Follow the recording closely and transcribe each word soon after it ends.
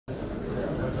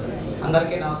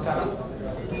అందరికీ నమస్కారం.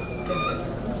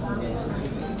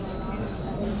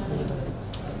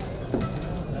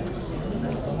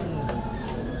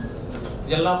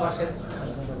 జిల్లా పరిషత్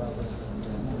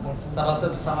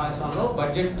సర్వసభ్య సమావేశంలో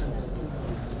బడ్జెట్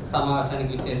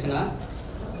సమావేశానికి చేసిన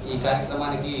ఈ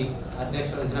కార్యక్రమానికి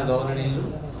అధ్యక్షత వహించిన గవర్ననీయులు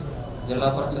జిల్లా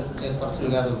పరిషత్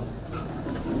చైర్పర్సన్ గారు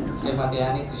శ్రీమతి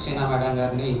యాని కృష్ణ మేడం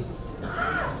గారిని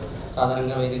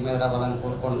సాధారణంగా వేదిక మీద రావాలని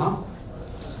కోరుకుంటున్నాం.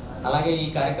 అలాగే ఈ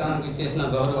కార్యక్రమానికి ఇచ్చేసిన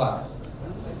గౌరవ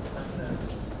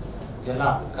జిల్లా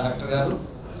కలెక్టర్ గారు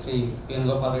శ్రీ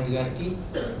వేణుగోపాల్ రెడ్డి గారికి,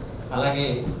 అలాగే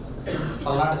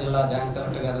పల్నాడు జిల్లా జాయింట్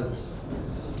కలెక్టర్ గారు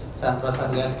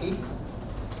ప్రసాద్ గారికి,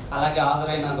 అలాగే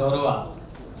హాజరైన గౌరవ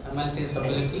ఎమ్మెల్సీ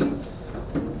సభ్యులకి,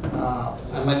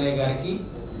 ఎమ్మెల్యే గారికి,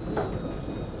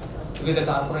 వివిధ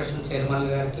కార్పొరేషన్ చైర్మన్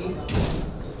గారికి,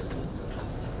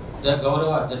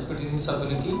 గౌరవ జడ్పీటీసీ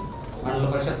సభ్యులకి, మండల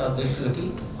పరిషత్ అధ్యక్షులకి,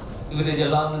 వివిధ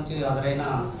జిల్లాల నుంచి హాజరైన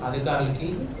అధికారులకి,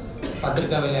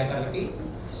 పత్రికా విలేకరులకి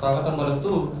స్వాగతం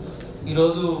పలుకుతూ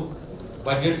ఈరోజు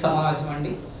బడ్జెట్ సమావేశం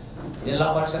అండి. జిల్లా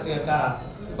పరిషత్ యొక్క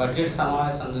బడ్జెట్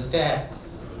సమావేశం చూస్తే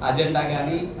అజెండా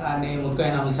కానీ అన్ని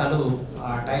ముఖ్యమైన అంశాలు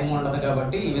టైం ఉండదు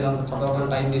కాబట్టి ఈ విధంగా చదవడం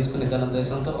టైం తీసుకునే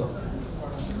ఉద్దేశంతో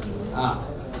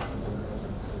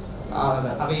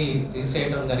అవి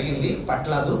తీసేయడం జరిగింది.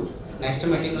 పట్లదు, నెక్స్ట్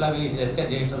మీటింగ్లో అవి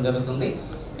డిస్కస్ చేయడం జరుగుతుంది.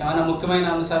 ఏమైనా ముఖ్యమైన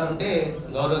అంశాలు ఉంటే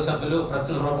గౌరవ సభ్యులు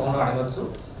ప్రశ్నల రూపంలో అడగవచ్చు,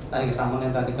 దానికి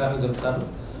సంబంధిత అధికారులు చెబుతారు.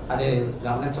 అదే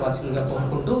గమనించవలసిందిగా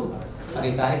కోరుకుంటూ మరి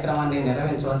కార్యక్రమాన్ని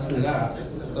నిర్వహించవలసిందిగా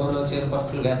గౌరవ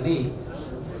చైర్పర్సన్ గారిని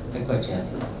రిక్వెస్ట్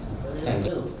చేస్తున్నాను. Thank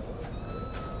you.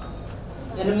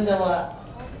 8వ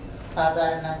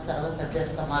సాధారణ సర్వసభ్య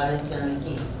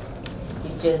సమావేశానికి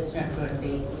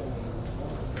ఇచ్చేసినటువంటి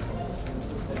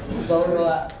గౌరవ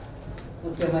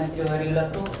ముఖ్యమంత్రి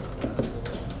వర్యులకు,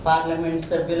 పార్లమెంట్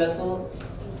సభ్యులకు,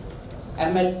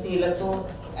 ఎమ్మెల్సీలకు,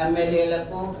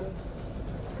 ఎమ్మెల్యేలకు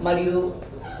మరియు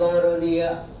గౌరవనీయ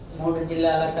 3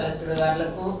 జిల్లాల కలెక్టర్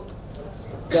గారులకు,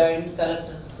 జాయింట్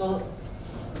కలెక్టర్స్కు,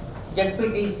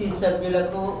 జడ్పీటీసీ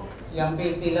సభ్యులకు,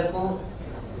 ఎంపీపీలకు,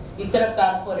 ఇతర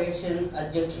కార్పొరేషన్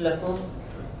అధ్యక్షులకు,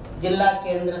 జిల్లా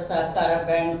కేంద్ర సహకార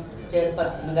బ్యాంక్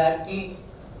చైర్పర్సన్ గారికి,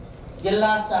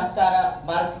 జిల్లా సహకార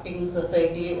మార్కెటింగ్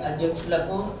సొసైటీ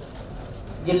అధ్యక్షులకు,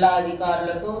 జిల్లా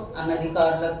అధికారులకు,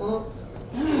 అనధికారులకు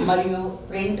మరియు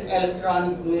ప్రింట్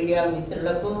ఎలక్ట్రానిక్ మీడియా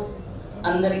మిత్రులకు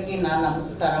అందరికీ నా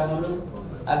నమస్కారములు,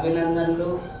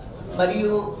 అభినందనలు.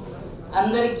 మరియు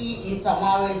అందరికీ ఈ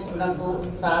సమావేశమునకు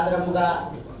సాదరముగా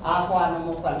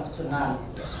ఆహ్వానము పలుకుతున్నాను.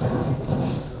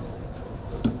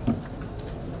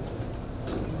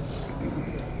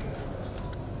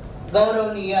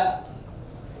 గౌరవనీయ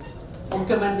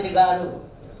ముఖ్యమంత్రి గారు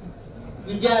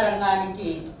విద్యారంగానికి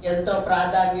ఎంతో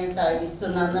ప్రాధాన్యత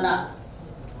ఇస్తున్నందున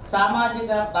సామాజిక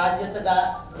బాధ్యతగా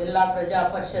జిల్లా ప్రజా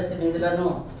పరిషత్ నిధులను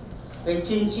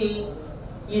వెచ్చించి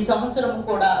ఈ సంవత్సరం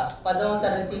కూడా 10వ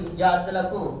తరగతి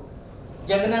విద్యార్థులకు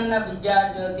జగనన్న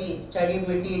విద్యాజ్యోతి స్టడీ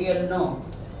మెటీరియల్ను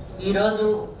ఈరోజు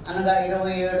అనగా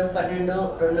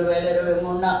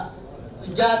 27/12/2023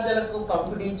 విద్యార్థులకు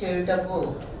పంపిణీ చేయుటకు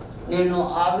నేను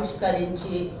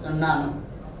ఆవిష్కరించి ఉన్నాను.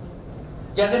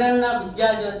 జగనన్న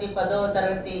విద్యాజ్యోతి 10వ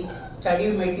తరగతి స్టడీ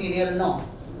మెటీరియల్ను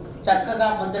చక్కగా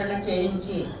ముద్రణ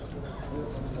చేయించి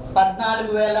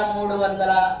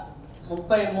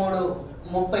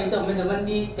 14,339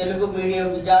 మంది తెలుగు మీడియం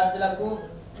విద్యార్థులకు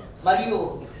మరియు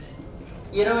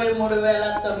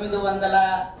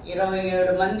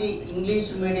 23,927 మంది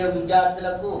ఇంగ్లీష్ మీడియం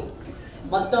విద్యార్థులకు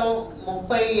మొత్తం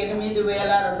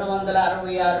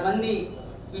 38,266 మంది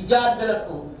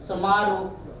విద్యార్థులకు సుమారు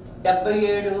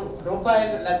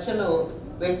 77 లక్షలు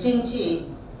వెచ్చించి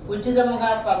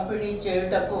ఉచితంగా పంపిణీ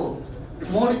చేయుటకు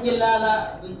 3 జిల్లాల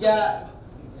విద్యా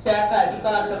శాఖ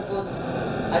అధికారుల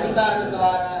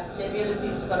ద్వారా చర్యలు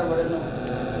తీసుకొనబడును.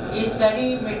 ఈ స్టడీ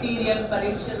మెటీరియల్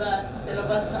పరీక్షల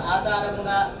సిలబస్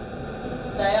ఆధారంగా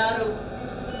తయారు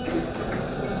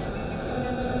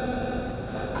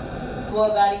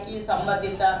గారికి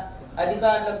సంబంధిత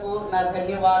అధికారులకు నా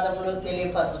ధన్యవాదములు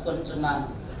తెలియపరచుకుంటున్నాను.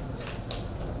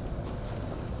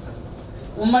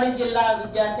 ఉమ్మడి జిల్లా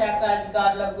విద్యాశాఖ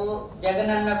అధికారులకు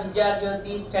జగనన్న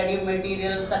విద్యాజ్యోతి స్టడీ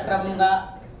మెటీరియల్ సక్రమంగా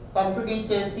పంపిణీ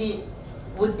చేసి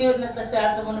ఉత్తీర్ణత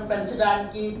శాతమును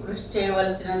పెంచడానికి కృషి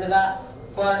చేయవలసినదిగా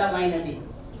కోరడమైనది.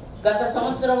 గత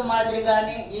సంవత్సరం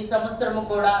మాదిరిగానే ఈ సంవత్సరం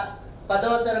కూడా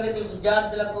 10వ తరగతి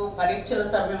విద్యార్థులకు పరీక్షల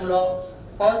సమయంలో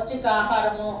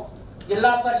పౌష్టికాహారము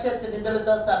జిల్లా పరిషత్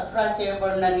నిధులతో సరఫరా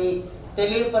చేయబడినని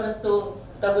తెలియపరుస్తూ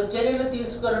తగు చర్యలు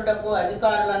తీసుకొనుటకు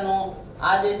అధికారులను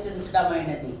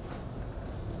ఆదేశించడమైనది.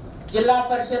 జిల్లా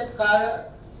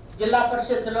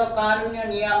పరిషత్తులో కారుణ్య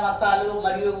నియామకాలు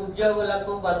మరియు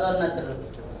ఉద్యోగులకు పదోన్నతులు.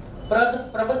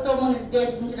 ప్రభుత్వము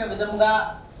నిర్దేశించిన విధంగా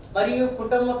మరియు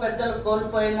కుటుంబ పెద్దలు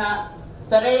కోల్పోయిన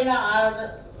సరైన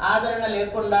ఆదరణ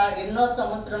లేకుండా ఎన్నో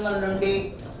సంవత్సరముల నుండి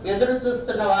ఎదురు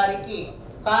చూస్తున్న వారికి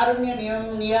కారుణ్య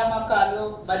నియామకాలు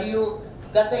మరియు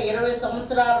గత 20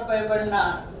 సంవత్సరాలు పైబడిన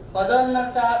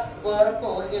పదోన్నత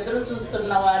కొరకు ఎదురు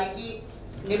చూస్తున్న వారికి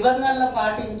నిబంధనలు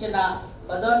పాటించిన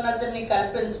పదోన్నతిని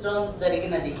కల్పించడం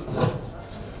జరిగినది.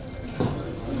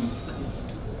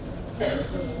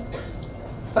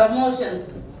 Promotions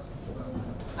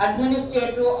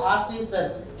administrative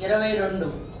officers 22,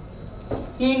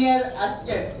 senior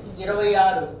assistant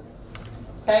 26,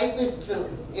 టైపిస్టులు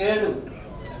 7,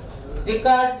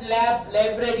 record lab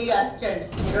library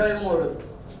assistants 23,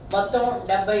 మొత్తం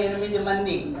 78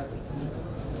 మంది.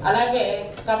 అలాగే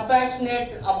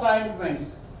కంపాషనేట్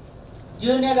అపాయింట్మెంట్స్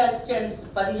జూనియర్ అసిస్టెంట్స్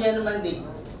 15 మంది,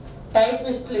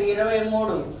 టైపిస్టులు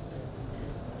 23,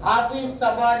 ఆఫీస్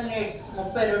సబార్డినేట్స్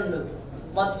 32,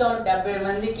 మొత్తం 70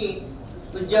 మందికి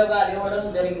ఉద్యోగాలు ఇవ్వడం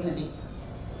జరిగినది.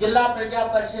 జిల్లా ప్రజా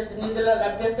పరిషత్ నిధుల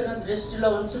లభ్యతను దృష్టిలో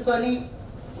ఉంచుకొని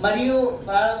మరియు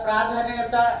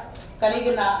ప్రాధాన్యత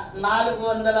కలిగిన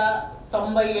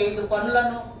 495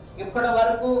 పనులను ఇప్పటి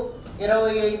వరకు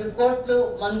 25 కోట్లు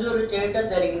మంజూరు చేయడం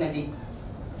జరిగినది.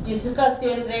 ఇసుక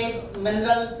సేంద్రేజ్,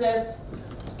 మినరల్ సెస్,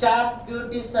 స్టాంప్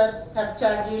డ్యూటీ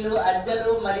సర్ఛార్జీలు,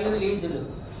 అద్దెలు మరియు లీజులు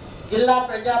జిల్లా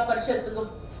ప్రజా పరిషత్కు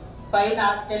పైన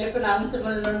తెలిపిన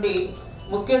అంశముల నుండి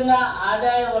ముఖ్యంగా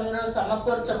ఆదాయ వనరు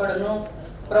సమకూర్చబడును.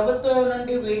 ప్రభుత్వం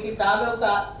నుండి వీటి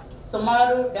తాలూకా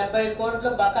సుమారు 70 కోట్ల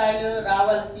బకాయిలు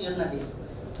రావాల్సి ఉన్నది.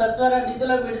 సత్వర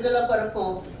నిధుల విడుదల కొరకు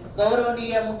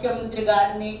గౌరవనీయ ముఖ్యమంత్రి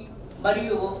గారిని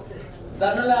మరియు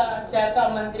గనుల శాఖ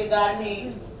మంత్రి గారిని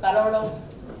కలవడం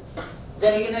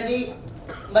జరిగినది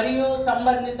మరియు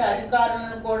సంబంధిత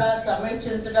అధికారులను కూడా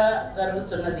సమీక్షించడం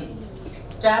జరుగుతున్నది.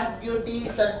 స్టాంప్ డ్యూటీ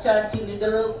సర్ఛార్జీ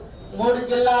నిధులు 3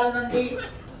 జిల్లాల నుండి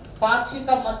పాక్షిక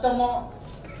మొత్తము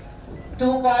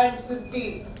 2.50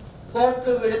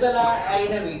 కోట్లు విడుదల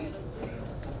అయినవి.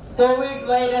 కోవిడ్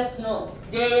వైరస్ ను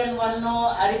JN1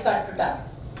 అరికట్టుట.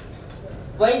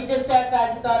 వైద్య శాఖ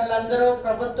అధికారులందరూ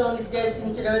ప్రభుత్వం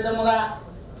నిర్దేశించిన విధముగా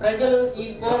ప్రజలు ఈ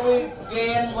కోవిడ్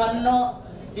JN1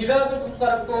 నిరోధక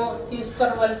కొరకు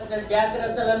తీసుకోవలసిన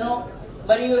జాగ్రత్తలను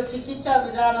మరియు చికిత్సా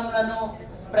విధానములను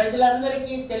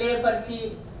ప్రజలందరికీ తెలియపరిచి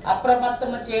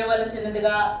అప్రమత్తము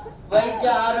చేయవలసినదిగా వైద్య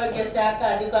ఆరోగ్య శాఖ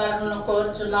అధికారులను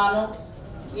కోరుచున్నాను.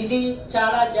 ఇది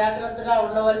చాలా జాగ్రత్తగా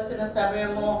ఉండవలసిన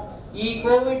సమయము. ఈ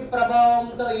కోవిడ్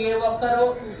ప్రభావంతో ఏ ఒక్కరూ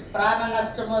ప్రాణ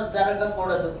నష్టము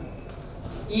జరగకూడదు.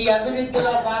 ఈ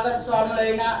అభివృద్ధిలో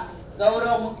భాగస్వాములైన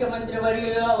గౌరవ ముఖ్యమంత్రి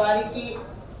వర్యుల వారికి,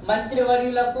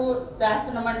 మంత్రివర్యులకు,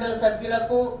 శాసన మండలి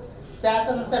సభ్యులకు,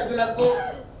 శాసనసభ్యులకు,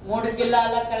 3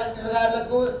 జిల్లాల కలెక్టర్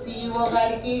గారులకు, CEO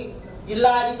గారికి,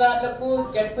 జిల్లా అధికారులకు,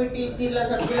 జడ్పీటీసీల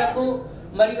సభ్యులకు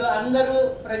మరియు అందరూ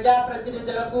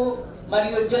ప్రజాప్రతినిధులకు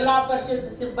మరియు జిల్లా పరిషత్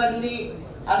సిబ్బంది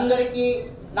అందరికీ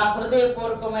నా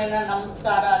హృదయపూర్వకమైన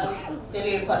నమస్కారాలు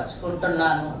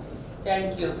తెలియపరచుకుంటున్నాను.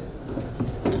 Thank you.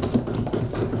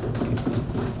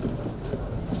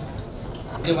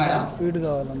 మేడం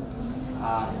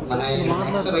మన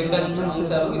నెక్స్ట్ 2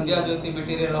 అంశాలు విద్యాజ్యోతి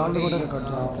మెటీరియల్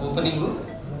ఓపెనింగ్,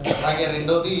 అలాగే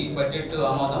రెండోది బడ్జెట్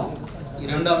ఆమోదం. ఈ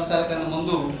 2 అంశాల కన్నా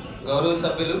ముందు గౌరవ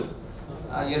సభ్యులు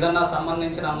ఏదన్నా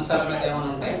సంబంధించిన అంశాల మీద ఏమైనా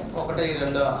ఉంటే 1,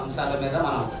 2 అంశాల మీద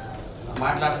మనం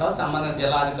మాట్లాడతాం. సంబంధిత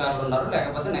జిల్లా అధికారులు ఉన్నారు,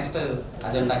 లేకపోతే నెక్స్ట్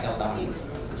అజెండాకి వెళ్దామని.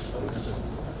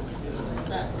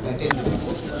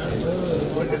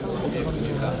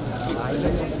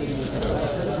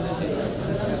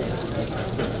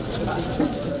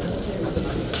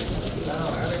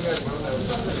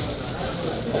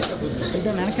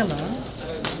 వెనకెళ్దా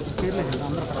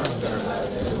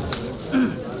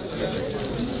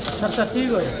సార్ సార్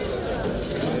టీవీ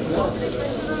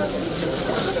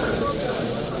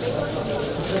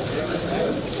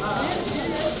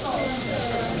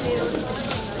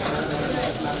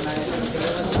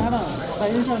మేడం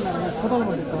 5 నిమిషాలు మేడం ఫోటోలు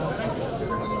పట్టిస్తాం.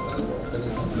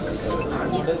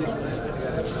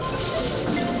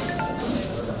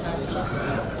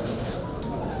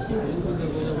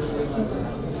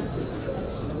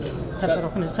 సార్ సార్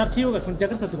ఒక నిమిషం సార్ చీవుగా కొంచెం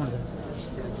దగ్గర తట్టుకోండి సార్.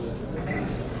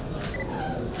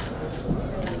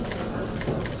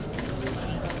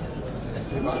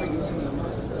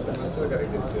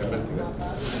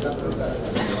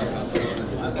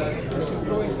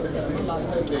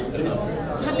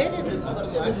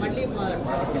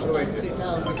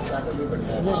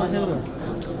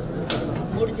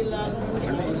 మూడు జిల్లాలు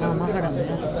మాట్లాడండి.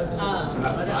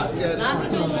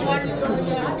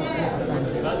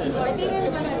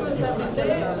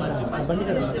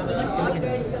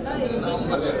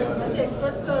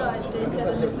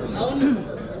 అవును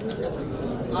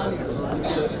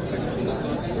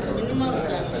మినిమం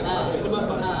సార్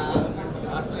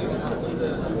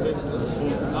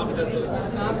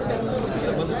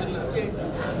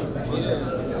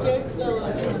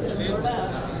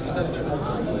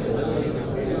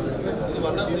ఇది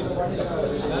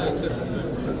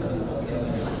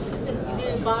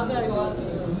బాగా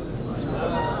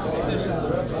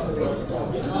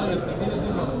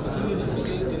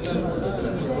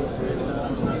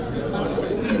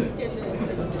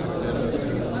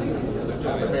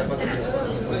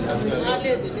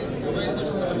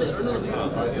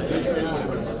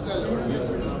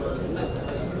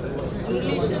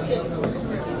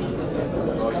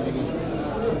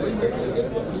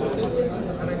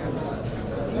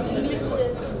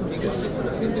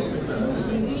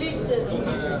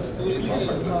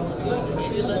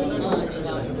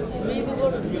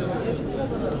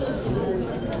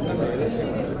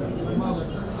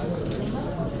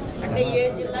అంటే ఏ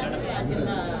జిల్లా ఆ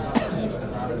జిల్లా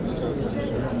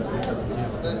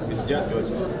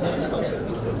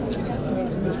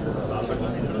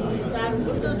సార్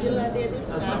గుంటూరు జిల్లా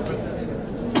సార్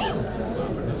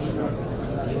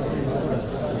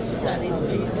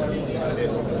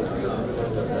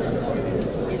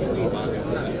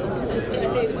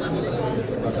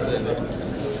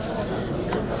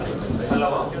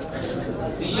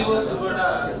DEOs కూడా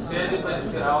స్టేజ్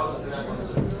పైకి రావాల్సిందిగా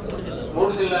కొంచెం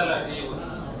 3 జిల్లాల DEOs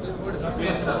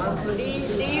ప్లీజ్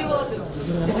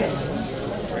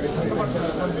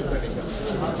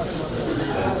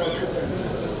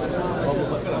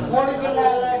మూడు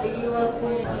జిల్లాల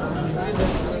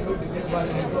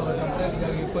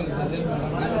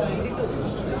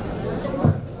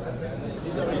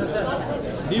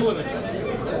DEOs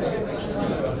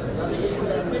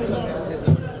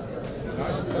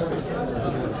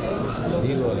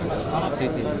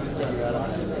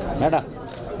मैडम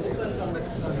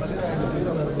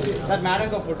सर मैडम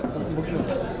का फोटो बुकिंग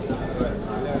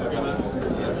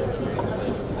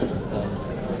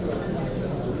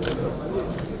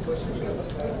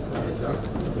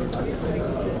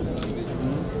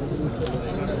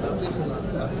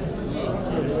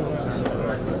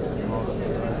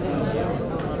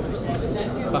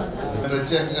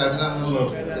ప్రత్యేకంగా అభినందనలు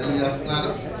తెలియజేస్తున్నాను.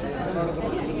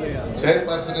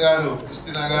 చైర్పర్సన్ గారు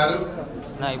క్రిస్టినా గారు,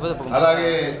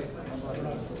 అలాగే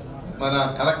మన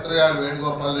కలెక్టర్ గారు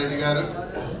వేణుగోపాల్ రెడ్డి గారు,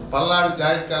 పల్నాడు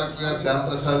జాయింట్ కలెక్టర్ గారు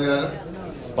శ్యామప్రసాద్ గారు,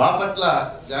 బాపట్ల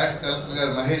జాయింట్ కలెక్టర్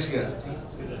గారు మహేష్ గారు,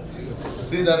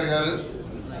 శ్రీధర్ గారు,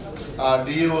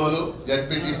 డిఈఓలు,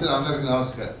 జడ్పీటీసీలు అందరికీ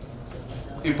నమస్కారం.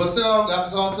 ఈ పుస్తకం గత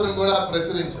సంవత్సరం కూడా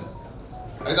ప్రచురించాం.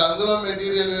 అయితే అందులో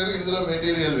మెటీరియల్ వేరు, ఇందులో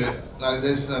మెటీరియల్ వేరు నాకు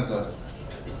తెలిసినంత వరకు.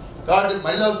 కాబట్టి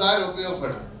మళ్ళీ ఒకసారి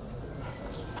ఉపయోగపడుతుంది.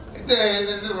 అయితే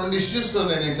ఏంటంటే 2 ఇష్యూస్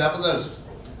ఉన్నాయి నేను చెప్పదలుచు.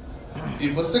 ఈ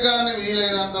పుస్తకాన్ని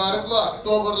వీలైనంత వరకు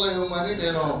అక్టోబర్లో ఇవ్వమని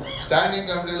నేను స్టాండింగ్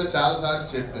కమిటీలో చాలాసార్లు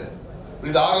చెప్పాను.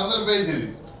 ఇది 600 పేజీలు,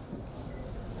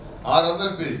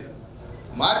 600 పేజీ.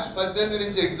 మార్చి 18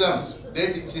 నుంచి ఎగ్జామ్స్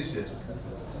డేట్ ఇచ్చేసారు.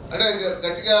 అంటే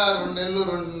గట్టిగా 2 నెలలు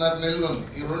 2.5 నెలలు ఉంది.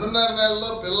 ఈ 2.5 నెలల్లో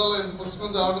పిల్లలు ఇంత పుస్తకం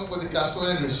చదవడం కొద్దిగా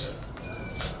కష్టమైన విషయం.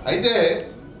 అయితే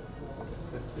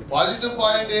పాజిటివ్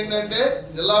పాయింట్ ఏంటంటే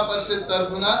జిల్లా పరిషత్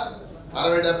తరఫున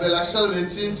 60-70 లక్షలు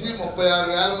వెచ్చించి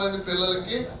 36,000 మంది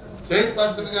పిల్లలకి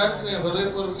చైర్పర్సన్ గారికి నేను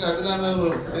హృదయపూర్వక అభినందనలు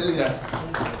తెలియజేస్తాను.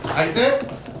 అయితే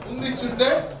ముందు ఇచ్చుంటే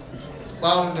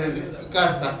బాగుండేది,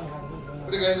 కాస్త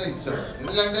ఇప్పటికైనా ఇచ్చాం.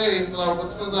 ఎందుకంటే ఇంట్లో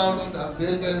పుస్తకం చదవడం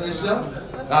తేలికైన విషయం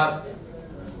కాదు.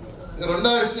 రెండో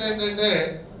విషయం ఏంటంటే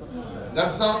గత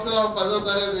సంవత్సరం 10వ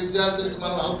తరగతి విద్యార్థులకి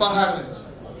మనం అల్పాహారం ఇచ్చాం.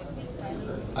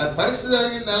 అది పరీక్ష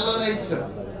జరిగిన నెలలోనే ఇచ్చాం.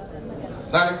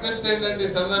 నా రిక్వెస్ట్ ఏంటంటే ఈ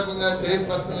సందర్భంగా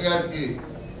చైర్పర్సన్ గారికి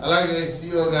అలాగే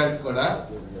సిఇఓ గారికి కూడా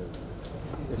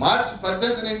మార్చి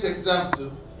 18 నుంచి ఎగ్జామ్స్,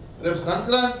 రేపు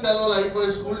సంక్రాంతి సెలవులు అయిపోయి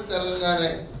స్కూల్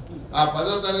తెరవగానే ఆ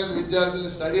 10వ తరగతి విద్యార్థులు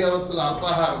స్టడీ అవర్స్లో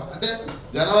అల్పాహారం అంటే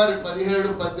జనవరి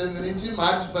 17, 18 నుంచి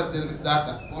మార్చి 18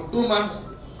 దాకా 2 months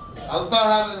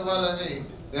అల్పాహారం ఇవ్వాలని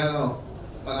నేను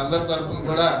మనందరి తరఫున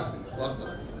కూడా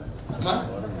కోరుతాను.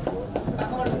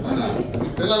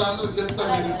 పిల్లలందరూ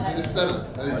చెప్తారు, మీరు ఇస్తారు.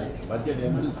 అది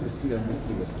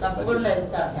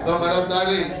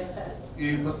మరోసారి ఈ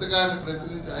పుస్తకాన్ని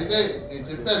ప్రచురించి అయితే నేను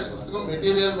చెప్పాను, పుస్తకం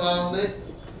మెటీరియల్ బాగుంది,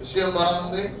 విషయం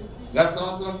బాగుంది, గత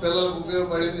సంవత్సరం పిల్లలకు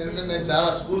ఉపయోగపడింది. ఎందుకంటే నేను చాలా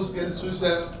స్కూల్స్కి వెళ్ళి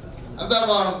చూశాను, అంతా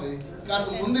బాగుంది. కాస్త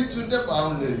ముందు ఇచ్చుంటే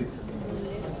బాగుండేది.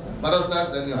 మరోసారి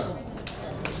ధన్యవాదాలు.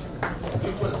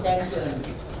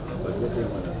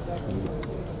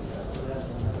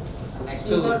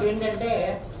 ఇంకోటి ఏంటంటే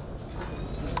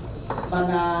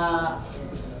మన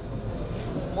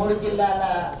 3 జిల్లాల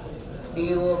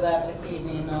డిఓ గారికి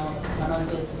నేను మనం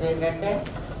చేసేది ఏంటంటే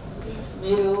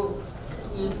మీరు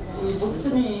ఈ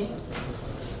బుక్స్ని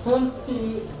స్కూల్స్కి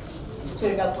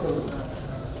ఇచ్చేటప్పుడు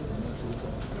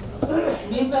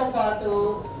మీతో పాటు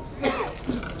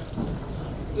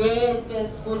ఏదైతే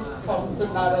స్కూల్స్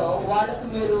పంపుతున్నారో వాళ్ళకి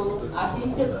మీరు ఆ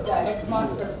టీచర్స్కి హెడ్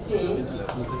మాస్టర్స్కి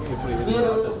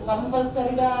మీరు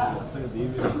కంపల్సరిగా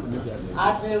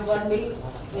ఆర్డర్ ఇవ్వండి.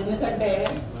 ఎందుకంటే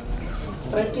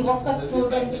ప్రతి ఒక్క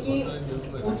స్టూడెంట్కి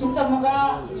ఉచితంగా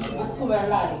ఈ బుక్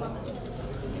వెళ్ళాలి.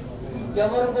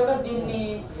 ఎవరు కూడా దీన్ని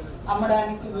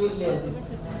అమ్మడానికి వీల్లేదు.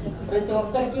 ప్రతి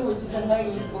ఒక్కరికి ఉచితంగా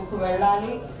ఈ బుక్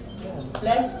వెళ్ళాలి.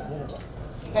 ప్లస్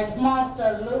హెడ్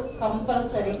మాస్టర్లు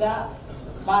కంపల్సరిగా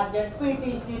మా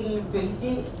జెడ్పీటీసీలను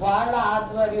పిలిచి వాళ్ళ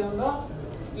ఆధ్వర్యంలో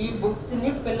ఈ బుక్స్ని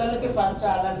పిల్లలకి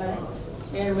పంచాలని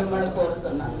నేను మిమ్మల్ని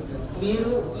కోరుతున్నాను.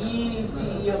 మీరు ఈ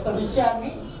యొక్క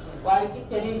విషయాన్ని వారికి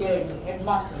తెలియజేయండి హెడ్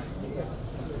మాస్టర్స్కి.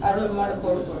 అది మిమ్మల్ని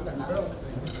కోరుకుంటున్నాను.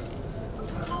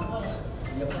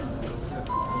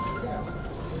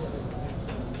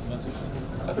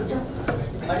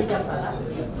 మళ్ళీ చెప్పాలా?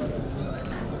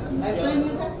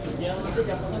 అయిపోయింది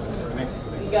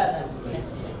కదా.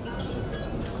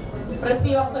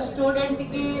 ప్రతి ఒక్క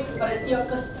స్టూడెంట్కి ప్రతి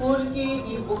ఒక్క స్కూల్కి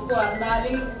ఈ బుక్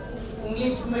అందాలి.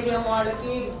 ఇంగ్లీష్ మీడియం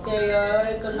వాళ్ళకి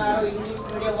ఎవరైతే ఉన్నారో ఇంగ్లీష్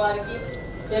మీడియం వారికి,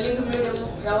 తెలుగు మీడియం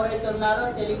ఎవరైతే ఉన్నారో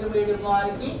తెలుగు మీడియం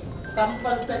వారికి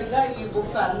కంపల్సరిగా ఈ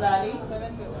బుక్ అందాలి.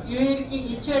 వీరికి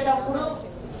ఇచ్చేటప్పుడు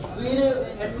వీరు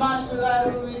హెడ్ మాస్టర్ గారు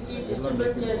వీరికి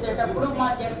డిస్ట్రిబ్యూట్ చేసేటప్పుడు మా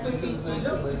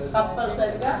జెడ్పీటీసీలు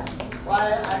కంపల్సరిగా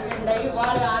వారు అటెండ్ అయ్యి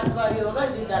వారి ఆధ్వర్యంలో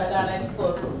ఇది జరగాలని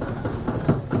కోరుకుంటున్నాను.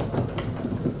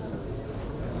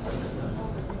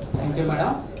 Thank you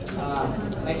madam.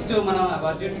 నెక్స్ట్ మనం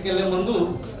బడ్జెట్కి వెళ్ళే ముందు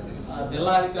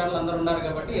జిల్లా అధికారులు అందరూ ఉన్నారు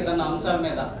కాబట్టి ఏదన్నా అంశాల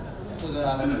మీద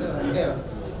అంటే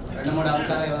 2-3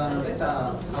 అంశాలు ఏదైనా ఉంటే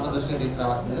తమ దృష్టికి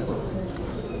తీసుకురావాల్సిందిగా కోరుకుంటున్నాను.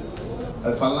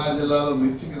 అది పల్నాడు జిల్లాలో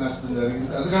మిర్చికి నష్టం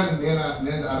జరిగింది. అది కానీ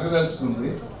నేను అడగదలుచుకుంది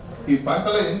ఈ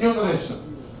పంటల ఎన్యూమరేషన్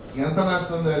ఎంత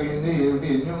నష్టం జరిగింది ఏమిటి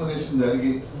ఎన్యూమరేషన్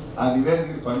జరిగి ఆ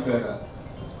నివేదికలు పంపారా?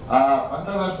 ఆ పంట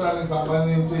నష్టానికి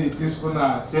సంబంధించి తీసుకున్న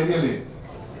చర్యలు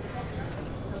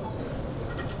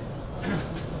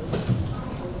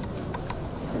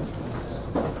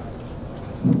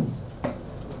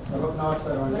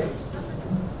నమస్కారం అండి.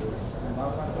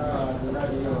 మాపట్ల జిల్లా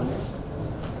డిఓని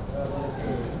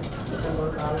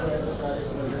డిసెంబర్ 4-5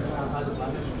 తారీఖులో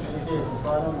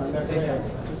ఉత్పాదనం అంటే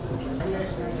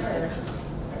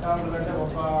అకౌంట్లు అంటే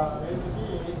ఒక రైతుకి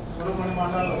 2-3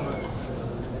 మండలాలు ఉండొచ్చు.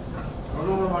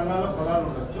 2-3 మండలాల్లో పొలాలు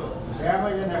ఉండొచ్చు.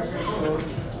 50 హెక్టర్లు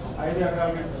 5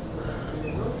 ఎకరాలకి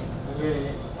ఇవి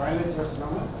ఫైనల్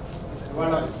చేస్తున్నాము.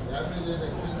 ఇవాళ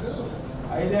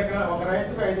 5 ఎకరాలు ఒక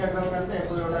రైతుకి 5 ఎకరాల కంటే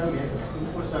ఎక్కువ ఇవ్వడానికి లేదు.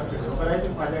 ఇన్పుట్ సబ్సిడీ ఒక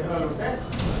రైతుకి 10 ఎకరాలు ఉంటే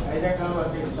 5 ఎకరాల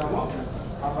వరకు ఇస్తాము.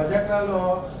 ఆ 10 ఎకరాల్లో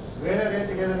వేరే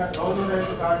రైతుకి ఏదైనా కౌలు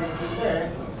రైతు కార్డు ఇస్తే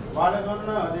వాళ్ళకు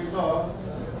దీంట్లో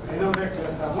ఎన్యూమరేట్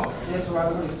చేస్తాము. చేసి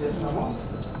వాళ్ళకు ఇచ్చేస్తాము.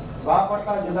 బాపట్ల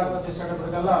జిల్లాకు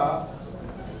వచ్చేసేటప్పటికల్లా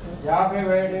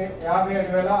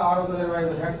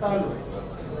 57,625 హెక్టార్లు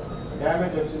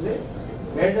డ్యామేజ్ వచ్చింది.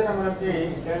 మేజర్ మనకి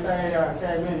డెల్టా ఏరియా అంటే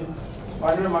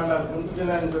 12 మండలాలు గుంటూరు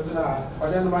జిల్లా నుంచి వచ్చిన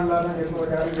 12 మండలాలు ఎక్కువ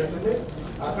డ్యామేజ్ వచ్చింది.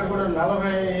 అక్కడ కూడా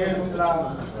 47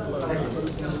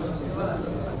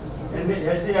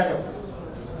 ఎస్డిఆర్ఎఫ్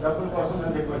డబ్బుల కోసం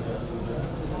నేను రిక్వెస్ట్ చేస్తున్నాను.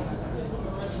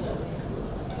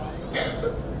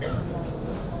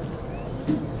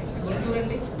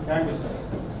 Thank you sir.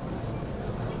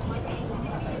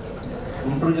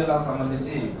 గుంటూరు జిల్లాకు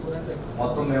సంబంధించి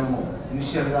మొత్తం మేము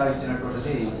ఇనిషియల్గా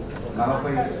ఇచ్చినటువంటిది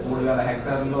 43,000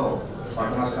 హెక్టార్లలో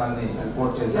పంట నష్టాన్ని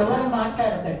రిపోర్ట్ చేశాము.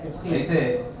 అయితే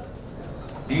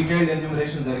డీటెయిల్డ్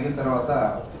ఎన్యూమరేషన్ జరిగిన తర్వాత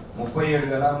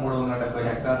 37,370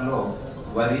 హెక్టార్లో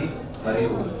వరి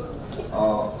మరియు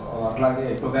అట్లాగే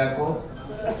టొబాకో,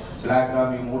 బ్లాక్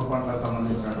రామ్ ఈ 3 పంటలకు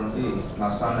సంబంధించినటువంటి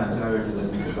నష్టాన్ని అంచనా వేయడం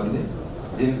జరిగింది.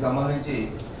 దీనికి సంబంధించి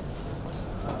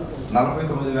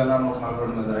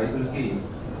 49,142 మంది రైతులకి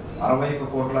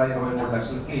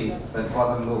 61,23,00,000కి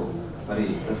ప్రతిపాదనలు మరి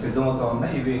సిద్ధమవుతా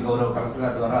ఉన్నాయి. ఇవి గౌరవ కలెక్టర్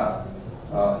గారి ద్వారా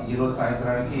ఈ రోజు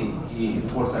సాయంత్రానికి ఈ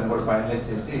రిపోర్ట్స్ అన్ని కూడా ఫైనలైజ్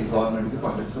చేసి గవర్నమెంట్కి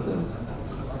పంపించడం జరుగుతుంది.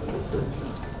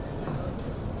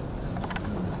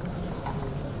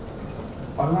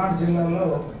 పల్నాడు జిల్లాలో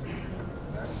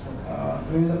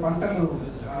వివిధ పంటలు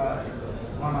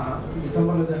మన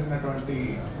డిసెంబర్లో జరిగినటువంటి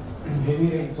హెవీ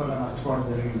రైన్స్ వల్ల నష్టపోవడం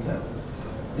జరిగింది సార్.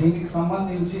 దీనికి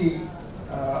సంబంధించి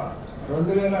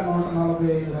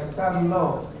 2,145 హెక్టార్లలో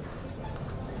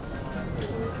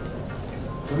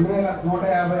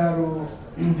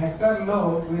 2,156 హెక్టార్లలో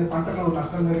వివిధ పంటలు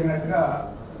నష్టం జరిగినట్టుగా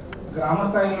గ్రామ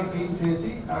స్థాయిలో టీమ్స్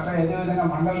వేసి అట్లా అదేవిధంగా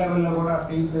మండల లెవెల్లో కూడా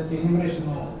టీమ్స్ వేసి ఎన్యూమరేషన్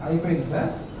అయిపోయింది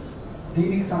సార్.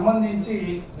 దీనికి సంబంధించి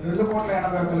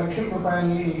 2,81,00,000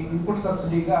 రూపాయలని ఇన్పుట్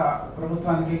సబ్సిడీగా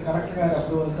ప్రభుత్వానికి కలెక్టర్ గారి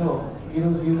అప్రూవల్తో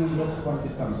ఈరోజు ఈవినింగ్లో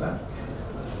పంపిస్తాం సార్.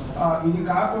 ఇది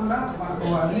కాకుండా మనకు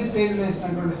అన్ని స్టేజ్లో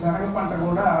వేసినటువంటి శనగ పంట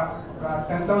కూడా ఒక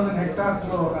 10,000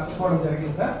 హెక్టార్స్లో నష్టపోవడం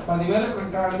జరిగింది సార్. 10,000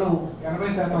 క్వింటాళ్ళు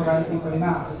 80% రాయితీ పైన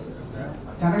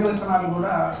శనగ విత్తనాలు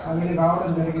కూడా ఆల్రెడీ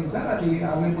రావడం జరిగింది సార్. అది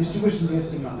ఆల్రెడీ డిస్ట్రిబ్యూషన్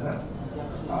చేస్తున్నాం సార్.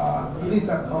 ఇది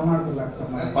సార్ పల్నాడు జిల్లాకు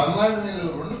సంబంధించి. పల్నాడు మీరు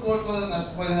 2 కోట్ల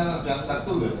నష్టపరిహారం చాలా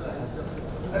తక్కువ కదా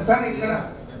సార్. ఇక్కడ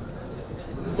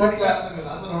సార్ మీరు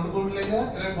అందరూ 2 కోట్లేగా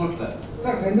 20 కోట్ల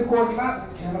సార్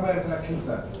 2,81,00,000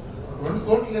 సార్. 2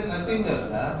 కోట్లు నథింగ్ కదా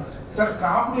సార్. సార్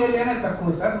క్రాప్ ఏరియానే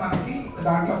తక్కువ సార్ మనకి.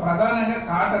 దాంట్లో ప్రధానంగా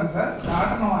కాటన్ సార్.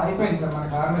 కాటన్ అయిపోయింది సార్,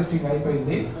 మనకి హార్వెస్టింగ్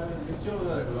అయిపోయింది.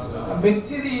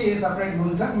 మిర్చిది సపరేట్గా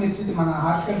ఉంది సార్. మిర్చిది మన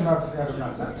హార్టికల్చర్ క్రాప్స్ గారు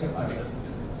ఉన్నారు సార్, చెప్తారు సార్.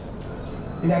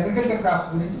 ఇది అగ్రికల్చర్ క్రాప్స్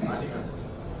గురించి నేను చెప్పాను సార్.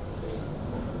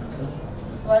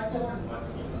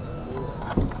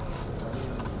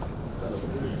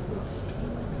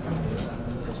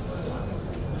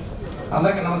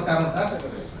 అందరికీ నమస్కారం సార్.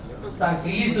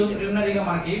 సిల్లీస్ ప్రిలిమినరీగా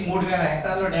మనకి 3,000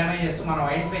 హెక్టార్లో డ్యామేజెస్ మనం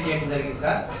ఐడెంటిఫై చేయడం జరిగింది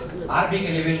సార్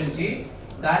ఆర్బీకే లెవెల్ నుంచి.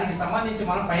 దానికి సంబంధించి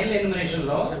మనం ఫైనల్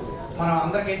ఎన్యుమరేషన్లో మనం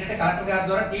అందరికి ఏంటంటే కలెక్టర్ గారి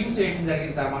ద్వారా టీమ్స్ వేయడం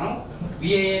జరిగింది సార్. మనం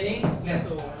బిఏని ప్లస్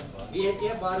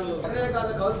బిహెచ్ఏ బారు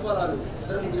కాదు కౌలుకోవాలి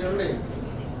ఉన్నాయి.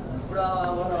 ఇప్పుడు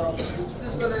మన బుక్స్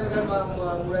తీసుకోలేదు కానీ మనం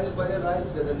 3-5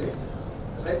 రాయొచ్చు కదండి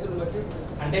రైతులు బట్టి.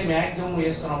 అంటే మ్యాక్సిమం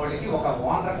వేసుకున్న వాళ్ళకి ఒక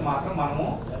ఓనర్కి మాత్రం మనము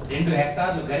 2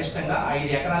 హెక్టార్లు గరిష్టంగా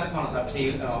 5 ఎకరాలకు మనం సబ్సిడీ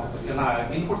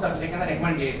ఇన్పుట్ సబ్సిడీ కింద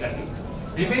రికమెండ్ చేయొచ్చండి.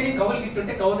 రిమైనింగ్ కౌలుకి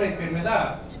ఇస్తుంటే కౌలు రైతు పేరు మీద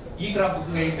ఈ క్రాప్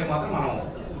బుకింగ్ అయితే మాత్రం మనం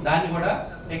దాన్ని కూడా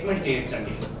రికమెండ్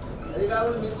చేయొచ్చండి. అది కాదు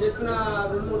మీరు చెప్పిన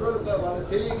 2-3 రోజులు వాళ్ళకి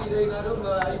తెలియక ఇదే కాదు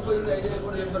అయిపోయింది. 5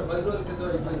 కూడా చెప్పారు 10 రోజుల క్రితం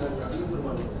అయిపోయింది అన్నారు. ఇప్పుడు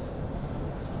మనం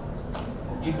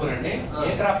ఇప్పుడు అండి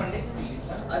ఏ క్రాప్ అండి?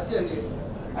 అచ్చి అండి.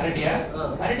 అరటియా?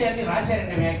 అరటి అన్ని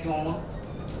రాశారండి మ్యాక్సిమం.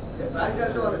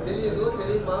 రాశారంటే వాళ్ళకి తెలియదు.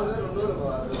 మామూలుగా 2 రోజులు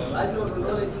రాసిన 2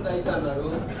 రోజులు అవుతుంది అయితే అన్నారు.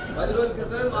 10 రోజుల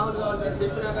క్రితమే మామూలుగా వాళ్ళు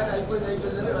చెప్పినా కానీ అయిపోయిందని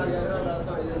 4 ఎకరాలు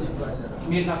రాస్తాం అని చెప్పి రాశారు.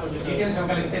 మీరు నాకు కొంచెం డీటెయిల్స్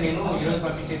ఇవ్వగలిగితే నేను ఈరోజు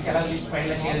పంపించేసి ఎలా లిస్ట్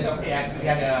ఫైల్ చేయాలి కాబట్టి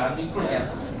యాక్టివ్గా ఇంక్లూడ్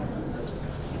చేస్తాను.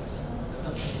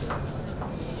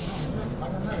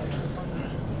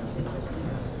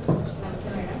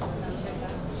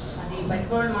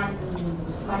 బట్కోల్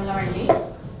మండలం అండి.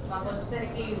 మాకు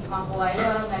వచ్చేసరికి మాకు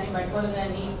ఐలవరం కానీ బట్కోలు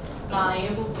కానీ మా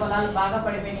ఏపు పొలాలు బాగా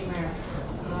పడిపోయినాయి మేడం.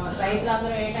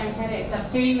 రైతులందరూ ఏంటంటే సరే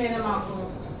సబ్సిడీ మీద మాకు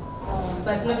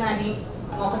బస్సులు కానీ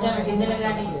మొక్కజొన్న గింజలు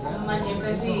కానీ అని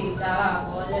చెప్పేసి చాలా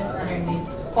గోల్ చేస్తున్నారండి.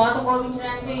 కోత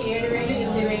కోపించడానికి 7,000,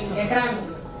 8,000 ఎకరానికి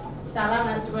చాలా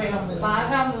నష్టపోయాం.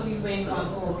 బాగా మునిగిపోయింది.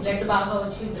 మాకు ఫ్లడ్ బాగా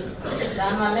వచ్చింది.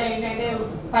 దానివల్ల ఏంటంటే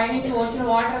పైనుంచి వచ్చిన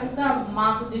వాటర్ అంతా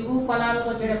మాకు దిగువ పొలాలకు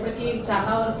వచ్చేటప్పటికి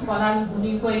చాలా వరకు పొలాలు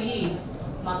మునిగిపోయి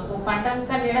మాకు పంట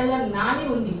అంతా నీడలో నాని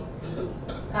ఉంది.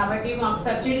 కాబట్టి మాకు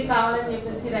సబ్సిడీ కావాలని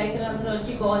చెప్పేసి రైతులందరూ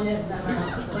వచ్చి గోల్ చేస్తారు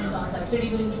మేడం. కొంచెం సబ్సిడీ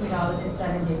గురించి మీరు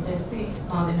ఆలోచిస్తారని చెప్పేసి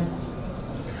మా విన్నపం.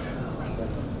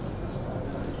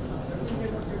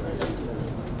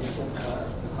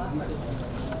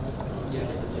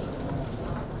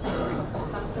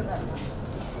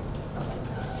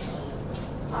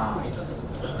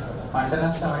 పంట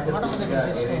నష్టం అయితే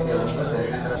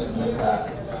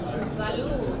వాళ్ళు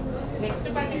నెక్స్ట్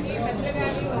పంటకి పెద్దలు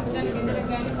కానీ మొక్కజొన్న గింజలకు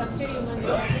కానీ సబ్సిడీ ఇవ్వమని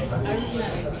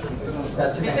అడుగుతున్నారు.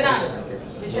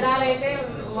 విత్తనాలు అయితే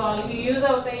వాళ్ళకి యూజ్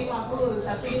అవుతాయి. మాకు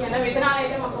సబ్సిడీ అయినా విత్తనాలు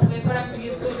అయితే మాకు ఉపయోగపడానికి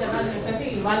యూస్ఫుల్ జనాలని చెప్పేసి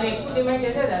వాళ్ళు ఎక్కువ డిమాండ్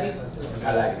చేసేది అది.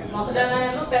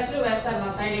 మొక్కజొన్నను పెద్దలు వేస్తారు మా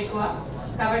సైడ్ ఎక్కువ.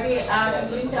 కాబట్టి ఆ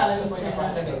గురించి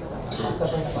ఆలోచించారు.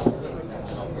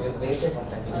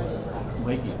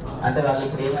 అంటే వాళ్ళు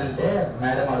ఇప్పుడు ఏమంటే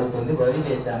మేడం అడుగుతుంది, వరి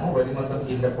వేసాము, వరి మొత్తం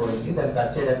కింద పోయింది, దాన్ని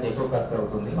ఖర్చు చేయడానికి ఎక్కువ ఖర్చు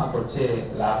అవుతుంది, మాకు వచ్చే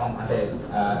లాభం అంటే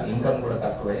ఇన్కమ్ కూడా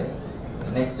తక్కువే,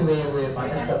 నెక్స్ట్ వేయబోయే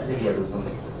పంట సబ్సిడీ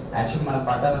అడుగుతుంది. యాక్చువల్లీ మనం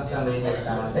పంట నష్టంలో ఏం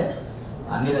చేస్తామంటే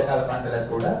అన్ని రకాల పంటలకు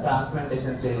కూడా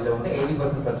ట్రాన్స్ప్లాంటేషన్ స్టేజ్లో ఉంటే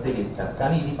 80% సబ్సిడీ ఇస్తారు.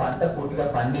 కానీ ఇది పంట పూర్తిగా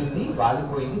పండింది,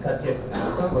 వాలిపోయింది, కట్ చేస్తున్నారు.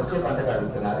 సో వచ్చే పంటకు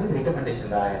అడుగుతున్నారు. ఇది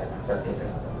రికమెండేషన్ రాయాలి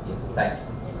ప్రత్యేకంగా. Thank you.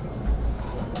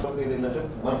 ఇది ఏంటంటే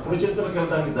మన పులిచింతలకు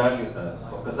వెళ్ళడానికి దారి లేదు సార్.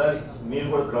 ఒక్కసారి మీరు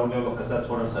కూడా గ్రౌండ్ లెవెల్ ఒక్కసారి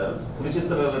చూడండి సార్.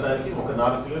 పులిచింతలు వెళ్ళడానికి ఒక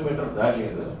 4 కిలోమీటర్ల దారి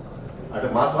లేదు. అంటే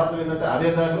మా స్వార్థం ఏంటంటే అదే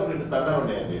దారిలో 2 తండాలు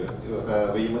ఉన్నాయండి. ఒక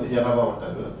 1000 మంది జనాభా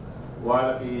ఉంటారు.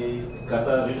 వాళ్ళకి గత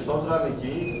 2 సంవత్సరాల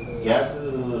నుంచి గ్యాస్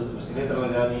సిలిండర్లు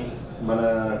కానీ మన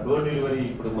డోర్ డెలివరీ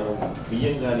ఇప్పుడు మనం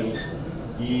బియ్యం కానీ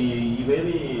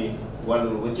ఇవేవి వాళ్ళు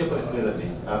వచ్చే పరిస్థితి లేదండి.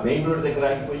 ఆ మెయిన్ రోడ్ దగ్గర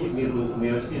ఆగిపోయి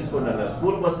మీరు వచ్చి తీసుకోండి అన్నారు.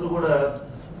 స్కూల్ బస్సులు కూడా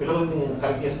పిల్లల్ని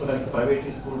కలెక్ట్ చేసుకోవడానికి ప్రైవేట్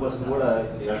స్కూల్ బస్సులు కూడా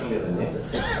వెళ్ళలేదండి.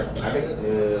 అంటే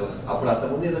అప్పుడు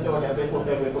అంతకుముందు ఏదంటే ఒక 50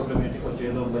 కోట్లు పెట్టి కొంచెం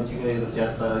ఏదో మంచిగా ఏదో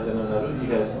చేస్తారని అన్నారు.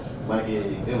 ఇక మనకి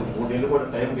 3 నెలలు కూడా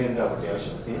టైం లేదు కాబట్టి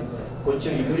ఎలక్షన్స్కి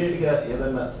కొంచెం ఇమీడియట్గా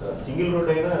ఏదన్నా సింగిల్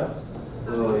రోడ్ అయినా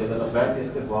ఏదైనా ప్లాన్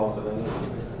చేస్తే బాగుంటుందని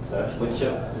సార్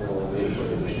కొంచెం మీరు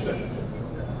దృష్టి పెట్టండి సార్.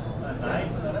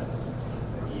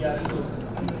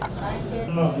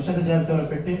 విషద జాబితాలో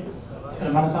పెట్టి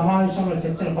మన సమావేశంలో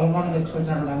చర్చలు పలుమార్లు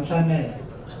తెచ్చుకొచ్చినటువంటి అంశాన్ని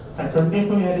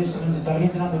 22 ఏరియాస్ నుంచి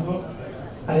తొలగించినందుకు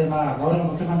అది మా గౌరవ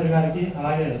ముఖ్యమంత్రి గారికి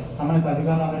అలాగే సంబంధిత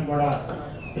అధికారులందరికీ కూడా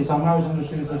ఈ సమావేశం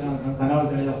దృష్టికి తీసుకొచ్చినందుకు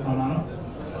ధన్యవాదాలు తెలియజేస్తున్నాను.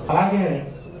 అలాగే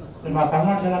మా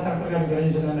పల్నాడు జిల్లా కలెక్టర్ గారికి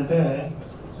తెలియజేసింది ఏంటంటే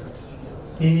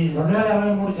ఈ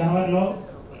 2023 జనవరిలో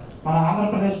మన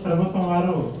ఆంధ్రప్రదేశ్ ప్రభుత్వం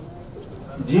వారు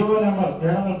జీవో నెంబర్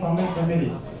 799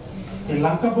 ఈ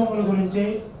లంక భూముల గురించి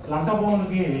లంక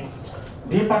భూములకి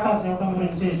డీపట్టాస్ ఇవ్వడం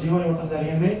గురించి జీవో ఇవ్వడం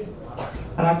జరిగింది.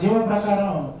 ఆ జీవో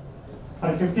ప్రకారం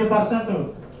మరి 50%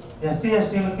 ఎస్సీ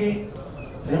ఎస్టీలకి,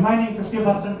 రిమైనింగ్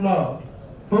 50%లో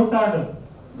 2/3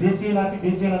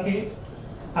 బీసీలకి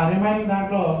ఆ రిమైనింగ్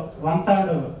దాంట్లో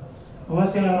 1/3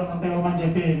 ఓసీలు ఎవరైనా ఉంటే ఇవ్వమని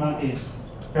చెప్పి మనకి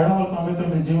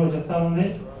 799 జీవో చెప్తా ఉంది.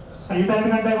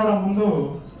 వీటన్నిటికంటే కూడా ముందు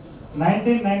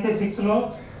 1996లో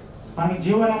మనకి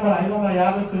జీవో నెంబర్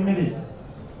 559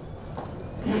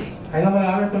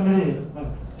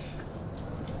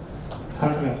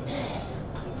 కరెక్ట్గా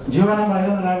జీవో నెంబర్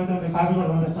 559 కాపీ కూడా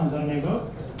పంపిస్తాం సార్ మీకు.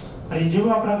 ఈ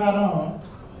జీవో ప్రకారం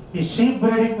ఈ షీప్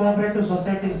బ్రీడింగ్ కోఆపరేటివ్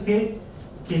సొసైటీస్కి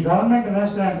ఈ గవర్నమెంట్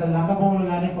వేస్ట్ ల్యాండ్స్ లంక భూములు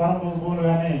కానీ పొలం భూములు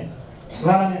కానీ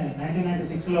ఇవ్వాలని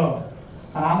 1996లో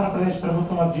మన ఆంధ్రప్రదేశ్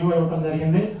ప్రభుత్వం జీవో ఇవ్వడం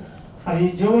జరిగింది. మరి ఈ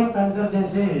జీవోను కన్సిడర్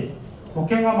చేసి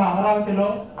ముఖ్యంగా మా అమరావతిలో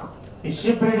ఈ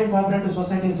షీప్ బ్రీడింగ్ కోఆపరేటివ్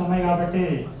సొసైటీస్ ఉన్నాయి కాబట్టి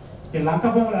ఈ లంక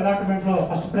భూముల అలాట్మెంట్లో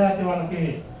ఫస్ట్ ప్రయారిటీ వాళ్ళకి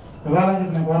ఇవ్వాలని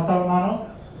చెప్పి నేను కోరుతా ఉన్నాను.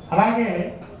 అలాగే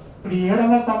ఇప్పుడు ఈ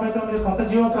 799 కొత్త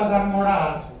జీవో ప్రకారం కూడా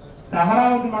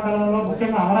అమరావతి మండలంలో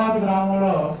ముఖ్యంగా అమరావతి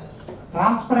గ్రామంలో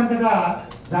ట్రాన్స్పరెంట్గా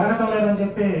జరగటం లేదని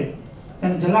చెప్పి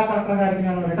నేను జిల్లా కలెక్టర్ గారికి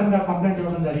నేను రిటర్న్గా కంప్లైంట్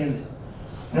ఇవ్వడం జరిగింది.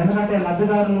 ఎందుకంటే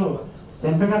లబ్ధిదారులు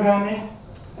ఎంపిక కానీ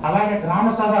అలాగే గ్రామ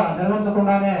సభ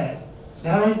నిర్వహించకుండానే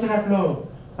నిర్వహించినట్లు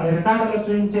మరి రికార్డులో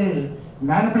చూపించి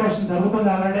మ్యానిపులేషన్ జరుగుతుంది.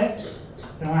 ఆల్రెడీ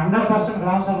 100%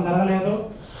 గ్రామ సభ జరగలేదు.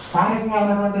 స్థానికంగా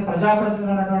ఉన్నటువంటి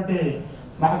ప్రజాప్రతినిధులు ఉన్నటువంటి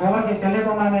మనకెవరికి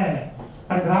తెలియకుండానే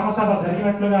మరి గ్రామ సభ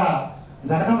జరిగినట్లుగా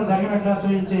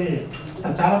చూపించి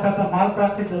చాలా పెద్ద మాల్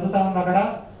ప్రాక్టీస్ జరుగుతూ ఉంది. అక్కడ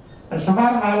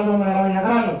సుమారు 420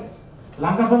 ఎకరాలు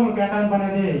లంక భూములు కేటాయింపు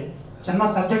అనేది చిన్న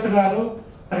సబ్జెక్టు కాదు.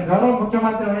 మరి గౌరవ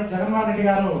ముఖ్యమంత్రి వైఎస్ జగన్మోహన్ రెడ్డి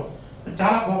గారు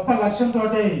చాలా గొప్ప లక్ష్యంతో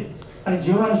మరి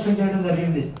జీవోని ఇష్యూ చేయడం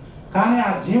జరిగింది. కానీ ఆ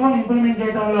జీవోని ఇంప్లిమెంట్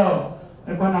చేయడంలో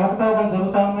కొన్ని అవకతవకలు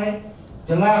జరుగుతూ ఉన్నాయి.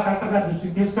 జిల్లా కలెక్టర్ గారి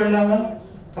దృష్టికి తీసుకెళ్ళాము.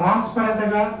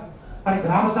 ట్రాన్స్పరెంట్గా మరి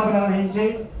గ్రామ సభ నిర్వహించి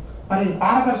మరి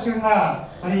పారదర్శకంగా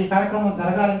మరి ఈ కార్యక్రమం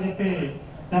జరగాలని చెప్పి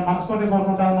నేను మనస్ఫూర్తి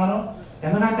కోరుకుంటా ఉన్నాను.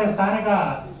 ఎందుకంటే స్థానిక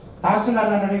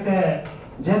తహసీల్దార్ గారిని అడిగితే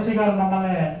జేసీ గారు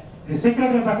మమ్మల్ని ఇది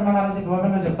సీక్రెట్గా పెట్టమన్నారని చెప్పి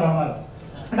ఓపెన్గా చెప్తా ఉన్నారు.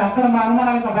 అంటే అక్కడ మా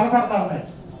అనుమానాలు ఇంకా బలపడతా ఉన్నాయి.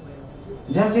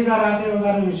 జేసీ గారు ఆర్టీఓ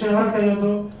గారు ఈ విషయం ఎవరికి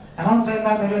తెలియదు, అనౌన్స్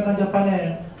అయిందా తెలియదు అని చెప్పని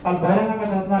వాళ్ళు బహిరంగంగా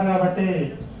చెబుతున్నారు. కాబట్టి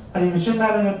మరి ఈ విషయం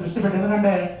మీద మీరు దృష్టి పెట్టి,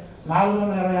 ఎందుకంటే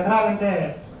 420 ఎకరాలంటే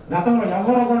గతంలో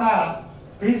ఎవరు కూడా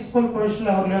పీస్ఫుల్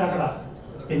పొజిషన్లో ఎవరు లేరు. అక్కడ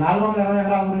ఈ 420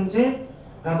 ఎకరాల గురించి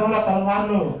గతంలో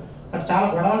పలుమార్లు చాలా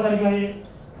గొడవలు జరిగాయి,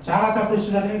 చాలా పెద్ద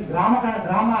ఇష్యూ జరిగింది.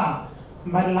 గ్రామ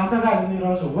మరి లంకగా ఉంది.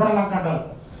 ఈరోజు ఊరలంక అంటారు,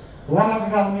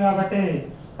 ఊరలంకగా ఉంది. కాబట్టి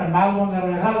మరి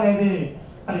 420 ఎకరాలు అనేది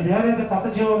మరి ఏదైతే కొత్త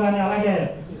జీవో కానీ అలాగే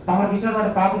తమకు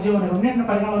ఇచ్చినటువంటి పాత జీవోని రెండింటిని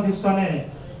పరిగణలో తీసుకొని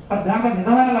మరి దాంట్లో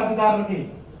నిజమైన లబ్ధిదారులకి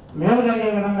మేలు జరిగే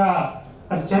విధంగా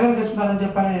మరి చర్యలు తీసుకుంటారని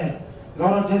చెప్పని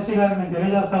గౌరవ జేసీ గారిని నేను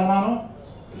తెలియజేస్తా ఉన్నాను.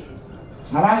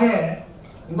 అలాగే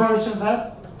ఇంకో విషయం సార్,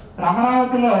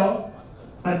 అమరావతిలో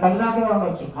మరి 10 శాతం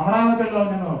ఉండొచ్చు. అమరావతిలో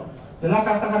నేను జిల్లా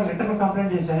కలెక్టర్ గారు రిటర్న్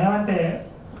కంప్లైంట్ చేశాను. ఏమంటే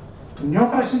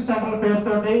న్యూట్రిషన్ సెంటర్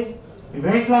పేరుతోటి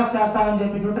వెయిట్ లాస్ చేస్తామని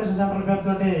చెప్పి న్యూట్రిషన్ సెంటర్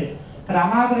పేరుతోటి మరి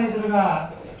అనాథరైజ్డ్గా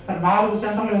మరి 4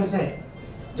 సెంటర్లు వేసాయి.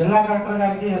 జిల్లా కలెక్టర్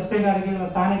గారికి, ఎస్పీ గారికి,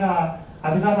 స్థానిక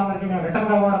అధికారులందరికీ మేము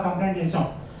రిటర్న్గా కూడా కంప్లైంట్ చేసాం.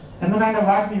 ఎందుకంటే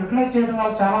వాటిని యూటిలైజ్ చేయడం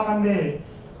వల్ల చాలామంది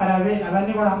మరి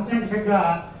అవన్నీ కూడా అన్సైంటిఫిక్గా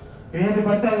ఏది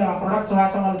పడితే ఆ ప్రొడక్ట్స్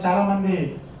వాడటం వల్ల చాలామంది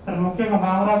మరి ముఖ్యంగా మా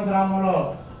అమరావతి గ్రామంలో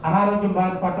అనారోగ్యం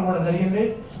బారిన పట్టడం కూడా జరిగింది.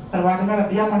 మరి వాటి మీద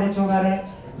డిఎంఎన్హెచ్ఓ గారు,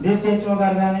 డిసిహెచ్ఓ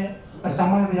గారు కానీ మరి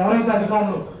సంబంధిత ఎవరైతే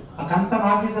అధికారులు ఆ కన్సర్న్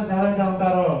ఆఫీసర్స్ ఎవరైతే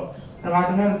ఉంటారో మరి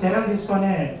వాటి మీద చర్యలు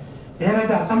తీసుకొని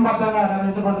ఏదైతే అసంబద్ధంగా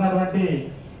నిర్వహించబడుతున్నటువంటి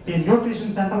ఈ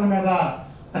న్యూట్రిషన్ సెంటర్ల మీద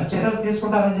మరి చర్యలు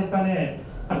తీసుకుంటారని చెప్పని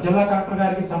మరి జిల్లా కలెక్టర్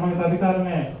గారికి, సంబంధిత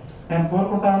అధికారులని నేను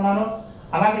కోరుకుంటా ఉన్నాను.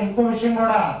 అలాగే ఇంకో విషయం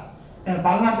కూడా నేను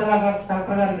పల్నాడు జిల్లా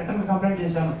కలెక్టర్ గారికి రిటర్న్ కంప్లైంట్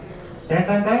చేశాను.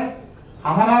 ఏంటంటే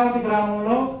అమరావతి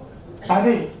గ్రామంలో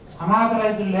 10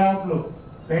 అనాథరైజ్డ్ లేఅవుట్లు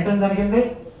వేయటం జరిగింది.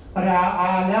 మరి ఆ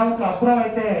లేఅవుట్లు అప్రూవ్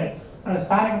అయితే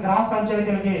స్థానిక గ్రామ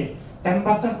పంచాయతీలకి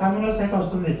 10% కమ్యూనల్ సైట్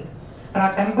వస్తుంది. ఆ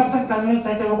 10% కమ్యూనల్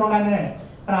సైట్ ఇవ్వకుండానే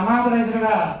మరి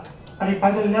అనాథరైజ్డ్గా మరి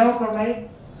 10 లేఅవుట్లు ఉన్నాయి.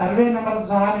 సర్వే నెంబర్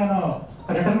సహా నేను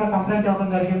రిటర్న్గా కంప్లైంట్ ఇవ్వడం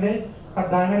జరిగింది. బట్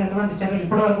దాని మీద ఎటువంటి చర్యలు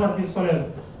ఇప్పటి వరకు కూడా తీసుకోలేదు.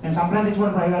 నేను కంప్లైంట్ ఇచ్చి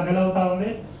కూడా 5-6 నెలలు అవుతా ఉంది.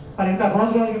 మరి ఇంకా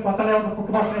రోజు రోజుకి కొత్త లేఅవుట్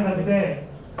పుట్టుకొస్తున్నాయి తప్పితే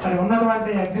మరి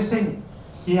ఉన్నటువంటి ఎగ్జిస్టింగ్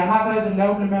ఈ అనాథరైజ్డ్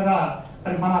లేఅవుట్ల మీద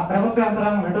మరి మన ప్రభుత్వ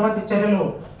యంత్రాంగం ఎటువంటి చర్యలు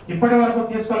ఇప్పటి వరకు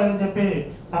తీసుకోలేదని చెప్పి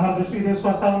తమ దృష్టికి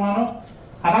తీసుకొస్తా ఉన్నాను.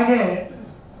 అలాగే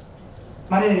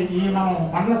మరి ఈ మనం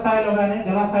మండల స్థాయిలో కానీ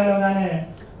జిల్లా స్థాయిలో కానీ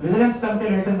విజిలెన్స్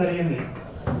కమిటీలు వేయడం జరిగింది.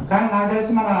 కానీ నాకు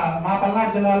తెలిసి మా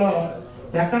పల్నాడు జిల్లాలో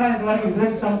ఎక్కడ ఇంతవరకు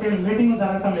విజిలెన్స్ కమిటీలు మీటింగ్లు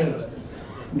జరగటం లేదు.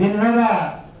 దీని మీద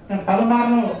నేను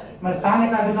పలుమార్లు మరి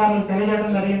స్థానిక అధికారులకు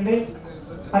తెలియజేయడం జరిగింది.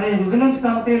 మరి విజిలెన్స్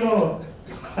కమిటీలు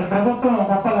ప్రభుత్వం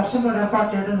గొప్ప లక్ష్యంతో ఏర్పాటు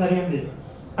చేయడం జరిగింది.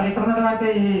 మరి ఇక్కడ ఉన్నటువంటి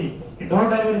ఈ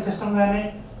డోర్ డెలివరీ సిస్టమ్ కానీ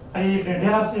మరి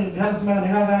డీలర్స్ మీద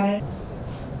నిఘా కానీ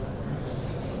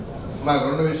మా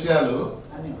 2 విషయాలు.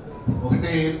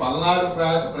 ఒకటి, పల్నాడు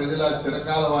ప్రాంత ప్రజల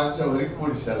చిరకాల వాంఛ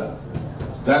వరిపూడి సెల.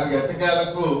 దానికి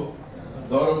ఎట్టకేలకు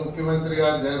గౌరవ ముఖ్యమంత్రి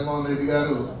గారు జగన్మోహన్ రెడ్డి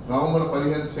గారు నవంబర్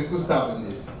 15 శంకుస్థాపన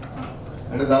చేసి,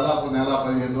 అంటే దాదాపు నెల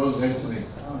 15 రోజులు గడిచినాయి.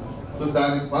 సో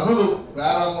దాని పనులు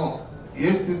ప్రారంభం ఏ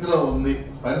స్థితిలో ఉంది,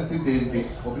 పరిస్థితి ఏంటి,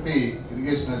 ఒకటి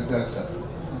ఇరిగేషన్ అధికారి చెప్పారు.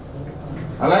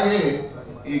 అలాగే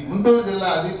ఈ గుంటూరు జిల్లా,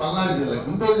 అది పల్నాడు జిల్లా,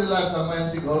 గుంటూరు జిల్లాకు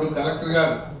సంబంధించి గౌరవ కలెక్టర్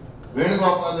గారు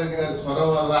వేణుగోపాల్ రెడ్డి గారి చొరవ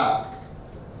వల్ల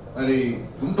మరి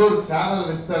గుంటూరు ఛానల్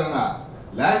విస్తరణ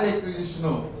ల్యాండ్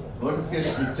ఎక్విజిషన్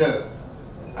నోటిఫికేషన్ ఇచ్చారు.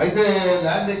 అయితే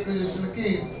ల్యాండ్ ఎక్విజిషన్ కి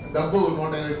డబ్బు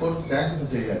 120 కోట్లు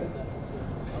శాంక్షన్ చేయాలి.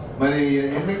 మరి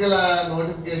ఎన్నికల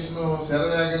నోటిఫికేషన్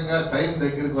శరవేగంగా టైం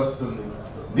దగ్గరికి వస్తుంది.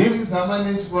 దీనికి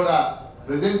సంబంధించి కూడా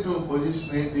ప్రజెంట్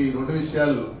పొజిషన్ ఏంటి, 2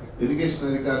 విషయాలు ఇరిగేషన్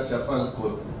అధికారి చెప్పాలని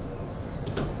కోరుతున్నాం.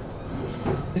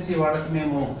 వాళ్ళకి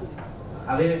మేము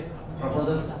అవే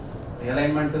ప్రపోజల్స్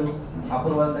అలైన్మెంట్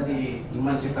అప్రూవల్ అది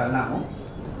ఇమ్మని చెప్పి అన్నాము.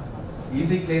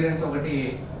 ఈసీ క్లియరెన్స్ ఒకటి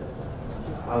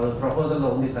ప్రపోజల్లో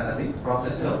ఉంది సార్, అది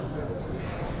ప్రాసెస్లో.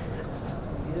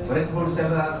 వరకుపూడి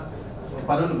సేవ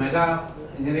పనులు మెగా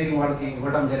ఇంజనీరింగ్ వాళ్ళకి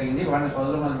ఇవ్వడం జరిగింది. వాళ్ళని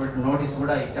పనులు మొదలుపెట్టి నోటీస్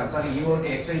కూడా ఇచ్చాం sir. EOT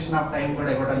extension of time కూడా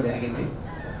ఇవ్వడం జరిగింది.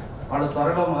 వాళ్ళు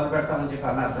త్వరలో మొదలు పెడతామని చెప్పి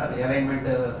అన్నారు సార్. అలైన్మెంట్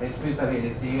హెచ్పీస్ అవి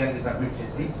సిఈ గారికి సబ్మిట్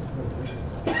చేసి,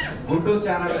 గుంటూరు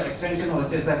ఛానల్ ఎక్స్టెన్షన్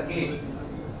వచ్చేసరికి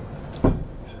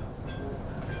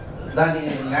దాని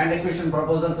ల్యాండ్ ఎక్విజిషన్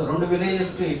ప్రపోజల్స్ 2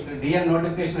 విలేజెస్కి డిఎన్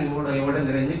నోటిఫికేషన్ కూడా ఇవ్వడం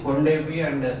జరిగింది. కొండేపి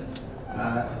అండ్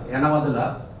యనమదుల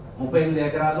 38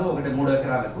 ఎకరాలు, ఒకటి 3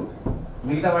 ఎకరాలకు.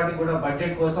 మిగతా వాటికి కూడా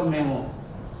బడ్జెట్ కోసం మేము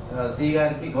సిఈ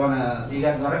గారి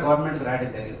ద్వారా గవర్నమెంట్కి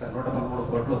రాయడం జరిగింది సార్. 113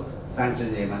 కోట్లు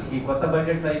శాంక్షన్ చేయమని. ఈ కొత్త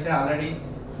బడ్జెట్లో అయితే ఆల్రెడీ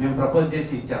మేము ప్రపోజ్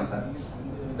చేసి ఇచ్చాం సార్.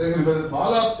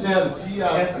 ఫాలో అప్ చేయాలి.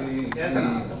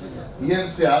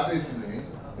 ఈఎన్సీ ఆఫీస్ని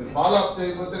ఫాలో అప్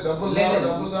చేయకపోతే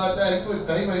డబ్బులు రాతే అయిపోయి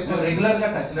టైం అయిపోయింది. రెగ్యులర్గా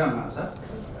టచ్లో ఉన్నాం సార్.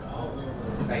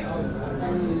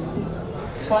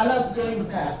 ఫాలో అప్ చేయండి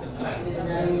సార్.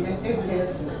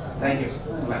 Thank you.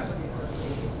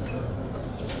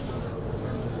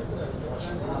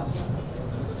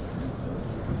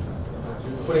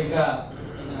 ఇప్పుడు ఇంకా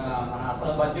మన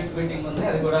అసలు బడ్జెట్ మీటింగ్ ఉంది,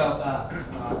 అది కూడా ఒక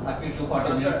 30 to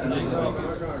 40 minutes ఉంది.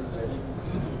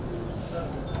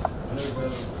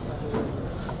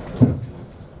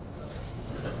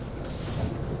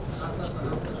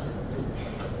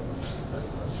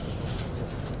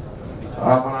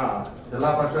 మన జిల్లా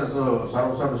పరిషత్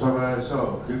సర్వసభ్య సమావేశం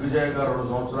దిగ్విజయంగా 2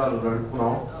 సంవత్సరాలు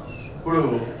నడుపుకున్నాం. ఇప్పుడు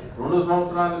 2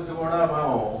 సంవత్సరాల నుంచి కూడా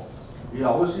మేము ఈ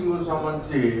హౌసింగ్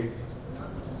సంబంధించి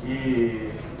ఈ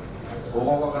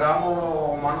ఒక్కొక్క గ్రామంలో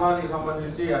మండలానికి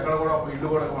సంబంధించి ఎక్కడ కూడా ఒక ఇల్లు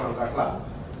కూడా మనం అట్లా.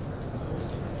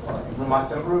 ఇప్పుడు మా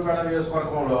చిలకలూరుపేట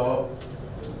నియోజకవర్గంలో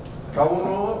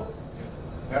టౌను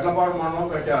ఎడ్లపాడు మండలం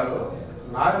కట్టారు,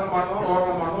 నాగల మండలం,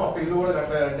 రూరల్ మండలం ఒక ఇల్లు కూడా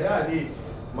కట్టారంటే అది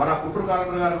మన గుంటూరు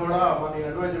కలెక్టర్ గారు కూడా మన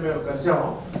అటువంటి మేము కలిసాము.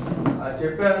 అది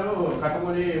చెప్పారు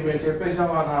కట్టమని, మేము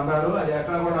చెప్పేసాము అని అన్నారు. అది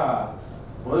ఎక్కడ కూడా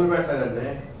మొదలు పెట్టలేదండి.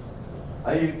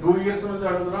 అది 2 years నుంచి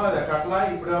అడుగుతున్నాం, అది కట్లా.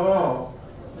 ఇప్పుడేమో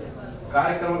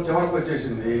కార్యక్రమం చివరికి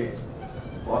వచ్చేసింది.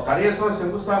 కనీసం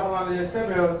శంకుస్థాపన చేస్తే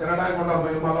మేము తినడానికి కూడా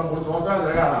మళ్ళీ 3 సంవత్సరాలు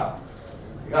తిరగాల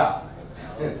ఇక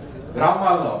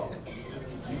గ్రామాల్లో.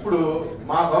 ఇప్పుడు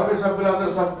మా గౌరవ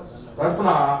సభ్యులందరూ తరఫున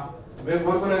మేము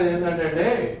కోరుకునేది ఏంటంటే,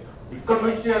 ఇక్కడ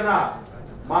నుంచి అన్న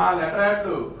మా లెటర్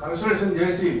యాక్ట్ కన్సల్టేషన్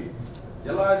చేసి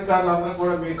జిల్లా అధికారులందరూ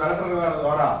కూడా మీ కలెక్టర్ గారి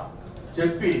ద్వారా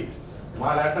చెప్పి మా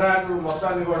లెటర్ యాక్ట్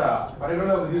మొత్తాన్ని కూడా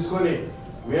పరిగణలోకి తీసుకొని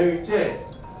మేము ఇచ్చే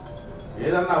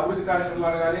ఏదన్నా అభివృద్ధి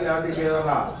కార్యక్రమాలు కానీ లేకపోతే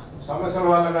ఏదన్నా సమస్యల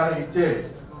వల్ల కానీ ఇచ్చే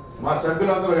మా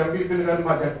సభ్యులందరూ ఎంపీపీలు కానీ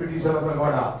మా జడ్పీటీసీలందరూ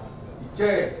కూడా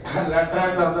ఇచ్చే లెటర్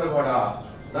యాక్ట్ అందరూ కూడా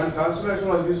దాన్ని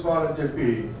కన్సల్టేషన్లో తీసుకోవాలని చెప్పి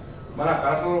మన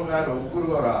కలెక్టర్ గారు ముగ్గురు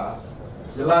కూడా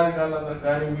జిల్లాధికారులందరూ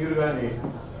కానీ మీరు కానీ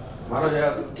మనం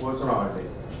చేస్తున్నామండి.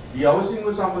 ఈ హౌసింగ్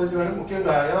సంబంధించిన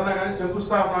ముఖ్యంగా ఏదన్నా కానీ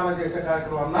శంకుస్థాపన చేసే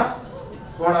కార్యక్రమం అన్నా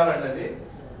చూడాలండి. అది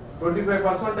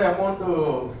 25% అమౌంట్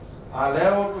ఆ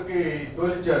లేఅవుట్లకి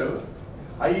తోలించారు.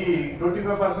 అవి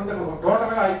 25%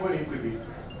 టోటల్గా అయిపోయినాయి. ఇప్పటికి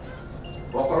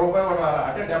 ₹1 కూడా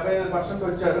అంటే 75%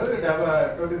 వచ్చారు,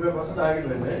 25%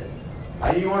 ఆగిందండి.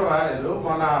 అవి కూడా రాలేదు.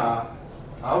 మన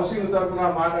హౌసింగ్ తరఫున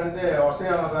మాట్లాడితే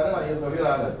వస్తాయన్నారు, అవి తొలి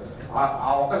రాలేదు. ఆ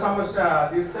ఒక్క సమస్య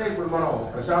తీరితే ఇప్పుడు మనం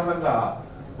ప్రశాంతంగా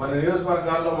మన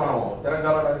నియోజకవర్గాల్లో మనం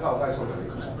తిరగలడానికి అవకాశం ఉంటుంది.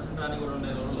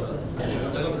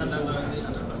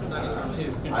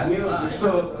 అన్ని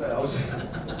దృష్టిలో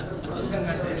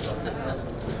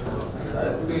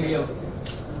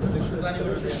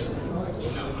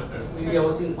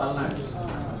హౌసింగ్ పల్నాడు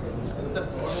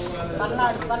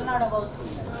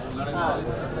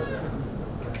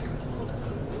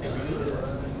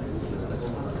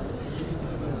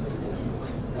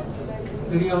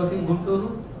హౌసింగ్ గుంటూరు,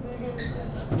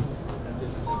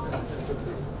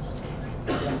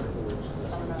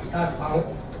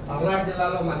 పల్నాడు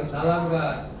జిల్లాలో మనకి దాదాపుగా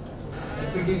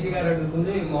ఎస్పీటీసీ గారు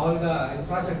అడుగుతుంది. మామూలుగా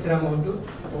ఇన్ఫ్రాస్ట్రక్చర్ అమౌంట్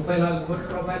 34 కోట్ల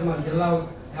రూపాయలు మన జిల్లా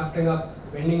వ్యాప్తంగా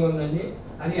పెండింగ్ ఉందండి.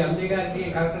 అది ఎండీ గారికి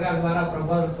కలెక్టర్ గారి ద్వారా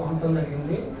ప్రపోజల్స్ పంపడం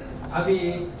జరిగింది. అవి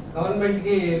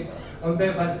గవర్నమెంట్కి పంపే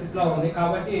పరిస్థితిలో ఉంది.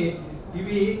 కాబట్టి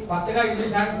ఇవి కొత్తగా ఇల్లు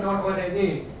శాంక్షన్ అవ్వడం అనేది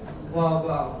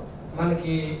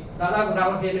మనకి దాదాపు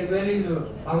 48,000 ఇల్లు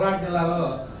పల్నాడు జిల్లాలో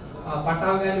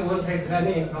పట్టాలు కానీ ఓన్ సైట్స్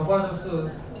కానీ ప్రపోజల్స్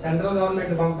సెంట్రల్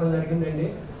గవర్నమెంట్ పంపడం జరిగిందండి.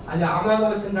 అది ఆమోదం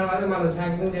వచ్చిన తర్వాత మనం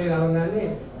శాంక్షన్ చేయగలం, కానీ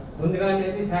ముందుగా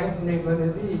అనేది శాంక్షన్ చేయడం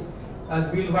అనేది అది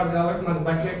వీలు పడదు. కాబట్టి మన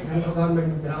బడ్జెట్ సెంట్రల్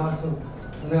గవర్నమెంట్ నుంచి రావాల్సి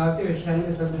ఉంది కాబట్టి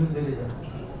విషయాన్ని సభ్యులకు తెలియజేస్తాం.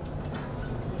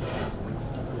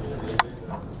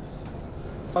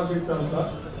 చెప్పాను సార్,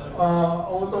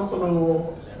 అవతల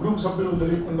గ్రూప్ సభ్యులు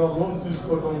తెలియకుండా లోన్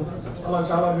తీసుకోవడం అలా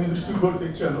చాలా మీ దృష్టికి కూడా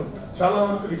తెచ్చాను. చాలా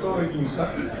వరకు రికవర్ అయ్యింది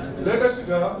సార్.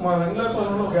 లేటెస్ట్గా మా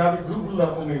రంగాపాలెంలో 50 గ్రూపులు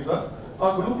దాకా ఉన్నాయి సార్. ఆ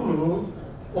గ్రూపులు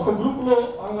ఒక గ్రూపులో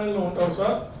ఆన్లైన్లో ఉంటాం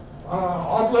సార్,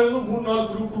 ఆఫ్లైన్లో 3-4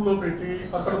 గ్రూపుల్లో పెట్టి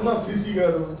అక్కడ ఉన్న సీసీ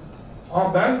గారు ఆ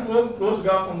బ్యాంక్ లోన్ క్లోజ్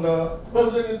కాకుండా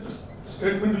క్లోజ్ అయిన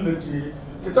స్టేట్మెంట్లు తెచ్చి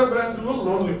ఇతర బ్యాంకుల్లో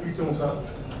లోన్లు ఇప్పించాము సార్.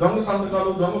 దొంగ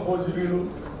సంతకాలు, దొంగ ఫోర్జరీలు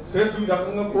చేసి ఈ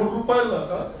రకంగా ₹1,00,00,000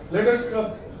 దాకా లేటెస్ట్గా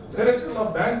డైరెక్ట్గా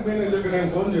బ్యాంక్ మేనేజర్కి నేను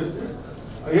ఫోన్ చేస్తే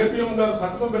ఏపీఎం గారు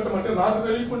సంతకం పెట్టమంటే నాకు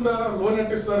తెలియకుండా లోన్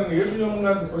ఎట్టిస్తారని ఏపీఎం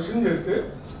గారిని క్వశ్చన్ చేస్తే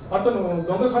అతను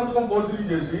దొంగ సంతకం ఫోర్జరీ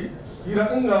చేసి ఈ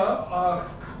రకంగా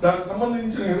దానికి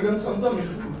సంబంధించిన ఎవిడెన్స్ అంతా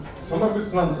మీకు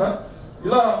సమర్పిస్తున్నాను సార్.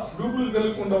 ఇలా గ్రూపులు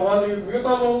తెలియకుండా వాళ్ళ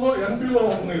మిగతా లోన్లో ఎన్పీలో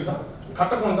ఉన్నాయి సార్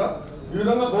కట్టకుండా. ఈ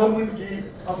విధంగా గవర్నమెంట్కి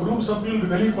ఆ గ్రూప్ సభ్యులకు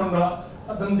తెలియకుండా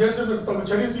అతను చేసే ఒక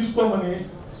చర్య తీసుకోమని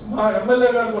మా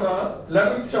ఎమ్మెల్యే గారు కూడా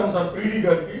లెటర్ ఇచ్చాము సార్ పీడీ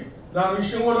గారికి. దాని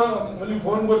విషయం కూడా మళ్ళీ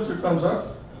ఫోన్ కూడా చెప్పాం సార్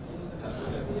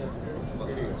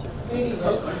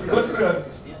కలెక్టర్ గారు.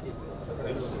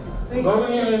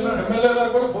 గవర్నమెంట్ ఎమ్మెల్యే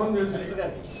గారు కూడా ఫోన్ చేసి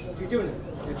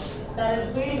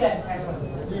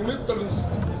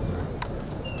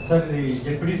సార్ ఇది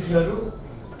జెడ్పీటీసీ గారు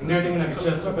ఇండియాటింగ్ నాకు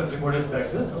ఇచ్చేస్తారు పెద్ద 4 days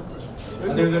బ్యాక్.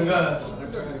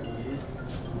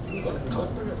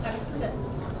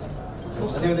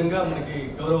 అదేవిధంగా మనకి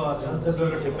గౌరవ శాసనసభ్యులు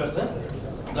గారు చెప్పారు సార్.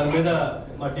 దాని మీద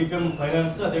మా డిపిఎం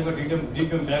ఫైనాన్స్, అదేవిధంగా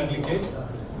డిపిఎం బ్యాంక్ లింకేజ్,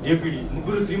 ఏపీడీ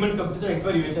ముగ్గురు 3-man కమిటీతో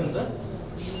ఎంక్వైరీ చేశాను సార్.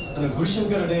 అతను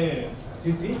గురుశంకర్ అనే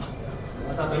సీసీ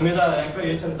అతని మీద ఎంక్వైరీ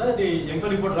చేశాను సార్. అది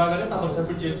ఎంక్వైరీ రిపోర్ట్ రాగానే తమకు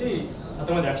సబ్మిట్ చేసి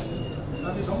అతని మీద యాక్షన్ తీసుకుంటాం.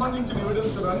 దానికి సంబంధించిన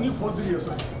ఎవిడెన్స్ అన్ని ఫోర్జరీ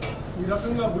చేశారు. ఈ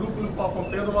రకంగా గ్రూపులు పాపం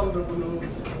పేదవాళ్ళ డబ్బులు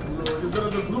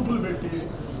 2 గ్రూపులు పెట్టి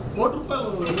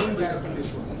 ₹1,00,00,000 లోన్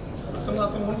పెట్టారు.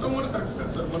 అతను ఉండటం కూడా కరెక్ట్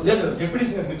కాదు సార్. లేదు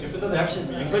డిప్యూటీసీ గారు మీరు చెప్పిన యాక్షన్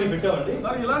ఎంక్వైరీ పెట్టామండి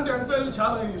సార్. ఇలాంటి ఎంక్వైరీలు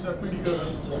చాలా అయింది సార్. పీడీ గారు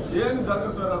ఏమి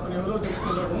జరగదు సార్. అతను ఎవరో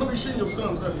చెప్తున్నారు, ఉన్న విషయం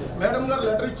చెప్తున్నాను సార్. మేడం గారు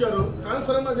లెటర్ ఇచ్చారు,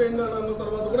 ట్రాన్స్ఫర్ అన్నా చేయండి అన్న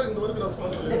తర్వాత కూడా ఇంతవరకు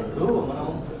రెస్పాన్స్ లేదు. మనం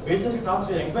బేసిక్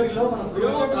ట్రాన్స్ఫర్ ఎంక్వైరీలో మనం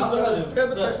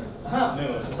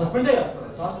సస్పెండ్ చేస్తాం.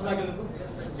 ట్రాన్స్ఫర్ దాకేందుకు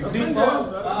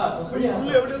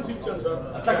ఫుల్ ఎవిడెన్స్ ఇచ్చాను సార్.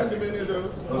 అట్లాంటి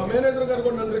మేనేజర్ గారు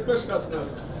కూడా నన్ను రిక్వెస్ట్ చేస్తున్నారు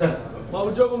సార్, మా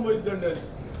ఉద్యోగం పోయిద్దండి అని.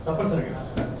 తప్పనిసరిగా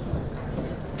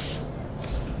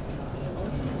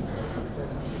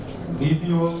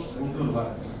డిపిఓ గుంటూరు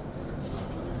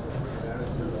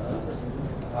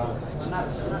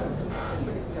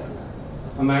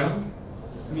మేడం,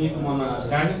 మీకు మొన్న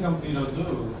స్టాండింగ్ కమిటీ రోజు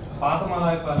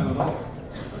పాతమలాయపాలెంలో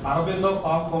 60లో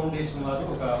పాప్ ఫౌండేషన్ వారు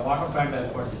ఒక వాటర్ ప్లాంట్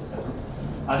ఏర్పాటు చేశారు.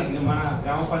 అది మన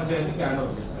గ్రామ పంచాయతీకి హ్యాండ్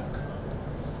ఓవర్ చేశారు.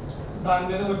 దాని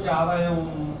మీద వచ్చే ఆదాయం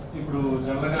ఇప్పుడు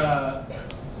జనరల్గా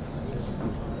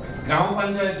గ్రామ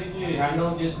పంచాయతీకి హ్యాండ్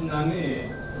ఓవర్ చేసిన దాన్ని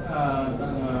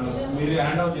మీరు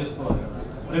హ్యాండ్ ఓవర్ చేసుకోవాలి కదా.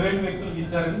 ప్రైవేట్ వ్యక్తులకు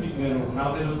ఇచ్చారని మీకు నేను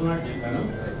 40 రోజుల నాటి చెప్పాను.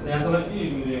 ఎంతవరకు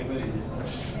మీరు ఎంక్వైరీ చేశారు?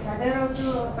 అదే రోజు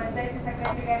పంచాయతీ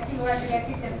సెక్రటరీ గారికి యువతి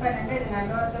గారికి చెప్పానంటే ఇది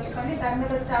హ్యాండ్ ఓవర్ చేసుకొని దాని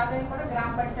మీద వచ్చే ఆదాయం కూడా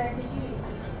గ్రామ పంచాయతీకి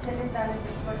చెల్లించాలని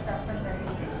చెప్పి కూడా చెప్పడం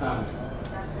జరిగింది.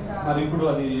 మరి ఇప్పుడు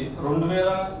అది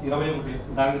 2021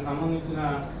 దానికి సంబంధించిన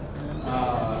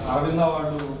అరవింద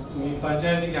వాళ్ళు మీ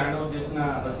పంచాయతీకి హ్యాండ్ ఓవర్ చేసిన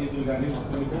రసీదులు కానీ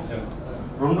మొత్తం మీకు ఇచ్చారు.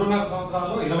 2.5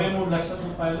 సంవత్సరాల్లో 23 లక్షల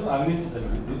రూపాయలు అవినీతి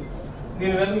జరిగింది.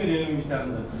 దీని మీద మీరు ఏమి విచారణ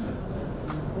జరుగుతుంది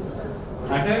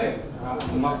అంటే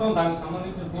మొత్తం దానికి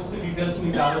సంబంధించిన పూర్తి డీటెయిల్స్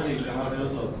మీకు ఆర్డర్ చేయించాను 6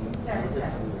 రోజులు అవుతుంది.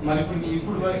 మరి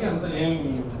ఇప్పుడు వరకు అంత ఏం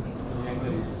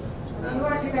ఎంక్వైరీ చేశారు?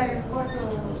 రిపోర్ట్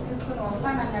తీసుకుని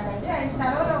వస్తానన్నాడండి. ఆయన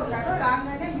సెలవులో ఉన్నాడు,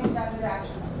 రాగానే మేము దాని మీద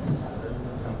యాక్షన్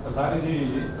ఒకసారి ఇది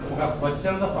ఒక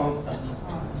స్వచ్ఛంద సంస్థ.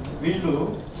 వీళ్ళు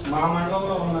మా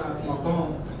మండలంలో ఉన్న మొత్తం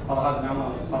 16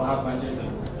 గ్రామాలు 16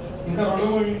 పంచాయతీలు ఇంకా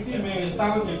 2 మేము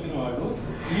ఇస్తామని చెప్పిన వాళ్ళు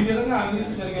ఈ విధంగా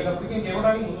అవినీతి జరిగేటప్పటికి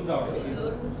ఇంకెవడానికి ముందుకు రావట్లేదు.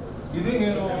 ఇది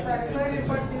నేను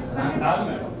కాదు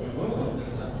మేడం,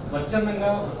 స్వచ్ఛందంగా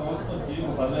ఒక సంస్థ వచ్చి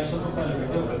 10 లక్షల రూపాయలు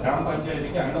పెట్టి ఒక గ్రామ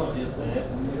పంచాయతీకి హ్యాండ్ ఓవర్ చేస్తే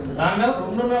దాని మీద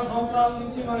 2.5 సంవత్సరాల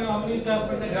నుంచి మనం అవినీతి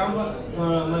చేస్తుంటే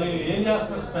మరి ఏం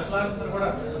చేస్తారు? స్పెషల్ ఆఫీసర్ కూడా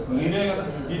మీరే కదా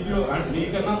డిప్యూ అంటే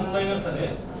మీకన్నా ముందైనా సరే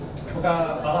ఒక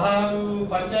 16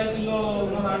 పంచాయతీల్లో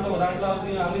ఉన్న దాంట్లో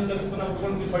అవినీతి జరుగుతున్నప్పుడు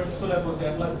కూడా మీరు పట్టించుకోలేకపోతే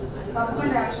ఎట్లా?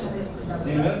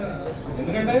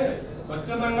 ఎందుకంటే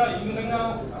స్వచ్ఛందంగా ఈ విధంగా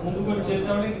ముందుకు వచ్చి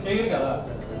చేసేవాళ్ళు ఇంక చేయరు కదా.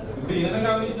 ఇప్పుడు ఈ విధంగా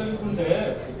అవినీతి జరుగుతుంటే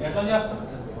ఎట్లా చేస్తారు?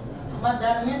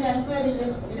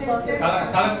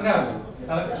 కలెక్టర్ గారు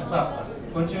సార్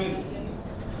కొంచెం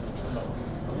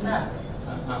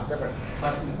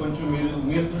సార్ కొంచెం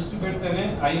మీరు దృష్టి పెడితేనే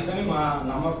అయిద్దని మా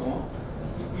నమ్మకం.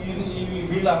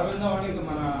 వీళ్ళు అరవింద వాడికి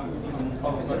మన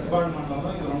సత్తిపాడు మండలంలో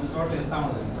ఇది 2 చోట్ల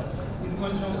ఇస్తామని ఇది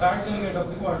కొంచెం కరెక్ట్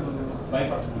జరిగేటప్పటికి వాళ్ళు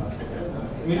భయపడుతున్నారు.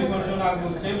 మీరు కొంచెం నాకు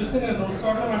చేపిస్తే నేను 2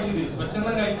 చోట్ల అడిగింది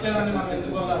స్వచ్ఛందంగా ఇచ్చేదాన్ని మనం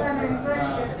ఎందుకు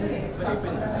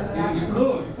ఇప్పుడు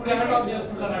హ్యాండ్ ఆఫ్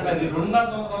చేసుకుంటానంటే అది 2.5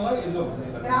 సంవత్సరాల్లో ఇదిగో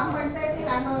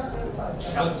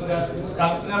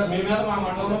కలెక్టర్ గారు మీ మీద మా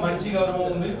మండలంలో మంచి గౌరవం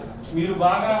ఉంది, మీరు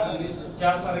బాగా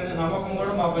చేస్తారనే నమ్మకం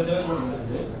కూడా మా ప్రజలకు కూడా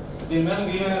ఉంది. దీని మీద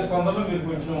వీలైన తొందరలో మీరు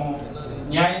కొంచెం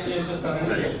న్యాయం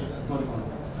చేపిస్తారని కోరుకుంటున్నాను.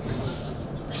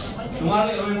 సుమారు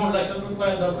 23 లక్షల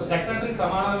రూపాయల డబ్బు సెక్రటరీ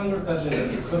సమాధానం కూడా సరిలేదు.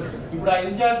 ఇప్పుడు ఆ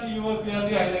ఇన్ఛార్జ్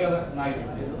యూఓపీఆర్టీ అయినా కదా నాకు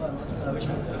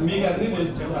మీకు అన్నీ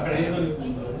తెలుసు అక్కడ ఏం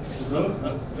జరుగుతుందో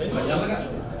ప్రజలుగా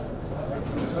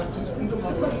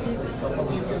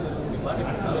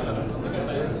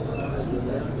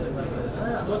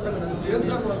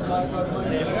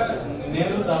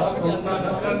నేను దాదాపు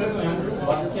 2.5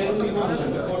 వర్క్ చేసి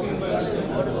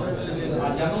ఆ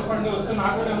జనరల్ ఫండ్ వస్తే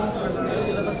నాకు కూడా అమౌంట్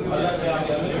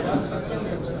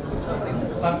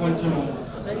సార్ కొంచెం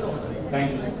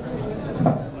థ్యాంక్ యూ.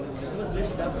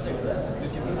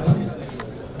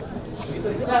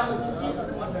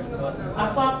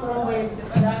 అప్పాపురం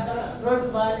దాకా రోడ్డు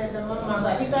బాగాలేదమ్మా. మాకు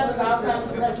అధికారులు రావడానికి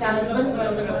కూడా చాలా ఇబ్బంది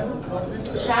పడుతున్నారు,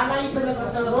 చాలా ఇబ్బంది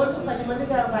పడుతున్నారు. రోజు 10 మంది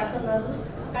పడుతున్నారు.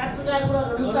 కలెక్టర్ గారు కూడా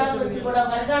 2 సార్లు వచ్చి కూడా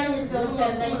వర్గాన్ని మీదకి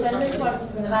వచ్చారు, కానీ కన్నెత్తి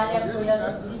పడుతుంది రాలేకపోయారు.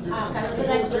 ఆ కలెక్టర్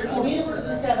గారికి వచ్చి మీరు కూడా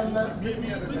చూశారమ్మా.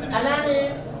 అలానే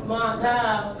మా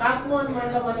కాకుమోహన్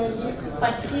మండలం అనేది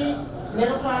పచ్చి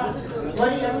మిరప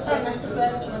వరి అంతా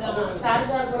నష్టపోయారు. సార్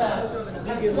గారు కూడా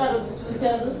కలెక్టర్ గారు వచ్చి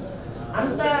చూశారు.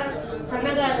 అంతా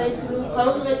సన్నగా రైతులు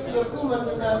కౌలు రైతులు ఎక్కువ మంది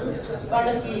ఉన్నారు.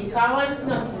 వాళ్ళకి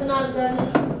కావాల్సిన విత్తనాలు కానీ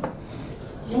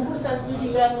ఇన్పుట్ సబ్సిడీ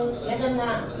కానీ ఏదన్నా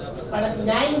వాళ్ళకి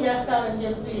న్యాయం చేస్తారని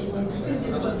చెప్పి నేను దృష్టికి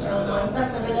తీసుకొచ్చాము. అంతా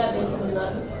సన్నగా రైతులు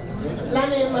ఉన్నారు.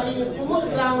 అలానే మళ్ళీ కుమ్మూరు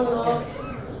గ్రామంలో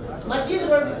మసీదు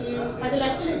రోడ్డుకి 10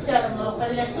 లక్షలు ఇచ్చారమ్మా.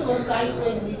 10 లక్షల వరకు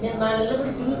ఆగిపోయింది. నేను 4 నెలలు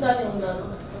కూడా తిరుగుతానే ఉన్నాను.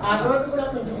 ఆ రోడ్డు కూడా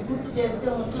కొంచెం పూర్తి చేస్తే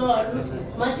ముసలివాళ్ళు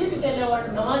మసీదుకి వెళ్ళేవాళ్ళు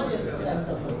నమాజ్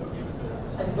చేసుకుంటారు.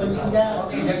 అది కొంచెం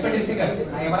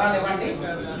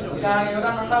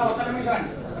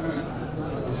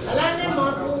అలానే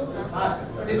మాకు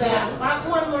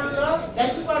పాకువన్లో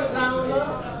గల్పిపాడు గ్రామంలో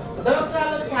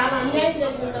డోక్రాలో చాలా అన్యాయం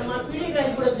జరిగిందమ్మా. పీడి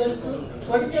గారికి కూడా తెలుసు,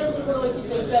 వడి చెరువులు కూడా వచ్చి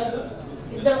చెప్పారు.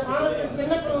 2 పాలకులు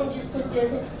చిన్న క్రమం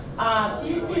తీసుకొచ్చేసి ఆ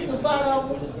సిసి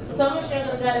సుబ్బారావు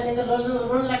సోమశేఖర్ గారి దగ్గర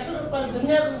 2 లక్షల రూపాయలు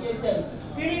వినియోగం చేశారు.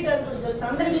 పీడి గారికి కూడా తెలుసు,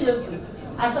 అందరికీ తెలుసు.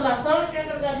 అసలు ఆ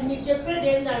సోమశేఖర్ గారు మీకు చెప్పేది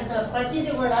ఏంటంటారు,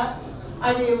 ప్రతిదీ కూడా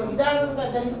అది విధానంగా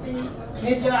జరిగితే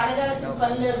మీరు అడగాల్సిన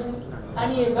పని లేదు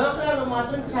అని. డోక్రాలో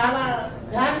మాత్రం చాలా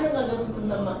దారుణంగా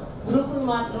జరుగుతుందమ్మా. గ్రూపులు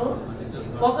మాత్రం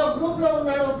ఒక గ్రూప్లో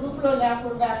ఉన్నాడు, ఒక గ్రూప్లో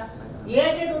లేకుండా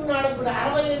ఏజెడ్ ఉన్నాడు కూడా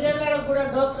 65 ఏళ్ళకు కూడా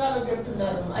డోక్రాలో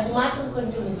పెట్టున్నారు. అది మాత్రం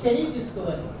కొంచెం చర్య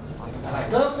తీసుకోవాలి.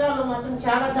 డోక్రాలో మాత్రం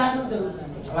చాలా దారుణం జరుగుతుంది.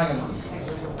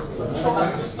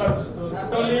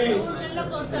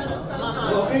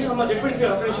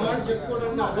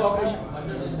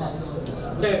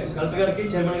 అంటే కలెక్టర్ గారికి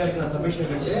చైర్మన్ గారికి నా సబ్మిషన్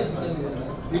ఏంటంటే,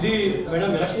 ఇది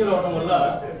మేడం ఎలక్షన్ రావడం వల్ల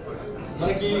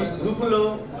మనకి గ్రూపుల్లో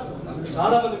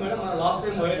చాలా మంది మేడం మన లాస్ట్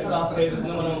టైం వైఎస్ఆర్ ఆసరా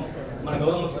ఏదైతుందో మనం మన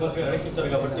గౌరవ ముఖ్యమంత్రి గారు ఎక్కించారు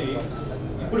కాబట్టి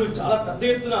ఇప్పుడు చాలా పెద్ద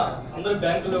ఎత్తున అందరు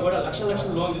బ్యాంకుల్లో కూడా లక్షల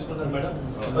లోన్ తీసుకుంటారు మేడం.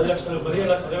 10 లక్షలు 15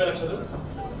 లక్షలు 20 లక్షలు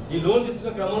ఈ లోన్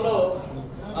తీసుకునే క్రమంలో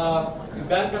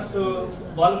బ్యాంకర్స్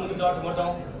వాళ్ళు ముందుకు రావటం,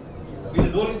 వీళ్ళు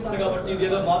లోన్ ఇస్తారు కాబట్టి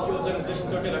ఇదేదో మాఫీ వద్దనే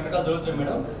ఉద్దేశంతో రకరకాల జరుగుతాయి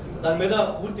మేడం. దాని మీద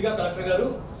పూర్తిగా కలెక్టర్ గారు,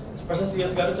 స్పెషల్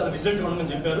సిఎస్ గారు చాలా విజిలెంట్గా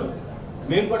ఉండమని చెప్పారు.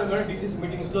 మేము కూడా మేడం డీసీసీ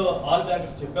మీటింగ్స్లో ఆల్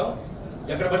బ్యాంకర్స్ చెప్పాం.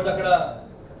 ఎక్కడ పడితే అక్కడ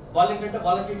వాళ్ళు ఏంటంటే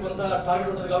వాళ్ళకి కొంత టార్గెట్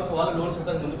ఉంటుంది కాబట్టి వాళ్ళు లోన్స్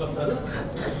ఇవ్వడానికి ముందుకు వస్తారు.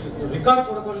 రికార్డ్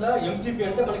చూడకుండా ఎంసీపీ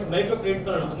అంటే మనకి మైక్రో క్రెడిట్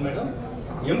కార్డ్ ఉంటుంది మేడం.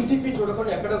 ఎంసీపీ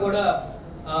చూడకుండా ఎక్కడ కూడా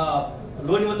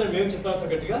లోన్ ఇవ్వద్దని మేము చెప్పాం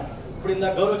సార్ గట్టిగా. ఇప్పుడు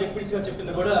ఇందాక గౌరవ జెడ్పీసీ గారు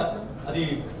చెప్పింది కూడా అది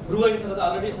ప్రూవ్ అయిన తర్వాత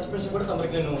ఆల్రెడీ సస్పెన్షన్ కూడా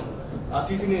తమరికి నేను ఆ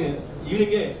సీసీని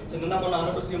ఈవినింగే నిన్న మొన్న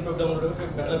ఆనరబుల్ సీఎం ప్రోగ్రామ్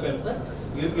పెట్టలేకపోయాను సార్.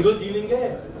 ఈరోజు ఈవినింగే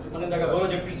మన ఇందాక గౌరవ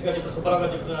జెడ్పీసీ గారు చెప్పిన సుబ్బారావు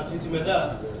గారు చెప్పిన సీసీ మీద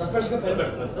సస్పెన్షన్గా ఫైల్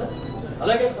పెడుతున్నాను సార్.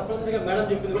 అలాగే తప్పనిసరిగా మేడం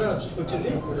చెప్పింది కూడా నా దృష్టికి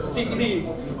వచ్చింది. ఇది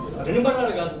 2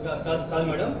 మండలాలు కాదు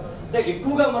మేడం, అంటే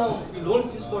ఎక్కువగా మనం ఈ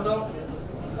లోన్స్ తీసుకోవడం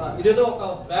ఇదేదో ఒక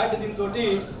బ్యాడ్ దీంతో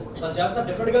చేస్తా.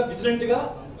 డెఫినెట్గా విజిలెంట్గా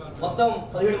మొత్తం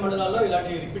 17 మండలాల్లో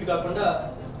ఇలాంటి రిపీట్ కాకుండా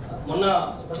మొన్న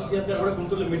స్పెషల్ సిఎస్ గారు కూడా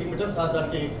గుంటూరులో మీటింగ్ పెట్టారు సార్.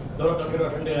 దానికి గౌరవ కలెక్టర్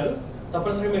అటెండ్ అయ్యారు.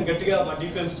 తప్పనిసరిగా మేము గట్టిగా మా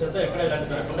డిపిఎంస్ చేత ఎక్కడ ఇలాంటి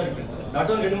జరగకుండా నాట్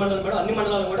ఓన్లీ 2 మండలాలు మేడం, అన్ని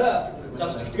మండలాలు కూడా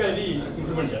చాలా స్ట్రిక్ట్గా ఇది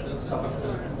ఇంప్లిమెంట్ చేస్తారు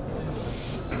తప్పనిసరిగా.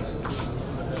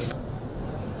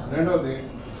 రెండవది,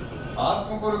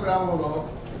 ఆత్మకూరు గ్రామంలో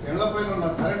ఇళ్లపైన ఉన్న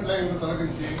కరెంట్ లైన్లు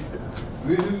తొలగించి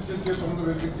వీధి విద్యుత్ ముందు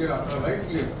వెలిగించే అక్కడ లైట్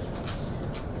లేదు.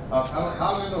 ఆ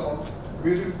కాలనీలో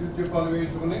వీధి విద్యుత్ దీపాలు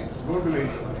వేయించుకుని రోడ్డు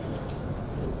వేయించుకుని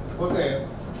పోతే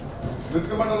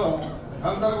దుర్గ మండలం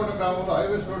కందరగూడ గ్రామంలో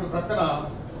హైవేస్ రోడ్డు ప్రక్కన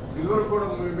ఇదివరకు కూడా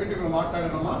మీటింగ్లో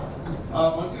మాట్లాడినామా, ఆ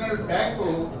మంచినీళ్ళ ట్యాంకు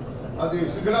అది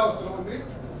శిథిలావస్థలో ఉంది,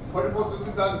 పడిపోతుంది.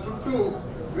 దాని చుట్టూ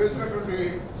వేసినటువంటి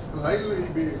లైన్లు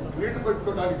ఇవి నీళ్లు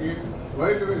పెట్టుకోవడానికి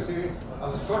వైర్లు వేసి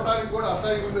అసలు చూడటానికి కూడా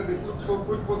అసహ్యంగా ఉంది.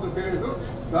 కూలిపోతుందో తెలియదు,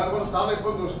 దానివల్ల చాలా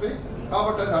ఇబ్బంది వస్తుంది.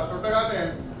 కాబట్టి అది అట్లా ఉండగానే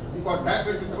ఇంకో ట్యాంక్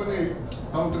ఎక్కించుకొని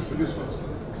తమ దృష్టి తీసుకొస్తుంది.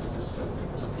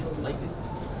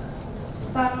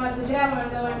 సార్ మా గుజరాత్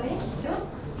మండలం అండి.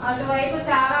 అటువైపు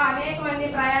చాలా అనేక మంది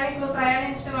ప్రయాణికులు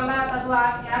ప్రయాణించడం వల్ల తగు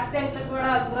యాక్సిడెంట్లకు కూడా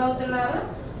గురవుతున్నారు.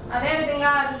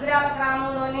 అదేవిధంగా రుద్రాల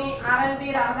గ్రామంలోని ఆర్ఎల్బి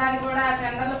రహదారి కూడా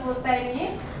టెండర్లు పూర్తయింది.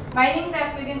 మైనింగ్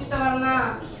సెస్ విధించడం వలన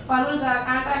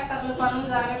కాంట్రాక్టర్లు పనులు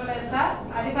జరగలేదు సార్.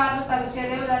 అధికారులు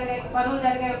తగు పనులు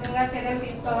జరిగే విధంగా చర్యలు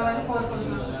తీసుకోవాలని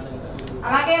కోరుకుంటున్నాం.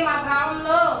 అలాగే మా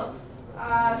గ్రామంలో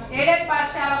ఎయిడెడ్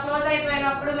పాఠశాల క్లోజ్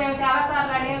అయిపోయినప్పుడు మేము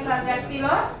చాలాసార్లు అడిగాం సార్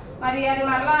జడ్పీలో. మరి అది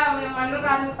మరలా మండల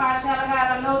ప్రాథమిక పాఠశాలగా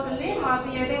రన్ అవుతుంది. మాకు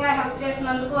ఈ విధంగా హెల్ప్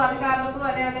చేసినందుకు అధికారులకు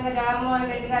అదేవిధంగా జగన్మోహన్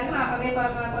రెడ్డి గారికి నా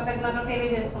హృదయపూర్వక కృతజ్ఞతలు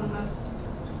తెలియజేసుకుంటున్నాను.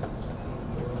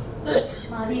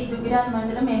 మాది దుగ్గిరాల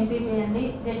మండలం ఎంపీపీ అండి.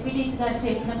 జెడ్పీటీసీ గారు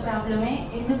చెప్పిన ప్రాబ్లమే.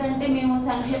 ఎందుకంటే మేము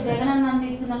జగనన్న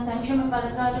అందిస్తున్న సంక్షేమ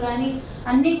పథకాలు కానీ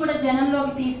అన్నీ కూడా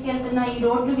జనంలోకి తీసుకెళ్తున్న ఈ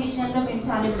రోడ్ల విషయంలో మేము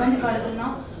చాలా ఇబ్బంది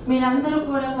పడుతున్నాం. మీరందరూ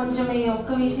కూడా కొంచెం ఈ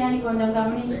ఒక్క విషయాన్ని కొంచెం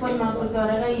గమనించుకొని మాకు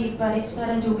త్వరగా ఈ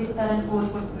పరిష్కారం చూపిస్తారని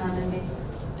కోరుకుంటున్నానండి.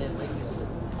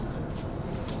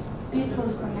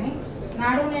 స్కూల్స్ ఉన్నాయి.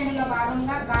 నాడు నేడులో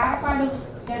భాగంగా గారపాడు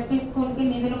జడ్పీ స్కూల్ కి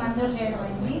నిధులు మంజూరు చేయడం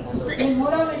అయింది. ఈ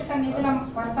 3వ విడత నిధుల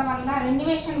కొరత వల్ల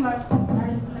రెన్యువేషన్ వర్క్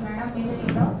నడుస్తుంది మేడం.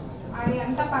 నిధులలో అది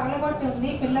అంతా పగలగొట్టి ఉంది.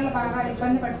 పిల్లలు బాగా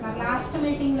ఇబ్బంది పడుతున్నారు. లాస్ట్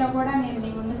మీటింగ్ లో కూడా నేను మీ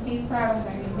ముందుకు తీసుకురావడం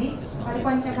జరిగింది. అది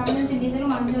కొంచెం గమనించి నిధులు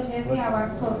మంజూరు చేసి ఆ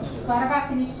వర్క్ త్వరగా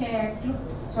ఫినిష్ చేయట్లు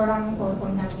చూడాలని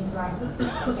కోరుకుంటున్నాను. మీ ద్వారా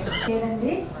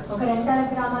లేదండి, ఒక రెంటాల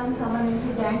గ్రామానికి సంబంధించి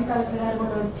జాయింట్ కలెక్టర్ గారు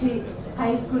కూడా వచ్చి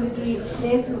హై స్కూల్కి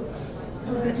ప్లేసు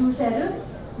చూశారు.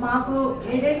 మాకు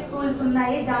ఎయిడెడ్ స్కూల్స్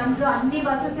ఉన్నాయి. దాంట్లో అన్ని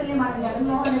వసతుల్ని మన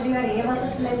జగన్మోహన్ రెడ్డి గారు ఏ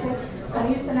వసతులు అయితే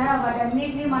కలిగిస్తున్నారో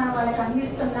వాటన్నిటినీ మనం వాళ్ళకి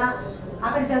అందిస్తున్నా,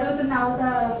 అక్కడ జరుగుతున్న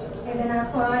ఏదైనా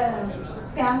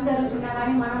స్కామ్ జరుగుతున్నా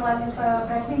కానీ మనం వాళ్ళని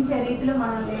ప్రశ్నించే రీతిలో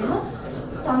మనం లేము.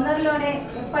 తొందరలోనే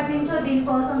ఎప్పటి నుంచో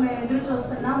దీనికోసం మేము ఎదురు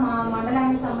చూస్తున్నాం. మా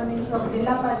మండలానికి సంబంధించి ఒక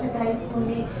జిల్లా పరిషత్ హై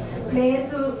స్కూల్ని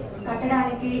ప్లేసు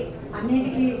కట్టడానికి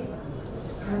అన్నిటికీ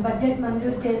బడ్జెట్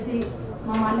మంజూరు చేసి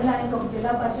మా మండలానికి ఒక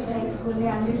జిల్లా పరిషత్ హై స్కూల్ని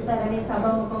అందిస్తారని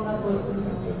సభాముఖంగా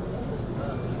కోరుకుంటున్నాం.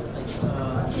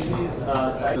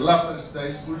 జిల్లా పరిషత్ హై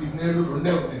స్కూల్ ఇన్నేళ్ళు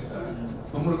 2 ఉన్నాయి సార్,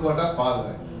 తుమ్మలకోట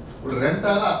పాల్వాయి. ఇప్పుడు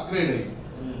రెంటాల అప్గ్రేడ్ అయ్యి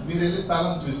మీరు వెళ్ళి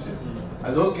స్థానం చూసారు,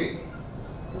 అది ఓకే.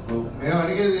 మేము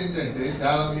అడిగేది ఏంటంటే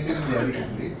చాలా మీటింగ్లు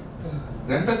అడిగింది,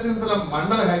 రెంటచింతల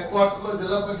మండల హెడ్ క్వార్టర్లో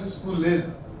జిల్లా పరిషత్ స్కూల్ లేదు.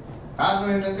 కారణం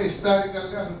ఏంటంటే హిస్టారికల్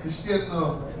గా క్రిస్టియన్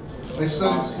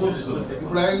మిషనరీ స్కూల్స్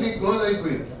ఇప్పుడు అవన్నీ క్లోజ్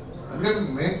అయిపోయింది. అందుకని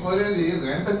మేము కోరేది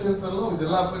రెంటచింతలో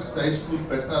జిల్లా పరిషత్ హై స్కూల్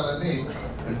పెట్టాలని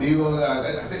డిఓ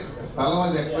అంటే స్థలం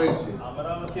అది ఎక్వైర్ చేయాలి.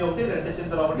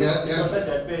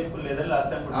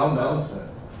 అవును సార్,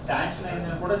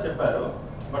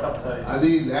 అది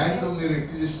ల్యాండ్ మీరు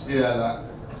ఎక్విజిషన్ చేయాలా,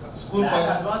 స్కూల్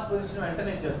అడ్వాన్స్ పొజిషన్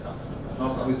వెంటనే చేస్తాం.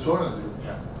 చూడండి,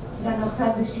 దాన్ని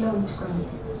ఒకసారి దృష్టిలో ఉంచుకోండి.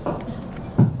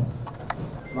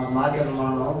 మా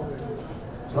నిర్మాణం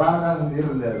రావడానికి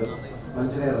నీరు లేదు,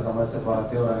 మంచినీరు సమస్య బాగా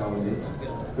తీవ్రంగా ఉంది.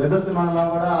 వెదుర్తి మండలం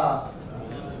కూడా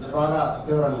బాగా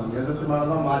తీవ్రంగా ఉంది. వెదుర్తి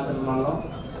మండలం, మాచర్ల మండలం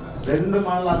 2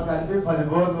 మండలాలు కలిపి 10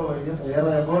 బోర్లు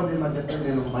 20 బోర్లు ఇవ్వమని చెప్పి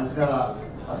నేను మంచినీళ్ళ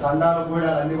తండాలు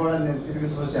గూడాలు అన్నీ కూడా నేను తిరిగి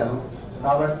చూశాను.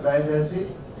 కాబట్టి దయచేసి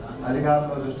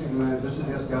అధికారుల దృష్టి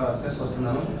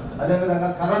తీసుకొస్తున్నాను. అదేవిధంగా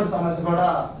కరెంటు సమస్య కూడా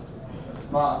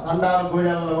మా తండాల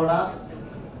గూడాలలో కూడా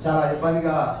చాలా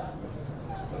ఇబ్బందిగా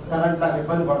కరెంట్ లాగా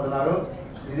ఇబ్బంది పడుతున్నారు.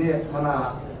 ఇది మన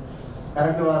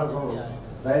కరెంటు వారికి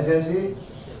దయచేసి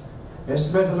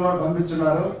ఎస్టిమేషన్ కూడా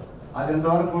పంపించున్నారు. అది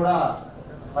ఇంతవరకు కూడా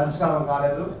పరిష్కారం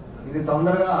కాలేదు. ఇది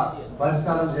తొందరగా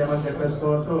పరిష్కారం చేయమని చెప్పేసి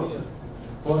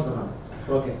కోరుతున్నాను.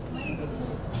 ఓకే.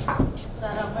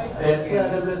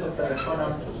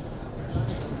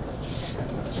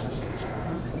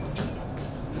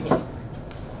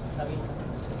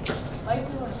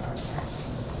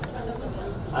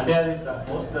 అంటే అది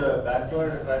మోస్ట్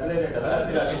బ్యాక్వర్డ్ ట్రైబల్ ఏరియా కదా,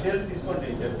 అది డీటెయిల్స్ తీసుకోండి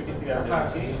జెడ్పీటీసీ గారి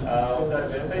నుంచి ఒకసారి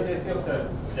వెరిఫై చేసి ఒకసారి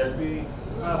జెడ్పీ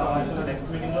నెక్స్ట్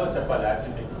మీటింగ్ లో చెప్పాలి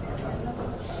యాక్టివిటీ.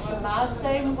 లాస్ట్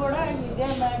టైం కూడా ఇదే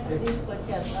మ్యాటర్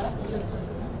తీసుకొచ్చారు సార్.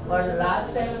 వాళ్ళు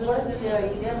లాస్ట్ టైం కూడా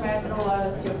ఇదే మ్యాటర్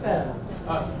వాళ్ళకి చెప్పారు.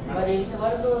 మరి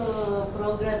ఇంతవరకు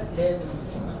ప్రోగ్రెస్ లేదు.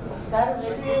 ఒకసారి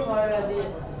వెళ్ళి వాళ్ళు అది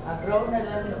ఆ గ్రౌండ్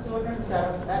అది చూడండి సార్.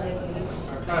 ఒకసారి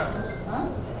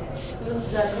చూసి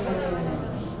దాన్ని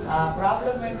ఆ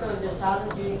ప్రాబ్లం ఏంటో సాల్వ్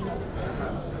చేయండి.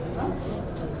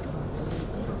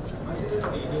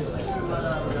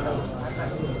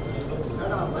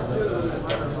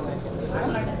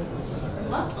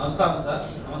 నమస్కారం సార్.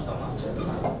 నమస్తే అమ్మా.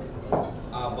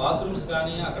 బాత్రూమ్స్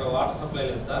కానీ అక్కడ వాటర్ సప్లై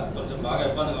లేదు సార్, కొంచెం బాగా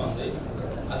ఇబ్బందిగా ఉంది.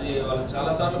 అది వాళ్ళు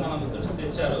చాలాసార్లు మనం దృష్టి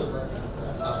తెచ్చారు.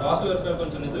 సోషల్ వెల్ఫేర్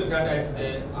కొంచెం నిధులు కేటాయిస్తే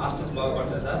హాస్టల్స్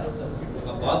బాగుపడతాయి సార్.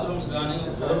 బాత్రూమ్స్ కానీ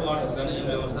బోర్ వాటర్స్ కానీ ఏం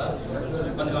లేవు సార్, కొంచెం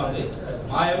ఇబ్బందిగా ఉంది.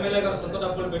 మా ఎమ్మెల్యే గారు సొంత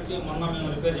డబ్బులు పెట్టి మొన్న మేము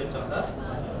రిపేర్ చేస్తాం సార్.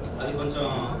 అది కొంచెం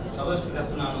సదృష్టి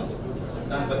తెస్తున్నాను.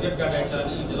 దాని బడ్జెట్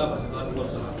కేటాయించాలని జిల్లా పరిషత్ వారిని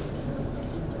కోరుతున్నాను.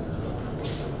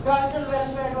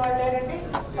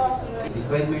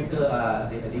 రిక్వైర్మెంట్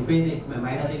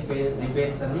మైనర్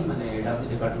రిపేర్స్ అని మన హెడ్ ఆఫ్ ది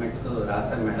డిపార్ట్మెంట్కు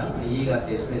రాశాను మేడం. ఈగా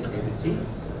ఎస్టిమేషన్ వేయించి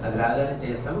అది రాగానే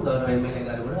చేస్తాము. గౌరవ ఎమ్మెల్యే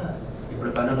గారు కూడా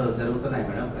ఇప్పుడు పనులు జరుగుతున్నాయి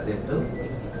మేడం ప్రజెంట్.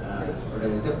 ఇప్పుడు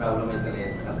అయితే ప్రాబ్లం అయితే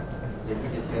లేదు మేడం.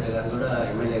 జెడ్పీటీసీ గారు కూడా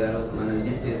ఎమ్మెల్యే గారు మనం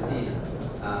విజిట్ చేసి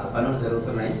పనులు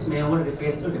జరుగుతున్నాయి. మేము కూడా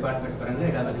రిపేర్స్ డిపార్ట్మెంట్ పరంగా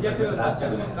హెడ్ ఆఫ్ ది డిపార్ట్మెంట్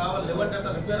రాశాము.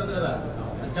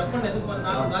 చెప్పండి,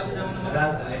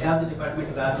 హెడ్ ఆఫ్ ది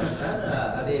డిపార్ట్మెంట్ రాశాను సార్.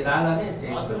 అది రాగానే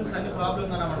చేస్తాం. అన్ని ప్రాబ్లం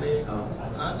కానివ్వండి,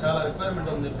 చాలా రిక్వైర్మెంట్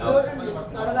ఉంది.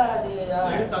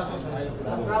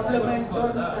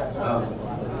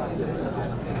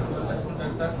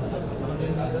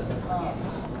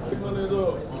 ఏదో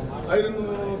ఐరన్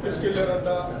తీసుకెళ్లారంట,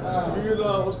 వివిధ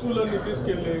వస్తువులన్నీ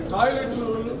తీసుకెళ్లి టాయిలెట్లు,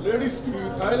 లేడీస్కి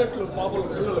టాయిలెట్లు పాపల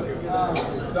పిల్లలకి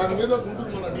దాని మీద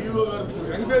గుంటూరు మన డిఓ గారికి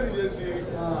ఎంక్వైరీ చేసి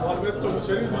వాళ్ళ మీద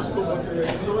చర్య తీసుకోబోతే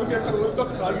ఇంతవరకు ఎక్కడ వరకు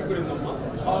అక్కడ ఆగిపోయిందమ్మా.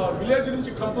 ఆ విలేజ్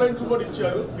నుంచి కంప్లైంట్లు కూడా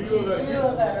ఇచ్చారు డిఓ గారికి.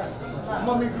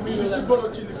 అమ్మ మీకు మీ నుంచి కూడా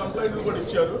వచ్చింది, కంప్లైంట్లు కూడా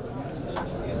ఇచ్చారు.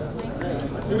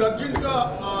 మీరు అర్జెంటుగా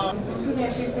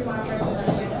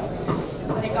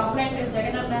మరి కంప్లైంట్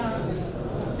జగనన్న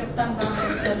చెప్తాను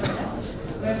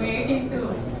మేము 18th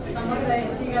సమగ్ర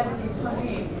ఎస్సీ గారిని తీసుకొని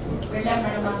వెళ్ళాం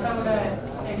మేడం. అంతా కూడా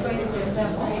ఎంక్వైరీ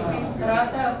చేశాము.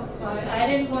 తర్వాత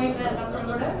ఐరన్ పోయినప్పుడు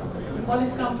కూడా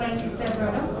పోలీస్ కంప్లైంట్ ఇచ్చారు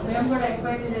మేడం. మేము కూడా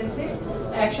ఎంక్వైరీ చేసి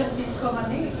యాక్షన్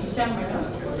తీసుకోమని ఇచ్చాం మేడం.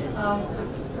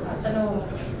 అతను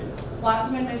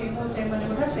వాచ్మెన్ రిమూవ్ చేయమని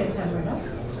కూడా చేశాను మేడం.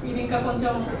 ఇది ఇంకా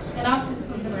కొంచెం ఎనాలిసిస్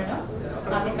ఉంది మేడం.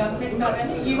 అది కంప్లీట్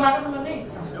కాగానే ఈ వారంలోనే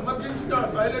ఇస్తాం.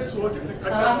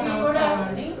 అవి కూడా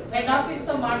హెడ్ ఆఫీస్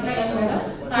తో మాట్లాడాను మేడం.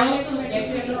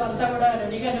 టాయిలెట్ అంతా కూడా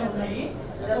రెడీగానే ఉన్నాయి.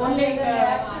 ఓన్లీ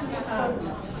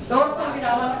డోర్స్ అవి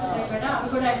రావాల్సి ఉన్నాయి మేడం. అవి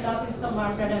కూడా హెడ్ ఆఫీస్ తో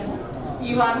మాట్లాడాము. ఈ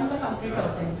వారంలో కంప్లీట్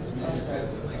అవుతాయి.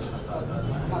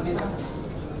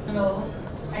 హలో,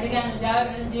 అడిగాను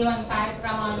జాగ్రత్త జీవన్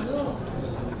కార్యక్రమాలు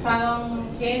సగం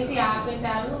చేసి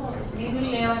ఆపేశారు. నిధులు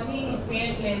లేవని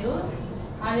చేయట్లేదు.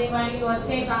 అది మళ్ళీ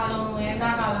వచ్చే కాలం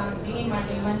ఎండాకాలానికి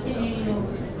మళ్ళీ మంచి నీళ్ళు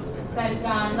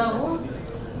సరిగ్గా అందవు.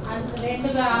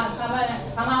 రెండుగా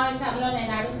సమావేశాల్లో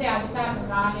నేను అడిగితే అధికారులు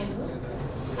రాలేదు.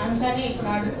 అందుకని ఇప్పుడు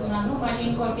అడుగుతున్నాను. మళ్ళీ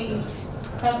ఇంకోటి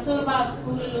కస్తూర్బా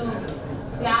స్కూళ్ళు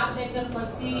స్లాబ్ దగ్గరకు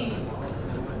వచ్చి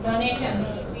డొనేషన్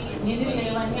నిధులు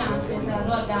లేవని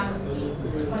ఆపేశారు. దానికి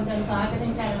కొంచెం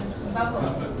సహకరించాలనుకుంటా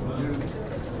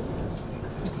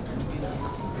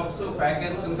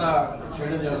ప్యాకేజ్ కింద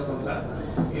చేయడం జరుగుతుంది సార్.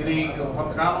 ఇది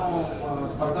కొంతకాలం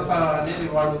స్పర్ధత అనేది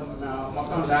వాళ్ళు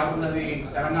మొత్తం ల్యాబ్ అనేది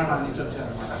తెలంగాణ నుంచి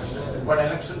వచ్చారనమాట. వాళ్ళు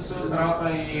ఎలక్షన్స్ తర్వాత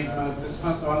ఈ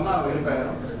క్రిస్మస్ వలన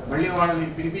వెళ్ళిపోయారు. మళ్ళీ వాళ్ళని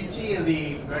పిలిపించి అది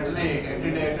వెంటనే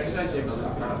అటెండ్ అయ్యేటట్టుగా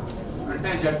చేపిస్తాం. అంటే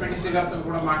జడ్పీటీసీ గారితో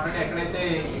కూడా మాట్లాడి ఎక్కడైతే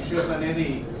ఇష్యూస్ అనేది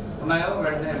ఉన్నాయో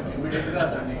వెంటనే ఇమ్మీడియట్గా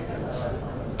దాన్ని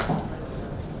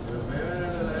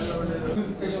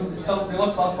సిస్టమ్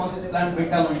రివర్స్ ఆస్మాసిస్ ప్లాంట్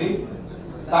పెట్టామండి.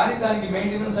 కానీ దానికి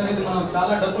మెయింటెనెన్స్ అనేది మనం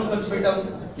చాలా డబ్బులు ఖర్చు పెట్టాము,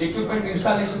 ఎక్విప్మెంట్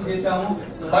ఇన్స్టాలేషన్ చేసాము.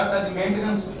 బట్ అది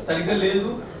మెయింటెనెన్స్ సరిగ్గా లేదు,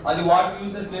 అది వాటర్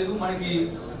యూసెస్ లేదు. మనకి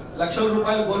లక్షల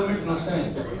రూపాయలు గవర్నమెంట్ నష్టమే,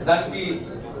 దానికి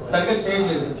సరిగ్గా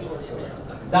చేయలేదు.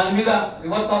 దాని మీద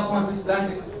రివర్స్ ఆస్మాసిస్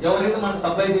ప్లాంట్ ఎవరైతే మనకు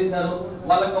సప్లై చేశారో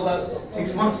వాళ్ళకి ఒక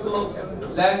 6 months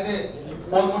లేకపోతే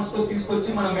 4 months తీసుకొచ్చి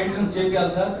మనం మెయింటెనెన్స్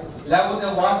చేయాలి సార్. లేకపోతే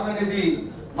వాటర్ అనేది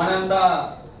మనంత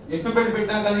ఎక్విప్మెంట్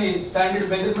పెట్టినా కానీ స్టాండర్డ్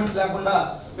మెజర్మెంట్స్ లేకుండా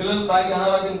పిల్లలు తాగి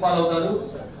అనారోగ్యం పాలవుతారు.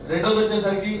 రెండోది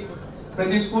వచ్చేసరికి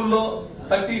ప్రతి స్కూల్లో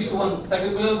 30:1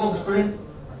 30 పిల్లలకు ఒక స్టూడెంట్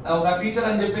ఒక టీచర్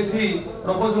అని చెప్పేసి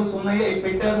ప్రపోజల్స్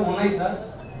ఉన్నాయి సార్.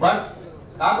 బట్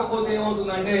కాకపోతే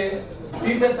ఏమవుతుందంటే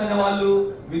టీచర్స్ అనే వాళ్ళు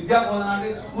విద్యా బోధన అంటే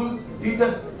స్కూల్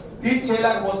టీచర్స్ టీచ్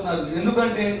చేయలేకపోతున్నారు.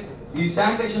 ఎందుకంటే ఈ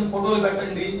శానిటేషన్ ఫోటోలు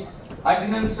పెట్టండి,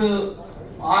 అటెండెన్స్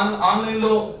ఆన్లైన్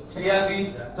లో చేయాలి,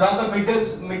 తర్వాత mid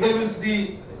day meals the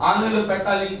online లో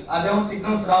పెట్టాలి. అదేమో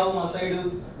సిగ్నల్స్ రావు మా సైడ్.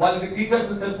 వాళ్ళకి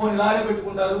టీచర్స్ సెల్ ఫోన్ ఇలానే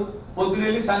పెట్టుకుంటారు,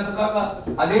 పొద్దునేది సాయంత్రం దాకా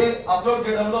అదే అప్లోడ్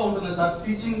చేయడంలో ఉంటుంది సార్,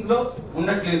 టీచింగ్ లో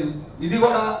ఉండట్లేదు. ఇది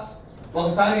కూడా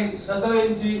ఒకసారి శ్రద్ధ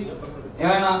వహించి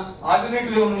ఏమైనా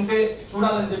ఆల్టర్నేటివ్ ఏమైనా ఉంటే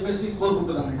చూడాలని చెప్పేసి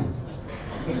కోరుకుంటున్నాను.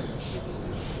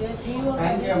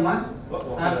 థ్యాంక్ యూ అమ్మా.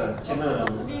 చిన్న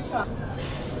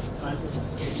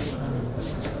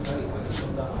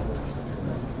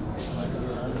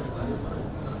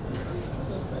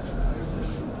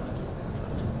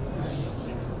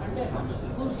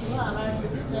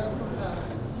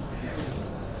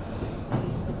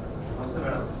నమస్తే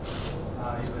మేడం.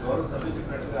 గౌరవ సభ్యులు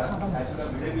చెప్పినట్టుగా యాక్చువల్గా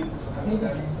mid day meals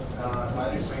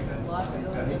toilet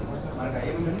maintenance కానీ మనకి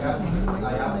ఐఎంఎస్ యాప్,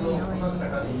 ఆ యాప్లో ఫోటోస్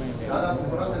పెట్టాలి. దాదాపు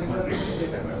ఫోటోస్ అది కూడా రిలీజ్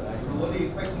చేశారు మేడం. ఇప్పుడు ఓన్లీ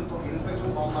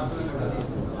ఇన్ఫెక్షన్ ఫామ్ మాత్రమే చూడాలి.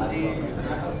 అది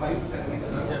 5 to 10 minutes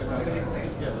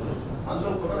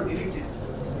అందులో ఫోటోలు డిలీట్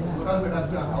చేసేసారు. ఫోటోలు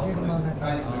పెట్టాల్సిన అవసరం లేదు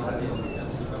టాయిలెట్.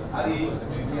 అది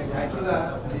యాక్చువల్గా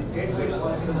స్టేట్ వైడ్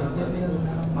పాలసీ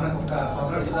మనకు ఒక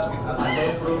పల్నాడు జిల్లా అంటే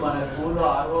ఇప్పుడు మన స్కూల్లో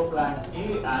ఆర్ఓ ప్లాంట్ కి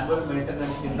యాన్యువల్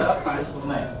మెయింటెనెన్స్ కింద ఫండ్స్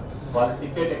ఉన్నాయి. వాళ్ళ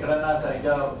టికెట్ ఎక్కడన్నా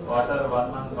సరిగ్గా వాటర్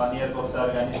 1 year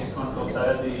ఒకసారి కానీ 6 months ఒకసారి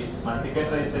అది మన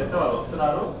టికెట్ రైజ్ చేస్తే వాళ్ళు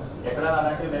వస్తున్నారు. ఎక్కడైనా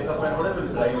అలాంటి మేకప్ అయినా కూడా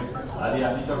వీళ్ళు డ్రైవ్ అది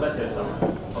అన్ని చోట్ల చేస్తాం.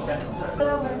 ఓకే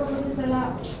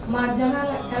మా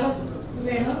జనాల కళ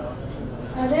మేడం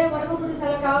అదే వరకపుడి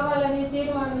సల కావాలని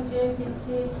తీర్మానం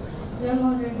చేపించి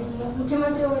జగన్మోహన్ రెడ్డి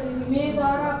ముఖ్యమంత్రి మీ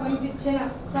ద్వారా పంపించిన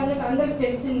సంగతి అందరికి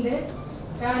తెలిసిందే.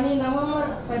 కానీ November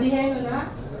 15న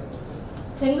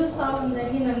శంకుస్థాపన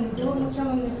జరిగినందుకు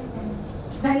ముఖ్యమంత్రికి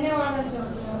ధన్యవాదాలు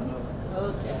చెబుతున్నాను.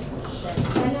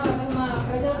 ధన్యవాదాలు మా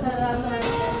ప్రజల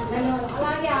ధన్యవాదాలు.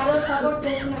 అలాగే ఆ రోజు సపోర్ట్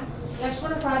చేసిన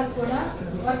లక్ష్మణ సార్ కూడా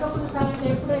వరకపుడి సార్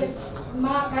ఎప్పుడే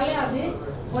మా కళ అది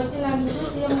వచ్చినందుకు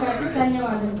సీఎం గారికి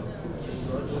ధన్యవాదాలు.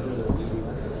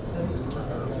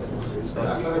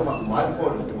 అట్లాగే మాకు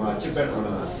మాదికోడు, మా అచ్చిపేట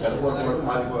పెద్దకోట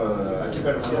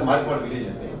అచ్చిపేట మాదికోట విలేజ్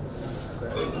అండి.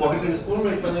 1-2 స్కూల్లో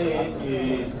ఇట్లనే ఈ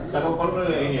సగం పనులు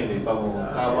వేయండి పాపం.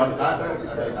 వాళ్ళు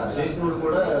కాంట్రాక్ట్ చేసిన వాళ్ళు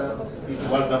కూడా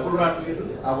వాళ్ళు డబ్బులు రావట్లేదు,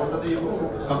 ఆ ఉన్నది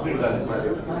కంప్లీట్ కాలేదు సార్.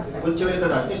 కొంచెం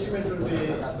ఏదైనా అడ్జస్ట్మెంట్ ఉంటే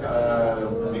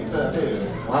మిగతా అంటే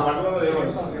మా మండలంలో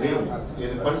లేవు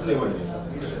ఫండ్స్ లేవండి.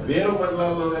 వేరే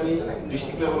మండలాల్లో కానీ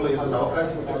డిస్ట్రిక్ట్ లెవెల్లో ఏదైనా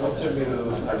అవకాశం ఉంటే కొంచెం మీరు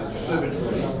అది దృష్టిలో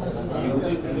పెట్టుకొని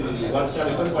వాళ్ళు చాలా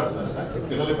ఇబ్బంది పడుతున్నారు సార్.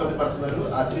 పిల్లలు ఇబ్బంది పడుతున్నారు,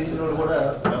 ఆ చేసిన వాళ్ళు కూడా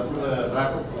డబ్బులు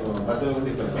రాక బద్దలు ఉండి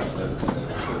ఇబ్బంది పడుతున్నారు.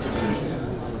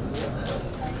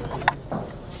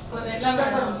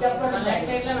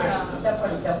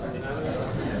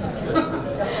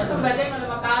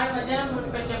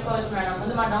 చెప్పుకోవచ్చు మేడం.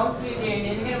 ముందు మా డౌట్స్ క్లియర్ చేయండి.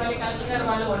 ఎందుకంటే మళ్ళీ కలెక్టర్ గారు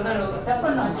వాళ్ళు ఉండరు.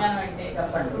 మధ్యాహ్నం అంటే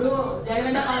ఇప్పుడు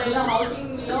జగన్ కాలేజీలో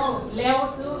హౌసింగ్ లో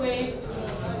లేఅవుట్స్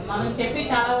మనం చెప్పి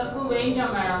చాలా వరకు వేయించాం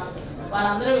మేడం.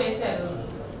 వాళ్ళందరూ వేశారు,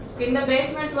 కింద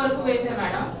బేస్మెంట్ వరకు వేశారు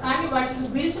మేడం. కానీ వాటికి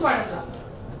బిల్స్ పడట్లా.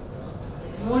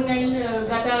 3 నెలలు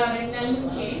గత 2 నెలల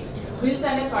నుంచి బిల్స్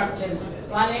అనేది పడట్లేదు.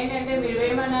 వాళ్ళు ఏంటంటే మీరు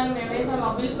వేయమన్నారు, మేము వేసాం, మా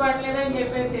బిల్స్ పడలేదని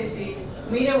చెప్పేసి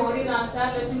మీరే 1-4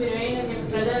 సార్లు వచ్చి మీరు వేయండి అని చెప్పి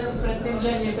ప్రతినిధులు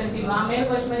అని చెప్పేసి మా మీద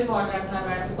వచ్చి మరి మాట్లాడుతున్నారు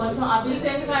మేడం. కొంచెం ఆ బిల్స్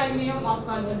ఎందుకు ఆగినాయో మాకు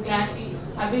కొంచెం క్లారిటీ,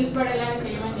 ఆ బిల్స్ పడేలాగా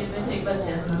చేయమని చెప్పేసి రిక్వెస్ట్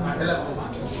చేస్తున్నాం.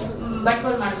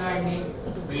 బట్పల్ మండలం అండి.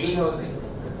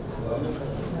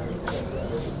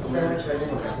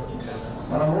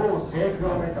 మనము స్టేట్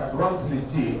గవర్నమెంట్ అడ్వాన్స్లు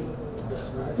ఇచ్చి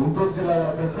గుంటూరు జిల్లా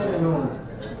అయితే నేను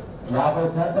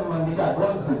 50% మందికి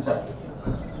అడ్వాన్స్లు ఇచ్చాను.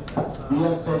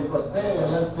 బిఎల్ స్టేజ్కి వస్తే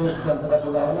ఎల్ఎల్ స్టేజ్కి ఎంత డబ్బు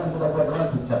కావాలి అంత డబ్బు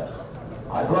అడ్వాన్స్ ఇచ్చారు.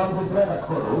 అడ్వాన్స్ ఇచ్చినా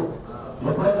తక్కువ,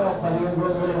 ఎప్పుడైనా 15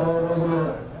 రోజులు 20 రోజులు.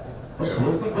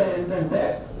 బేసిక్గా ఏంటంటే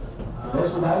they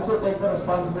should also take the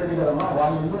responsibility కదమ్మా,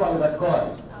 వాళ్ళ ఇల్లు వాళ్ళు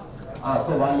కట్టుకోవాలి.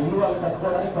 సో వాళ్ళ ఇల్లు వాళ్ళు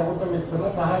కట్టుకోవడానికి ప్రభుత్వం ఇస్తున్న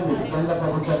సహాయం ఇది, కేంద్ర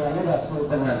ప్రభుత్వం కానీ రాష్ట్ర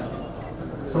ప్రభుత్వం కానీ.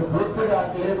 సో పూర్తిగా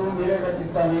లేదు మీరే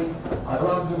కట్టించాలి,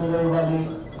 అడ్వాన్స్ మీరే ఇవ్వాలి,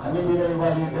 అన్ని మీరే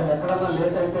ఇవ్వాలి, ఎక్కడన్నా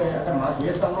లేట్ అయితే అంటే మాకు ఏ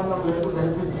సంబంధం లేదు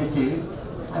బెనిఫిట్స్ ఇచ్చి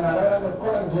అని అడగడానికి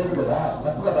పెట్టుకోవడానికి లేదు కదా,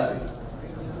 తప్పు కదా అది.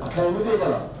 అట్లా ఎందుకు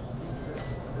చేయగలం?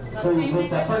 సో ఇప్పుడు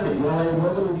చెప్పండి, 25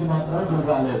 రోజుల నుంచి మాత్రం మీరు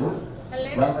రాలేదు.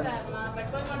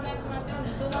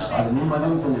 అది మీ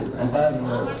మండలం తెలియదు, ఎంటైర్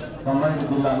ఖమ్మం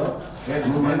జిల్లాలో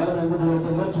మీ మండలం ఎందుకు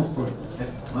ఉంటుందో చూసుకోండి.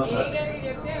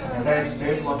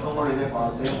 స్టేట్ మొత్తం కూడా ఇదే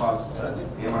సేమ్ పాలసీ సార్.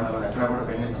 ఏ మండలం ఎక్కడ కూడా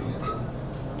పెండెన్సీ లేదు.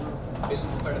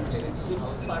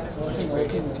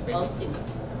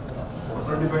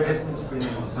 25 days నుంచి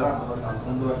పెండింగ్ ఉంది సార్.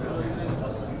 అంతకుముందు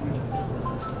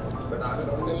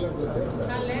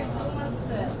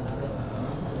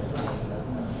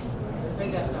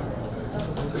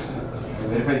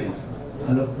వెరిఫై చేసి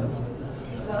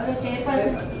గౌరవ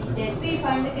చైర్పర్సన్, జెడ్పీ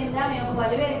ఫండ్ కింద మేము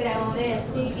బలివేరు గ్రామంలో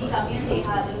ఎస్సీకి కమ్యూనిటీ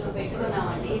హాల్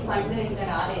పెట్టుకున్నామండి. ఫండ్ ఇంకా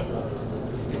రాలేదు.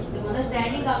 ముందు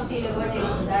స్టాండింగ్ కమిటీలో కూడా నేను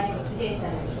ఒకసారి గుర్తు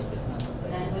చేశానండి.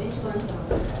 దాని గురించి కొంచెం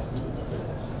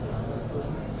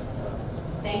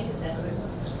థ్యాంక్ యూ సార్.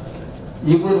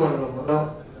 ఈపూర్ మండలంలో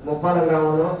ముప్పాల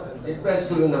గ్రామంలో జెడ్పీ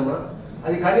స్కూల్ ఉందమ్మా.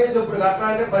 అది కనీసం ఇప్పుడు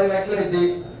కట్టాలంటే 10 లక్షలు అయింది.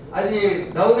 అది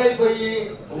డౌన్ అయిపోయి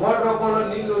వాటర్ రూపంలో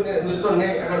నీళ్లు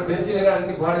నిలుస్తున్నాయి, అక్కడ బెంచీలు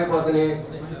అన్ని పాడైపోతున్నాయి.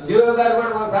 డిఓ గారు కూడా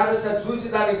ఒకసారి చూసి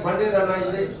దానికి ఫండ్ ఏదన్నా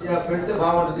ఇది పెడితే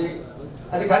బాగుంటుంది.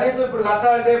 అది కనీసం ఇప్పుడు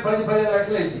కట్టాలంటే 10-15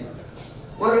 లక్షలు అయింది.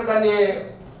 మరి దాన్ని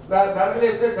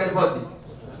పెరగలేస్తే సరిపోద్ది,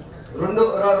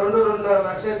 2-2.5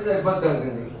 లక్షలు అయితే సరిపోద్ది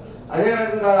అనుకోండి. అదే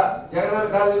రకంగా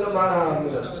జగన్ కాలేజీలో మన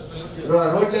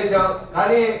రోడ్లు వేసాం,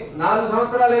 కానీ 4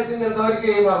 సంవత్సరాలు అయితే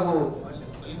ఇంతవరకు మాకు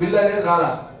బిల్లు అనేది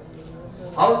రాలా.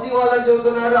 హౌసింగ్ వాళ్ళని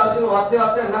చెబుతున్నారు, హౌసింగ్ వస్తే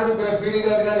అన్నారు పీడీ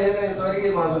గారు, కానీ ఏదైనా ఇంతవరకు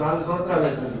మాకు 4 సంవత్సరాలు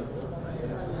అవుతుంది.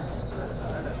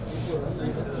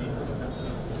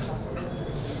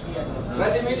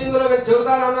 ప్రతి మీటింగ్ లో మేము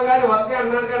చెబుతాను ఉన్నాం, కానీ వస్తే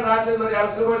అన్నారు కానీ రావట్లేదు. మరి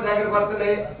ఎలక్షన్ కూడా దగ్గరకు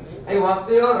వస్తున్నాయి, అవి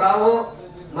వస్తాయో రావో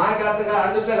మాకు అర్థంగా.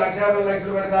 అందుకే 1,50,000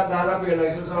 లక్షలు కూడా కాదు, దాదాపు 7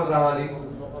 లక్షల సంవత్సరం రావాలి.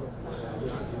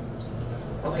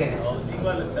 Okay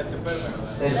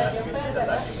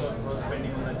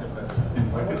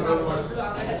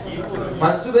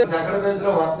first base second base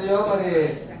లో వస్తాయో మరి.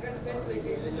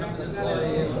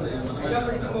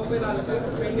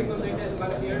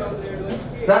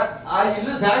 సార్ ఆ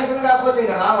ఇల్లు శాంక్షన్ కాకపోతే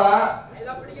ఇంకా రావా?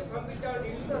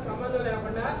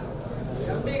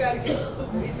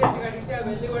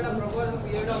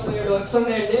 వర్క్స్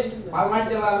ఉన్నాయండి. పల్నాడు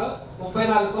జిల్లాలో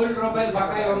 34 కోట్ల రూపాయలు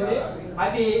బకాయి ఉంది.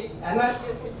 అది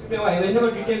అనాలిసిస్ మేము అవన్నీ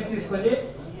కూడా డీటెయిల్స్ తీసుకొని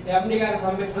ఎండి గారికి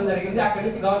పంపించడం జరిగింది. అక్కడి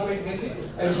నుంచి గవర్నమెంట్కి వెళ్ళి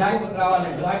అవి శాంక్షన్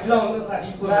రావాలండి. వాటిలో ఉంది సార్.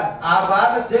 ఇప్పుడు ఆ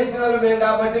బాధ చేసిన వాళ్ళు మేము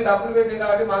కాబట్టి, డబ్బులు పెట్టింది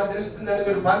కాబట్టి మాకు తెలుస్తుందని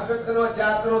మీరు పంపిస్తున్నాం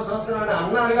చేస్తున్నాం చూస్తున్నాం అని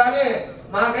అన్నారు, కానీ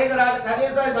మాకైతే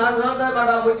కనీసం 4 సంవత్సరాలు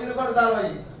మాకు ఆ వచ్చింది కూడా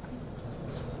దాని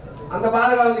అంత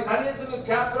బాధగా ఉంది. కనీసం మీకు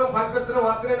చేస్తున్నాం పంపిస్తున్నాం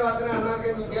వస్తున్నాయి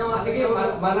అన్నారు, మీకేమో.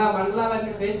 మన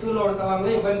మండలాలన్నీ ఫేజ్ 2 లో ఉండటం వల్ల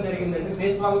ఇబ్బంది జరిగిందండి.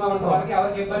 ఫేజ్ 1 లో ఉండటం వాళ్ళకి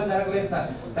ఎవరికి ఇబ్బంది జరగలేదు సార్.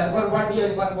 పెద్దకొరపాటు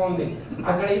నియోజకవర్గం ఉంది,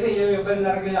 అక్కడైతే ఏమి ఇబ్బంది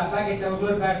జరగలేదు. అట్లాగే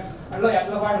చెవులూరుపేటలో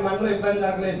ఎట్లపాటు మండలం ఇబ్బంది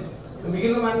జరగలేదు.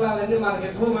 మిగిలిన మండలాలన్నీ మనకు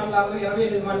ఎక్కువ మండలాలు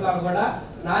 28 మండలాలు కూడా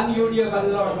నాన్ యూడియో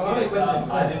పరిధిలో ఉండటం వల్ల ఇబ్బంది.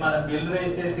 అది మనం బిల్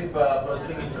రైజ్ చేసి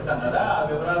ప్రొసీడింగ్ ఇచ్చుంటాం కదా, ఆ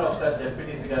వివరాలు ఒకసారి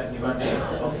జెడ్పీటీసీ గారికి ఇవ్వండి,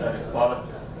 ఒకసారి follow.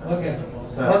 Okay sir,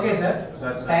 okay sir,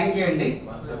 thank you అండి.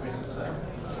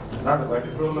 నాకు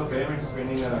పర్టికులర్లో పేమెంట్స్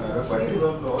పెండింగ్ అని అన్నారు.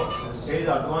 పర్టికులర్లో స్టేజ్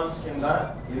అడ్వాన్స్ కింద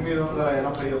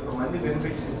 881 మంది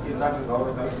బెనిఫిషరీస్ కింద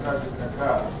గౌరవ కలెక్టర్ గారు చెప్పినట్టుగా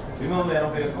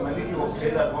 881 మందికి ఒక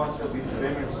స్టేజ్ అడ్వాన్స్ బిల్స్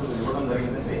పేమెంట్స్ ఇవ్వడం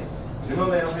జరిగిందండి.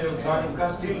 881 కానీ ఇంకా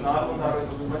స్టిల్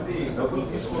 469 మంది డబ్బులు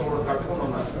తీసుకొని కూడా కట్టుకుని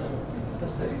ఉన్నారు.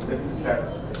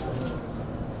 స్టాటస్.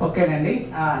 ఓకేనండి,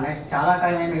 నెక్స్ట్ చాలా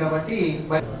టైం అయింది కాబట్టి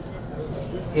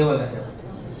ఇవ్వగలరు.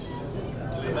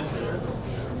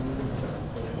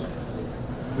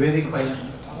 వేదిక పైన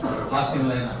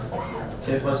ఆశీనులైన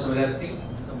చైర్పర్సన్ గారికి,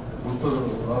 గుంటూరు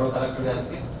గౌరవ కలెక్టర్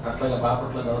గారికి, అట్లాగే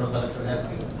బాపట్ల గౌరవ కలెక్టర్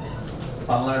గారికి,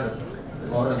 పల్నాడు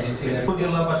గౌరవ జేసీ గారికి,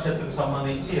 జిల్లా పరిషత్తుకు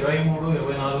సంబంధించి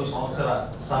 23-24 సంవత్సర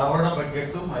సవరణ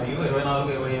బడ్జెట్ మరియు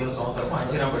 24-27 సంవత్సరం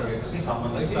అంచనా బడ్జెట్కి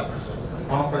సంబంధించి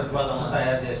మన ప్రతిపాదనలు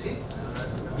తయారు చేసి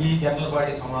ఈ జనరల్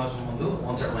బాడీ సమావేశం ముందు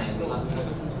ఉంచడం అయింది.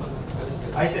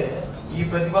 అయితే ఈ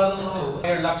ప్రతిపాదనలు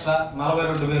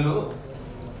 7,42,000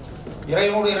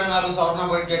 23-24 సవరణ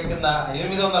బడ్జెట్ కింద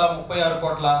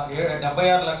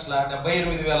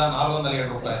 830,76,78,407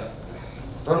 రూపాయలు.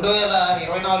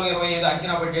 2024-25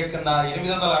 అంచనా బడ్జెట్ కింద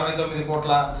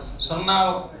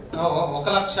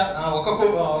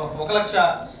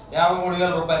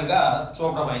 869,1,53,000 రూపాయలుగా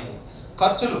చూపడమైంది.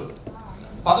 ఖర్చులు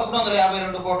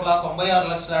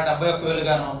 1,152,96,71,000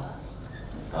 గాను,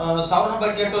 సవరణ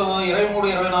బడ్జెట్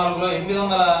 23-24లో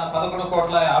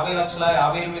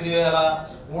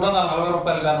 811,58,58,340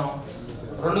 రూపాయలు గాను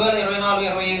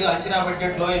 2024-25 అంచనా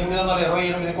బడ్జెట్లో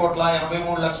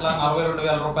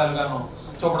 828,83,42,000 రూపాయలు గాను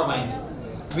చూపడమైంది.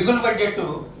 మిగులు బడ్జెట్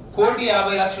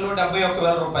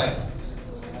 1,50,71,000 రూపాయలు.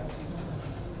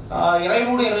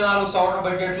 23-24 సవరణ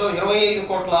బడ్జెట్లో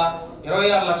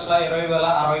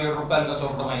 25,26,20,067 రూపాయలుగా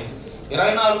చూపడమైంది.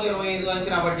 24-25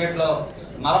 అంచనా బడ్జెట్లో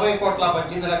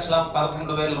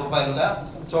 40,18,11,000 రూపాయలుగా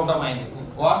చూపడమైంది.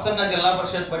 వాస్తవంగా జిల్లా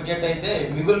పరిషత్ బడ్జెట్ అయితే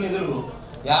మిగులు నిధులు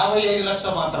 55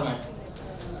 లక్షలు మాత్రమే.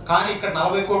 కానీ ఇక్కడ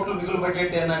 40 కోట్లు మిగులు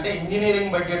బడ్జెట్ ఏంటంటే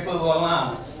ఇంజనీరింగ్ బడ్జెట్ వలన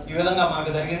ఈ విధంగా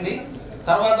మనకు జరిగింది.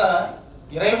 తర్వాత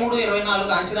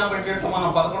 23-24 అంచనా బడ్జెట్లో మనం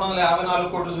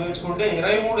 1154 కోట్లు చూపించుకుంటే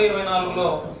 23-24లో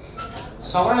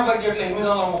సవరణ బడ్జెట్లో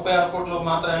 836 కోట్లు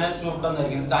మాత్రమే చూపడం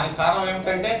జరిగింది. దానికి కారణం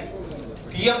ఏమిటంటే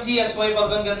PFGSY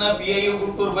పథకం కింద PIU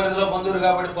గుంటూరు పరిధిలో మంజూరు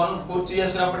కాబట్టి పనులు పూర్తి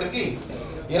చేసినప్పటికీ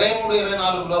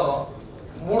 23-24లో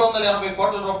 380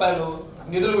 కోట్ల రూపాయలు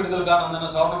నిధులు విడుదల కానుందన్న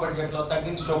సవరణ బడ్జెట్లో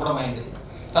తగ్గించి చూపడం అయింది.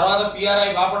 తర్వాత PRI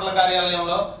బాపట్ల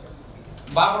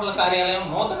కార్యాలయం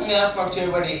నూతనంగా ఏర్పాటు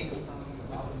చేయబడి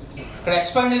ఇక్కడ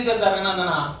ఎక్స్పెండిచర్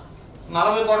జరిగినందున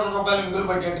 40 కోట్ల రూపాయలు మిగులు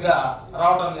బడ్జెట్గా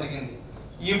రావడం జరిగింది.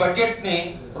 ఈ బడ్జెట్ని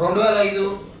 2005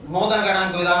 నూతన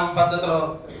గణాంక విధానం పద్ధతిలో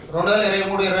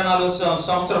 2023-24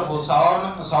 సంవత్సరపు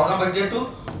సవరణ బడ్జెట్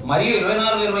మరియు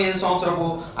 24-25 సంవత్సరపు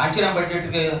అంచనా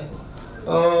బడ్జెట్కి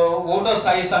ఒకటో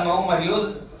స్థాయి సంఘం మరియు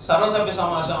సర్వసభ్య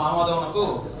సమావేశం ఆమోదమునకు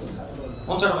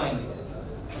ఉంచడమైంది.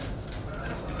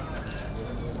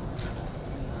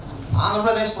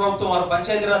 ఆంధ్రప్రదేశ్ ప్రభుత్వం వారు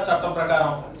పంచాయతీరాజ్ చట్టం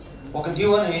ప్రకారం ఒక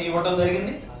జీవోని ఇవ్వడం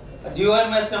జరిగింది.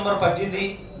 GOMS నెంబర్ 18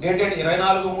 డేటెడ్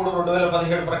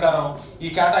 24/3/2017 ప్రకారం ఈ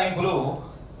కేటాయింపులు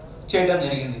చేయడం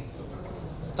జరిగింది.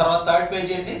 తర్వాత థర్డ్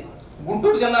పేజీ అండి.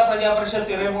 గుంటూరు జిల్లా ప్రజా పరిషత్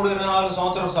 23-24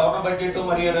 సంవత్సరం సవరణ బడ్జెట్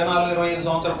మరియు 24-25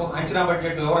 సంవత్సరపు అంచనా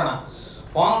బడ్జెట్ వివరణ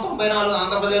 1994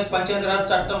 ఆంధ్రప్రదేశ్ పంచాయతీరాజ్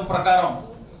చట్టం ప్రకారం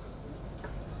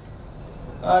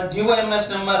GOMS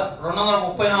నెంబర్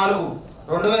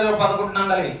 234/2011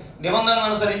 నందలి నిబంధనలను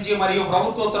అనుసరించి మరియు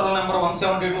ప్రభుత్వ ఉత్తర్వుల నెంబర్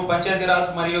 172 పంచాయతీరాజ్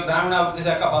మరియు గ్రామీణాభివృద్ధి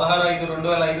శాఖ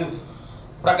 16/5/2005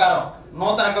 ప్రకారం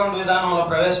నూతన అకౌంట్ విధానంలో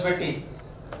ప్రవేశపెట్టి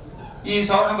ఈ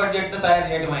సవరణ బడ్జెట్ను తయారు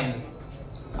చేయడమైంది.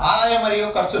 ఆదాయం మరియు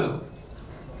ఖర్చులు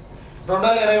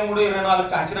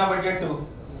 2023-24 అంచనా బడ్జెట్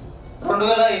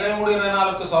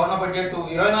 2023-24 సవరణ బడ్జెట్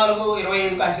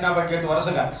 24-25 అంచనా బడ్జెట్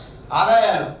వరుసగా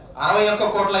ఆదాయాలు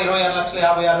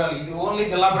 61,26,56,000 ఇది ఓన్లీ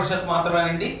జిల్లా పరిషత్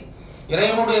మాత్రమేనండి.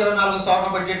 23-24 సవరణ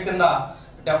బడ్జెట్ కింద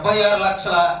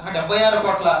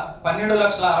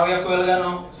 76,12,12,61,000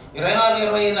 గాను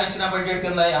 24-25 అంచనా బడ్జెట్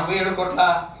కింద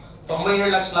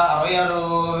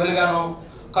 87,97,67,000 గాను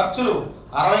ఖర్చులు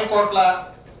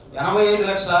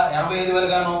 60,85,85,000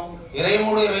 గాను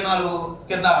 23-24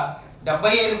 కింద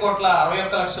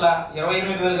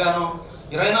 75,61,28,000 గాను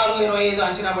 24-25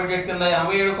 అంచనా బడ్జెట్ కింద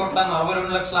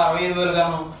 87,42,65,000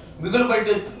 గాను మిగులు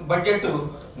బడ్జెట్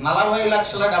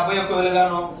 40,71,000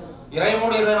 గాను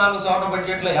 23-24 సవరణ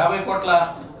బడ్జెట్లో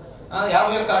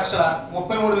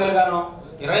 51,33,000 గాను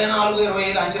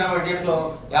 24-25 అంచనా బడ్జెట్లో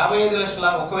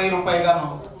 55,01,000 రూపాయలు గాను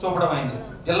చూపడమైంది.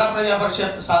 జిల్లా ప్రజా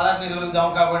పరిషత్ సాధారణ నిధులకు జమ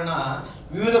కాబడిన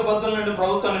వివిధ పద్ధతుల నుండి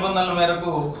ప్రభుత్వ నిబంధనల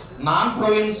మేరకు నాన్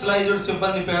ప్రొవిన్షియలైజ్డ్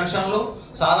సిబ్బంది పెన్షన్లు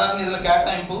సాధారణ నిధుల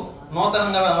కేటాయింపు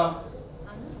నూతనంగా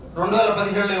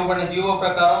 2017లో ఇవ్వబడిన జీవో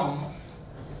ప్రకారం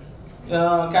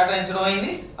కేటాయించడం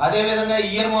అయింది. అదేవిధంగా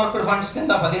ఇయర్ మార్కెట్ ఫండ్స్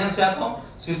కింద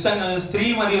 15% స్త్రీ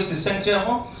మరియు శిశు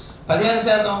సంక్షేమం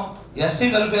 15% ఎస్సీ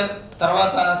వెల్ఫేర్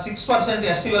తర్వాత 6%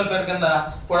 ఎస్టీ వెల్ఫేర్ కింద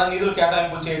కూడా నిధులు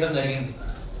కేటాయింపులు చేయడం జరిగింది.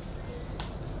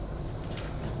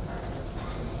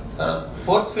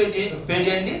 ఫోర్త్ పేజీ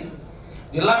అండి.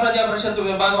 జిల్లా ప్రజా పరిషత్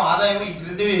విభాగం ఆదాయం ఈ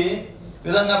క్రింది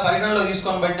విధంగా పరిగణలో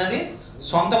తీసుకొనబడినది.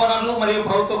 సొంత వనరులు మరియు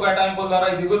ప్రభుత్వ కేటాయింపుల ద్వారా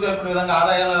దిగువ తెలిపిన విధంగా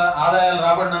ఆదాయాలు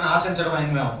రాబడినని ఆశించడం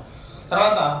అయింది మేము.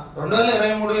 తర్వాత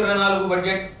 2023-24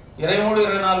 బడ్జెట్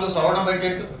 23-24 సవరణ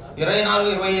బడ్జెట్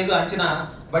 24-25 అంచనా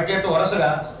బడ్జెట్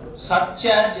వరుసగా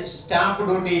సర్చార్జ్ స్టాంప్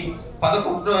డ్యూటీ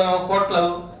 11 కోట్లు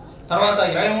తర్వాత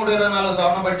 23-24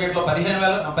 సవరణ బడ్జెట్లో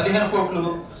 15 కోట్లు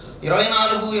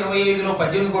 24-25లో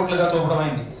 18 కోట్లుగా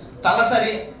చూపడమైంది.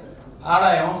 తలసరి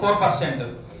ఆదాయం 4%.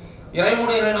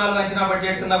 23-24 అంచనా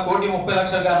బడ్జెట్ కింద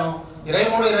 1,30,00,000 గాను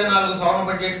 23-24 సవరణ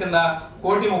బడ్జెట్ కింద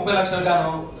 1,30,00,000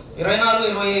 గాను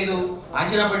 24-25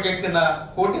 అంచనా బడ్జెట్ కింద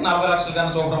 1,40,00,000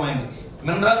 గాను చూపడమైంది.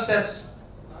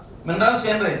 మినరల్స్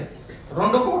ఎన్రేజ్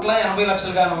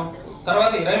 2,80,00,000 గాను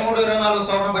తర్వాత 23-24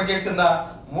 సవరణ బడ్జెట్ కింద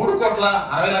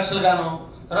 3,60,00,000 గాను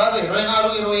తర్వాత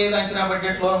 24-25 అంచనా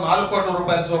బడ్జెట్లో 4 కోట్ల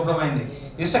రూపాయలు చూపడమైంది.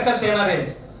 ఇసుక సేనరేజ్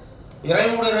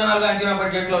 23-24 అంచనా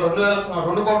బడ్జెట్లో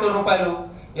 2 కోట్ల రూపాయలు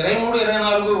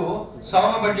 23-24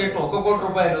 సవరణ బడ్జెట్లో 1 కోటి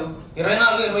రూపాయలు,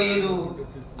 24-25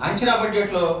 అంచనా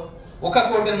బడ్జెట్లో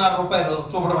 1,50,00,000 రూపాయలు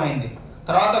చూపడం అయింది.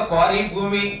 తర్వాత క్వారీలు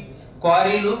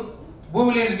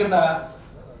భూమి లీజు కింద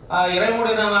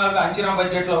 23-24 అంచనా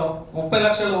బడ్జెట్లో 30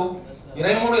 లక్షలు,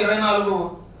 23-24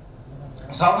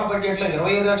 సవరణ బడ్జెట్లో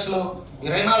 25 లక్షలు,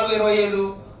 24-25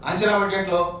 అంచనా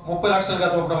బడ్జెట్లో 30 లక్షలుగా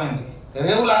చూపడమైంది.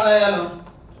 రేవుల ఆదాయాలు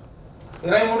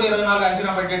 23-24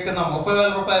 అంచనా బడ్జెట్ కింద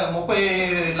 30,000 రూపాయలు 30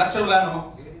 లక్షలు గాను,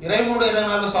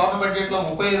 23-24 సవరణ బడ్జెట్లో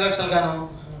 35 లక్షలు గాను,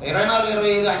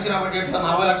 24-25 అంచనా బడ్జెట్లో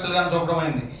 40 లక్షలు గాను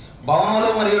చూపడమైంది. భవనాలు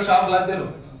మరియు షాపుల అద్దెలు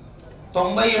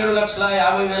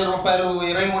 97,50,000 రూపాయలు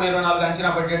 23-24 అంచనా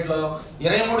బడ్జెట్లో,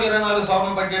 23-24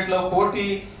 సవరణ బడ్జెట్లో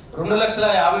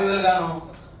 1,02,50,000 గాను,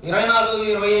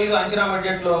 24-25 అంచనా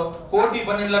బడ్జెట్లో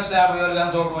 1,12,50,000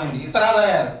 గాను చూపడమైంది. ఇతర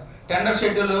ఆదాయాలు టెండర్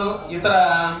షెడ్యూల్, ఇతర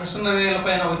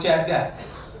మిషనరీలపైన వచ్చే అద్దె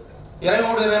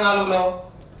 23-24లో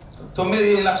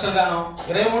 9 లక్షలు గాను,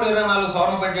 23-24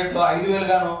 సవరణ బడ్జెట్లో 5,000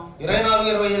 గాను,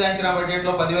 24-25 అంచనా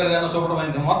బడ్జెట్లో 10,000 గాను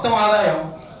చూపడమైంది. మొత్తం ఆదాయం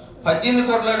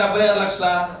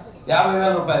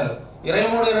 18,56,50,000 రూపాయలు.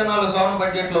 23-24 సవరణ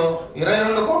బడ్జెట్లో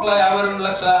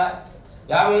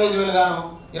 22,52,55,000 గాను,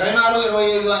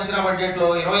 24-25 అంచనా బడ్జెట్లో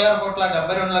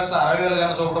 26,72,60,000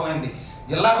 గాను చూపడమైంది.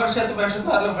 జిల్లా పరిషత్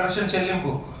పెన్షన్దారుల పెన్షన్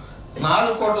చెల్లింపు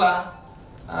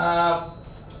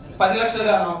 4,10,00,000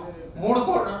 గాను,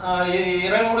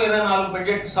 23-24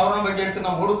 బడ్జెట్ సవరణ బడ్జెట్ కింద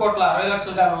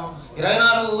 3,60,00,000 గాను,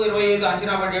 24-25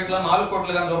 అంచనా బడ్జెట్లో 4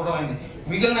 కోట్లు గాను చూపడమైంది.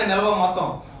 మిగిలిన నిల్వ మొత్తం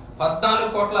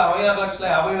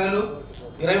 14,66,50,000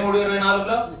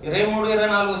 23-24లో,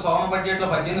 23-24 సవరణ బడ్జెట్లో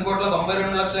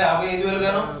 18,92,55,000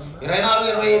 గాను,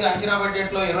 24-25 అంచనా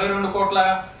బడ్జెట్లో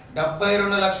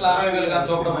 22,72,60,000 గాను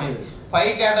చూపడమైంది. పై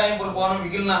కేటాయింపులు పోను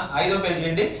మిగిలిన 5వ పేజీ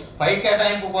అండి. పై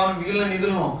కేటాయింపు పోను మిగిలిన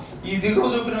నిధులను ఈ దిగువ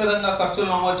చూపిన విధంగా ఖర్చులు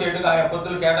నమోదు చేయడం, ఆయా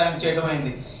పొత్తులు కేటాయింపు చేయడం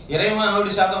అయింది.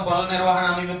 23% పనుల నిర్వహణ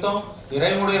నిమిత్తం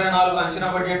 23-24 అంచనా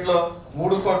బడ్జెట్లో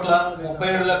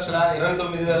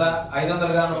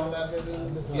 3,37,29,500 గాను,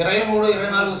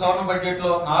 23-24 సవరణ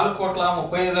బడ్జెట్లో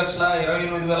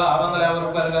 4,35,28,650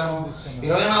 రూపాయలు గాను,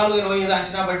 24-25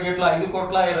 అంచనా బడ్జెట్లో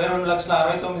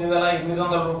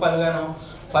 5,22,69,800 రూపాయలు గాను,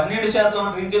 12%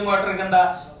 డ్రింకింగ్ వాటర్ కింద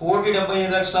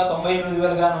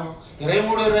 1,75,98,000 గాను,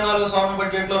 23-24 సవరణ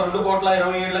బడ్జెట్లో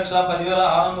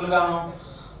 2,27,10,600 గాను,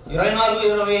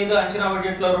 24-25 అంచనా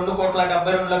బడ్జెట్లో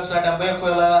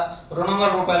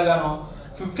 2,72,71,200 రూపాయలు గాను,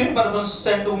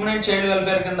 15% ఉమెన్ అండ్ చైల్డ్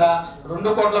వెల్ఫేర్ కింద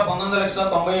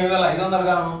 2,19,97,500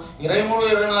 గాను,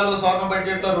 23-24 సవరణ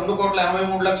బడ్జెట్లో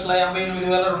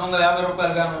 2,83,88,250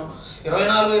 రూపాయలు గాను,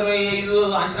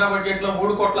 24-25 అంచనా బడ్జెట్లో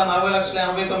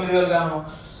 3,40,89,000 గాను,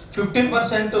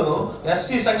 15%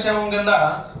 ఎస్సీ సంక్షేమం కింద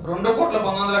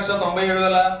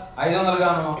 2,19,97,500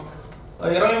 గాను,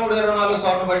 23-24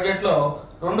 సవరణ బడ్జెట్లో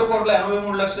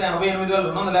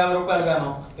 2,83,88,250 రూపాయలు గాను,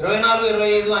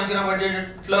 24-25 అంచనా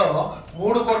బడ్జెట్లో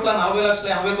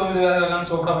 3,40,89,000 గాను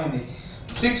చూపడమైంది.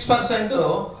 6%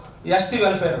 ఎస్టీ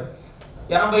వెల్ఫేర్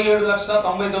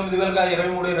 87,99,000 గా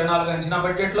 23-24 అంచనా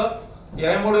బడ్జెట్లో,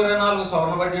 23-24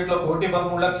 సవరణ బడ్జెట్లో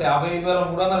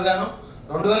 1,13,55,300 గాను,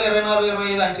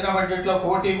 2024-25 అంచనా బడ్జెట్లో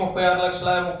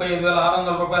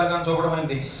 1,36,35,600 రూపాయలు గాను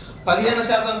చూపడమైంది.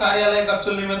 15% కార్యాలయ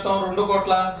ఖర్చుల నిమిత్తం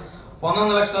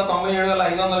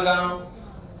 2,19,97,500 గాను,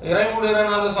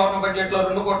 23-24 సవరణ బడ్జెట్లో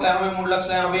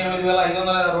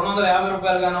 2,83,88,250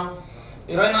 రూపాయలు గాను,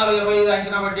 24-25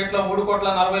 అంచనా బడ్జెట్లో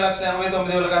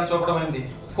 3,40,89,000 గాను చూపడమైంది.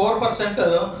 4%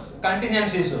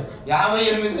 కంటిన్జెన్సీస్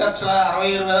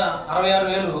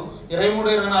 58,66,000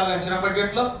 23-24 అంచనా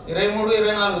బడ్జెట్లో,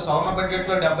 23-24 సవరణ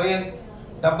బడ్జెట్లో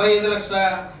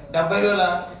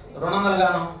 75,70,200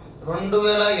 గాను,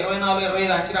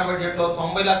 2024-25 అంచనా బడ్జెట్లో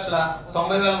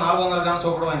 90,90,400 గాను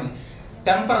చూపడమైంది.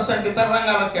 10% ఇతర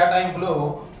రంగాల కేటాయింపులు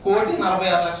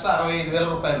 1,46,65,000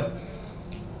 రూపాయలు.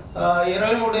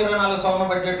 23-24 సవరణ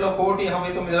బడ్జెట్లో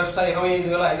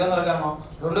 1,89,25,500 గాను,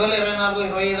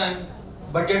 2024-25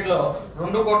 బడ్జెట్లో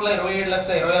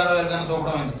 2,27,26,000 గాను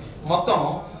చూపడమైంది. మొత్తం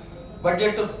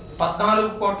బడ్జెట్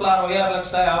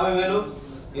 14,66,50,000.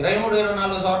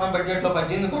 23-24 సవరణ బడ్జెట్లో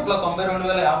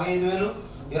 18,92,55,000.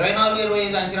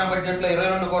 24-25 అంచనా బడ్జెట్లో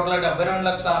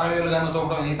 22,72,60,000 గాను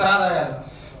చూపడమైంది. ఇతర ఆదాయాలు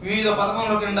వివిధ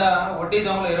పథకముల కింద వడ్డీ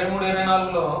జమలు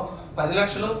 23-24లో 10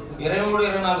 లక్షలు,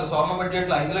 23-24 సవరణ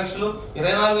బడ్జెట్లో 5 లక్షలు,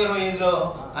 24-25లో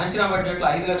అంచనా బడ్జెట్లో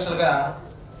 5 లక్షలుగా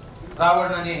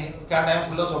రాబడినని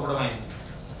కేటాయింపుల్లో చూపడమైంది.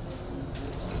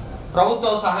 ప్రభుత్వ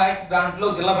సహాయక గ్రాంట్లు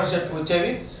జిల్లా పరిషత్కు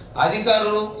వచ్చేవి.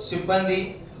 అధికారులు, సిబ్బంది,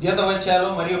 జీతభత్యాలు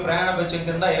మరియు ప్రయాణ భత్యం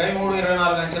కింద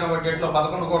 23-24 అంచనా బడ్జెట్లో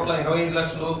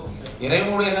 11,25,00,000,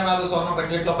 23-24 స్వర్ణ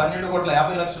బడ్జెట్లో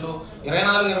 12,50,00,000,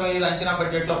 24-25 అంచనా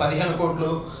బడ్జెట్లో 15 కోట్లు,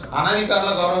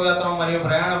 అనధికారుల గౌరవ వేతనం మరియు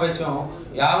ప్రయాణ భత్యం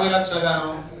 50,00,000 గాను,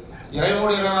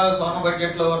 23-24 స్వర్ణ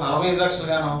బడ్జెట్లో 45,00,000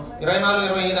 గాను,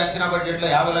 24-25 అంచనా బడ్జెట్లో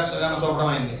 50,00,000 గాను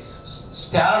చూపడమైంది.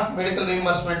 స్టాఫ్ మెడికల్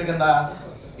రీయింబర్స్మెంట్ కింద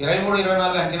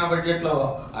 23-24 అంచనా బడ్జెట్లో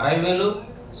 60,000,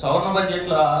 స్వర్ణ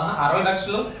బడ్జెట్లో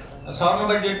 60,00,000, స్వర్ణ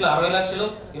బడ్జెట్లో 60,00,000,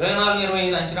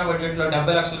 24-25 అంచనా బడ్జెట్లో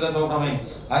 70,00,000గా చూపడమైంది.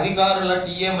 అధికారుల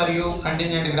టీఏ మరియు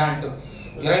కంటింజెంట్ గ్రాంట్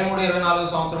 23-24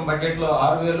 సంవత్సరం బడ్జెట్లో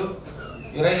 6,000,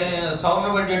 స్వర్ణ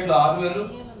బడ్జెట్లో 6,000,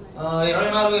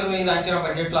 24-25 అంచనా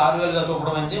బడ్జెట్లో 6,000గా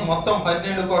చూపడమైంది. మొత్తం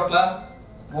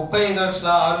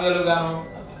 12,35,06,000 గాను,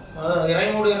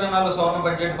 23-24 స్వర్ణ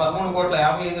బడ్జెట్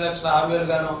 13,55,06,000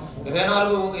 గాను,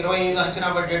 24-25 అంచనా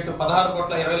బడ్జెట్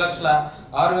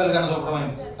 16,20,06,000 గాను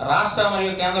చూపడమైంది. రాష్ట్ర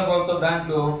మరియు కేంద్ర ప్రభుత్వ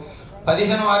గ్రాంట్లు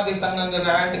 15వ ఆర్థిక సంఘం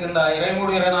గ్రాంట్ కింద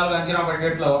 23-24 అంచనా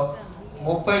బడ్జెట్లో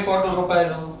 30 కోట్ల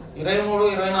రూపాయలు,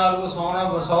 23-24 స్వర్ణ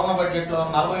బడ్జెట్లో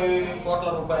 40 కోట్ల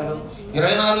రూపాయలు,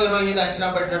 24-25 అంచనా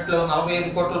బడ్జెట్లో 45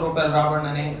 కోట్ల రూపాయలు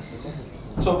రాబడినని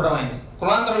చూపడమైంది.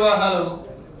 కులాంతర వివాహాలు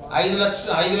 5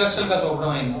 లక్షలుగా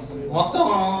చూపడమైంది. మొత్తం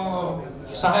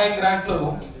సహాయ గ్రాంట్లు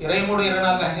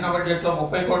 23-24 అంచనా బడ్జెట్లో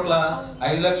 30 కోట్ల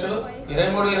 5 లక్షలు,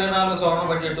 23-24 స్వర్ణ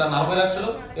బడ్జెట్లో 40 లక్షలు,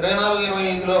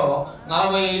 24-25లో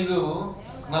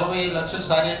 40 లక్షలు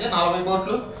 40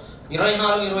 కోట్లు,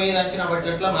 24-25 అంచనా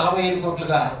బడ్జెట్లో 45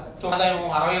 కోట్లుగా ఆదాయం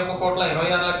 61 కోట్ల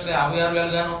 26,56,000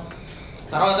 గాను,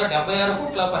 తర్వాత 76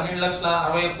 కోట్ల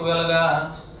 12,61,000గా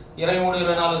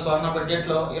 23-24 స్వర్ణ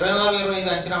బడ్జెట్లో, 24-25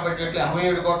 అంచనా బడ్జెట్లో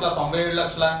 87 కోట్ల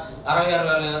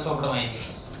 97,66,000గా చూపడమైంది.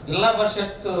 జిల్లా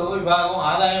పరిషత్ విభాగం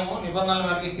ఆదాయము నిబంధనల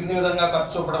మేరకు కింది విధంగా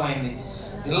ఖర్చు చూపడమైంది.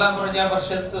 జిల్లా ప్రజా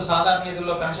పరిషత్ సాధారణ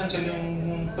నిధుల్లో పెన్షన్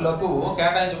చెల్లింపులకు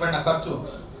కేటాయించబడిన ఖర్చు,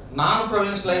 నాన్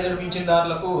ప్రొవిన్షియలైజ్డ్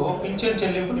పింఛన్దారులకు పింఛన్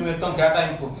చెల్లింపు నిమిత్తం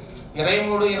కేటాయింపు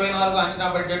 23-24 అంచనా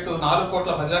బడ్జెట్ 4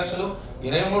 కోట్ల 10 లక్షలు,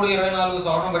 23-24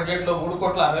 స్వర్ణ బడ్జెట్లో 3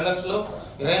 కోట్ల 60 లక్షలు,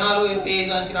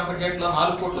 24-25 అంచనా బడ్జెట్లో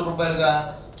 4 కోట్ల రూపాయలుగా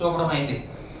చూపడమైంది.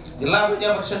 జిల్లా ప్రజా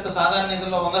పరిషత్ సాధారణ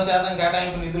నిధుల్లో 100%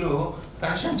 కేటాయింపు నిధులు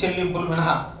పెన్షన్ చెల్లింపులు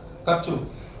మినహా ఖర్చు,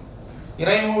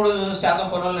 23%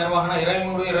 పనుల నిర్వహణ,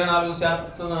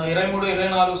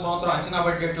 23-24 సంవత్సరం అంచనా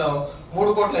బడ్జెట్లో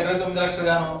 3 కోట్ల 29 లక్షలు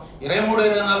గాను,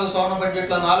 23-24 స్వర్ణ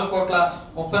బడ్జెట్లో 4 కోట్ల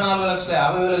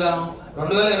 34,50,000 గాను,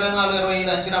 2024-25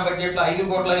 అంచనా బడ్జెట్లో 5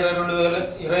 కోట్ల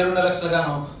 22 లక్షలు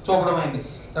గాను చూపడమైంది.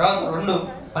 తర్వాత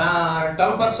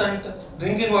 12%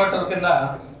 డ్రింకింగ్ వాటర్ కింద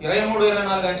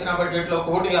 23-24 అంచనా బడ్జెట్లో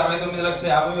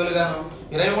 1,69,50,000 గాను,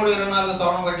 23-24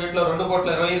 స్వర్ణ బడ్జెట్లో 2 కోట్ల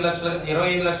 25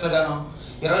 లక్షలు గాను,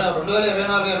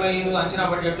 2024-25 అంచనా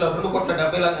బడ్జెట్లో 2 కోట్ల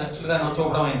 70 లక్షలు గాను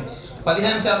చూపడమైంది.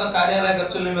 15% కార్యాలయ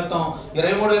ఖర్చుల నిమిత్తం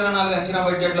 23-24 అంచనా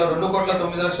బడ్జెట్లో 2 కోట్ల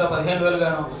 9,15,000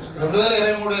 గాను,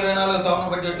 2023-24 స్వర్ణ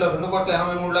బడ్జెట్లో 2 కోట్ల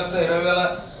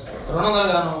 83,20,200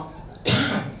 గాను,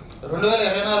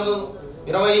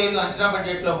 2024-25 అంచనా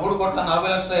బడ్జెట్లో 3 కోట్ల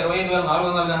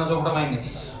 40,25,400 గాను చూపడమైంది.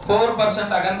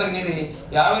 4% అగంతక నిధి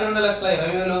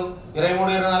 52,20,000,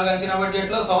 23-24 అంచనా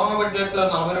బడ్జెట్లో స్వర్ణ బడ్జెట్లో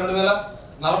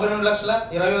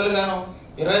 42,20,000 గాను,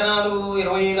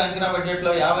 24-25 అంచనా బడ్జెట్లో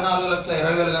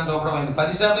 54,20,000 గాను చూపడమైంది.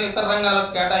 10% ఇతర రంగాలకు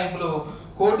కేటాయింపులు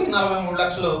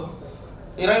 1,43,00,000,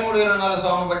 23-24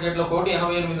 స్వర్ణ బడ్జెట్లో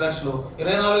 1,88 లక్షలు,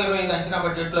 24-25 అంచనా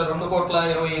బడ్జెట్లో 2 కోట్ల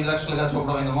 25 లక్షలుగా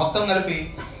చూపడమైంది. మొత్తం కలిపి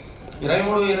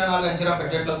 23-24 అంచనా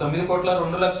బడ్జెట్లో 9 కోట్ల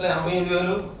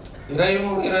 2,85,000,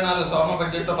 23-24 స్వర్ణ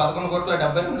బడ్జెట్లో 11 కోట్ల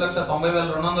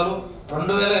 72,90,200,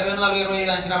 2024-25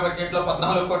 అంచనా బడ్జెట్లో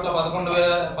 14 కోట్ల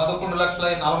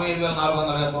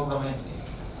 11,45,400గా చూపడమైంది.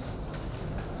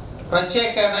 ప్రత్యేక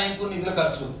కేటాయింపు నిధుల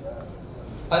ఖర్చు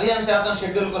 15%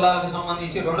 షెడ్యూల్ కులాలకు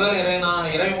సంబంధించి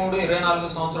 2023-24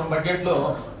 సంవత్సరం బడ్జెట్లో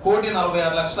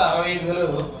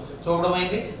 1,46,65,000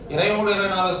 చూపడమైంది.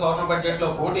 23-24 స్వర్ణ బడ్జెట్లో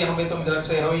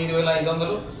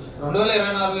 1,89,25,500,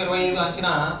 2024-25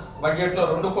 అంచనా బడ్జెట్లో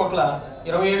 2 కోట్ల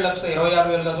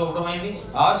 27,26,000గా చూపడమైంది.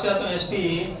 6% ఎస్టీ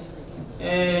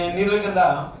నిధుల కింద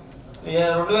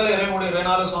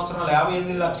 2023-24 సంవత్సరంలో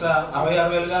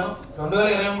 58,66,000 గాను,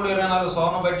 2023-24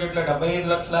 స్వర్ణ బడ్జెట్లో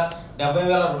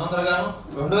 75,70,200 గాను,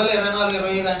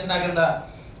 2024-25 అంచనా కింద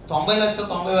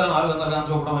 90,90,400 గాను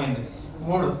చూపడమైంది.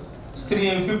 3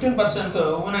 15%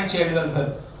 ఉమెన్ అండ్ చైల్డ్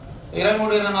వెల్ఫేర్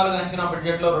 23-24 అంచనా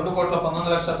బడ్జెట్లో 2 కోట్ల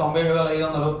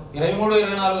 19,97,500,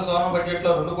 23-24 స్వర్ణ బడ్జెట్లో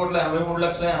 2 కోట్ల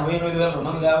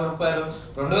 83,88,250 రూపాయలు,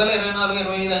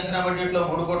 2024-25 అంచనా బడ్జెట్లో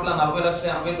 3 కోట్ల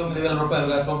 40,89,000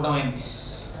 రూపాయలుగా చూపడమైంది.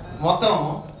 మొత్తం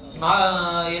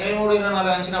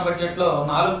 23-24 అంచనా బడ్జెట్లో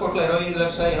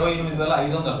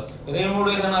 4,25,28,500.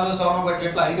 23-24 సంవత్సరం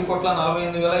బడ్జెట్లో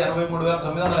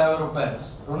 5,48,83,950 రూపాయలు.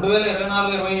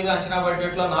 2024-25 అంచనా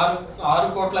బడ్జెట్లో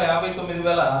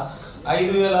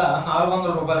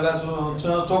 6,59,5,400 రూపాయలుగా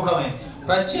చూపడమైంది.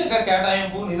 ప్రత్యేక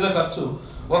కేటాయింపు నిధుల ఖర్చు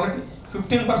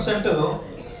 15%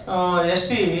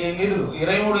 ఎస్టీ నిధులు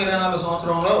 23-24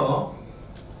 సంవత్సరంలో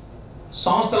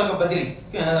సంస్థలకు బదిలీ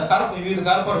వివిధ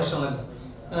కార్పొరేషన్లకు.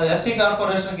 ఎస్సీ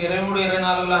కార్పొరేషన్కి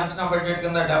 23-24 అంచనా బడ్జెట్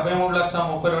కింద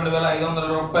 73,32,500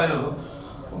 రూపాయలు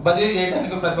బదిలీ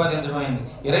చేయడానికి ప్రతిపాదించడమైంది.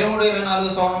 23-24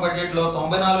 సంవత్సరం బడ్జెట్లో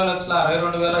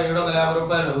 94,62,750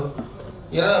 రూపాయలు.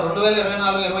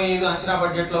 2024-25 అంచనా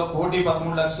బడ్జెట్లో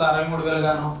 1,13,63,000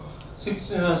 గాను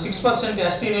 6%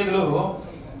 ఎస్టీ నిధులు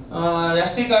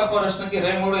ఎస్టీ కార్పొరేషన్కి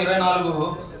 23-24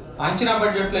 అంచనా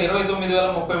బడ్జెట్లో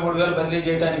 29,33,000 బదిలీ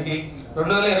చేయడానికి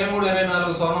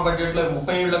 2023-24 స్వర్ణ బడ్జెట్లో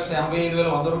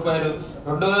 37,85,100 రూపాయలు.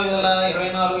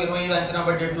 2024-25 అంచనా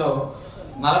బడ్జెట్లో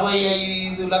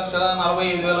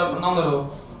 45,45,200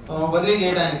 బదిలీ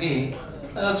చేయడానికి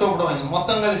చూపడమైంది.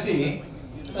 మొత్తం కలిసి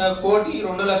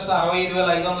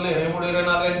 1,02,65,500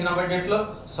 23-24 అంచనా బడ్జెట్లో.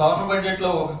 స్వర్ణ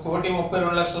బడ్జెట్లో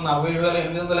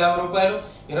 1,32,47,850 రూపాయలు.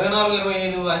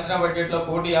 24-25 అంచనా బడ్జెట్లో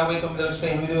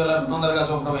 1,59,800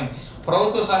 చూపడమైంది.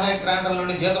 ప్రభుత్వ సహాయ గ్రాంట్ల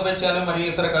నుండి జీతభత్యాలు మరియు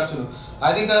ఇతర ఖర్చులు.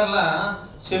 అధికారుల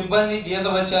సిబ్బంది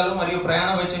జీతభత్యాలు మరియు ప్రయాణ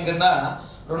భత్యం కింద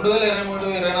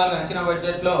 2023-24 అంచనా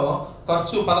బడ్జెట్లో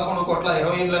ఖర్చు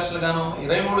 11,25,00,000 గాను.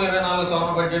 23-24 స్వర్ణ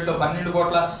బడ్జెట్లో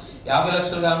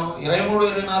 12,50,00,000 గాను.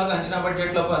 23-24 అంచనా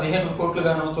బడ్జెట్లో 15 కోట్లు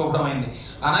గాను చూపడమైంది.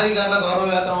 అనధికారుల గౌరవ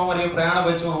వేతనం మరియు ప్రయాణ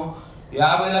భత్యం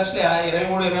 50,00,000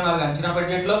 23-24 అంచనా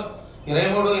బడ్జెట్లో.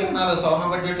 23-24 స్వర్ణ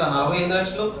బడ్జెట్లో 45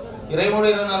 లక్షలు.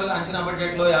 23-24 అంచనా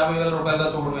బడ్జెట్లో 50,000 రూపాయలుగా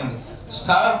చూపడమైంది.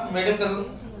 స్టాఫ్ మెడికల్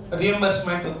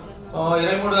రీఎంబర్స్మెంట్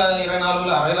 23-24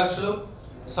 60 లక్షలు.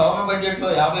 స్వర్ణ బడ్జెట్లో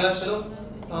 50 లక్షలు.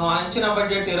 అంచనా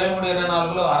బడ్జెట్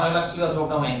 23-24 60 లక్షలుగా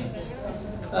చూపడమైంది.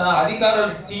 అధికారుల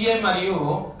టీఏ మరియు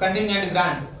కంటింజెంట్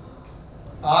గ్రాంట్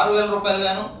 6,000 రూపాయలు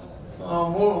గాను.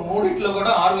 మూడిట్లో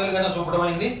కూడా 6,000 గాను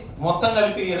చూపడమైంది. మొత్తం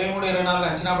కలిపి 23-24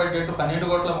 అంచనా బడ్జెట్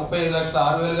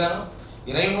 12,35,06,000 గాను.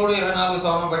 23-24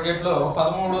 స్వర్ణ బడ్జెట్లో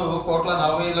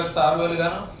 13,45,06,000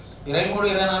 గాను.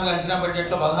 23-24 అంచనా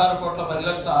బడ్జెట్లో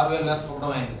 16,10,06,000 గాను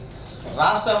చూపడమైంది.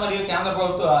 రాష్ట్ర మరియు కేంద్ర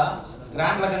ప్రభుత్వ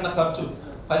గ్రాంట్ల కింద ఖర్చు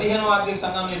 15వ ఆర్థిక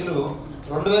సంఘం నిధులు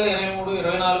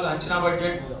 2023-24 అంచనా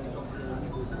బడ్జెట్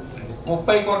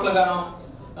 30 కోట్లు గాను.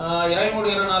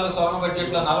 23-24 స్వర్ణ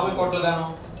బడ్జెట్లో 40 కోట్లు గాను.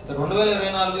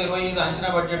 2024-25 అంచనా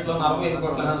బడ్జెట్లో 45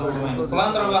 కోట్ల గాను చూపడమైంది.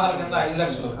 కులాంతర వ్యవహారాల కింద 5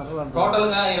 లక్షలు.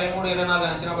 టోటల్గా 23-24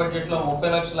 అంచనా బడ్జెట్లో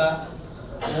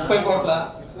 30 కోట్ల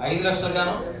 5 లక్షలు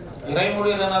గాను.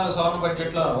 23-24 స్వర్ణ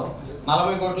బడ్జెట్లో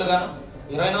 40 కోట్లు గాను.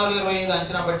 24-25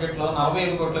 అంచనా బడ్జెట్లో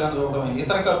 45 కోట్లు గాను చూపడమైంది.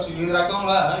 ఇతర ఖర్చు వివిధ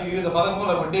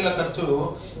పథకముల వడ్డీల ఖర్చు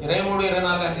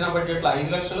 23-24 అంచనా బడ్జెట్లో 5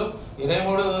 లక్షలు.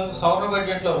 23 స్వర్ణ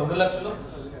బడ్జెట్లో 2 లక్షలు.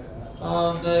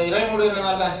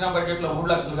 23-24 అంచనా బడ్జెట్లో 3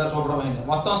 లక్షలుగా చూపడమైంది.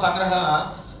 మొత్తం సంగ్రహ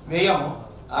వ్యయం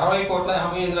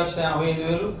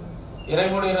 60,85,85,000.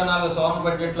 23-24 స్వర్ణ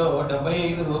బడ్జెట్లో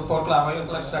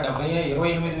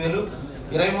 75,61,71,28,000.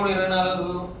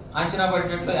 23-24 అంచనా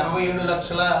బడ్జెట్లో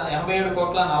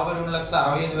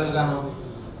 87,42,42,65,000 గాను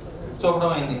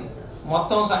చూపడమైంది.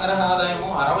 మొత్తం సంగ్రహ ఆదాయము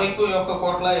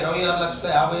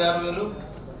 61,26,56,56,000.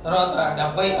 తర్వాత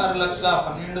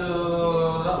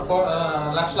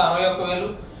 76,12,61,61,000.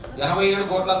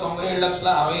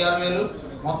 87,97,66,000.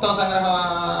 మొత్తం సంగ్రహ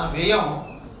వ్యయం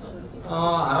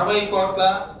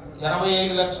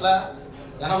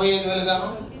 60,85,85,000 గాను.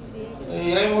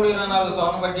 23-24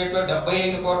 స్వర్ణ బడ్జెట్లో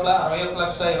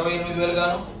 75,61,28,000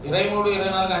 గాను.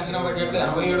 23-24 అంచనా బడ్జెట్లో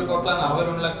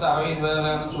 87,42,65,000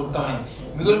 గాను చూపడమైంది.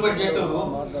 మిగులు బడ్జెట్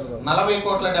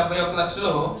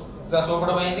 40,71,00,000గా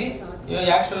చూపడమైంది.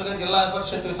 యాక్చువల్గా జిల్లా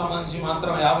పరిషత్కి సంబంధించి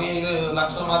మాత్రం 55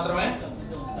 లక్షలు మాత్రమే.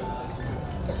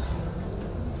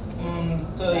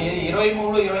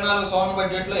 23-24 స్వర్ణ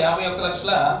బడ్జెట్లో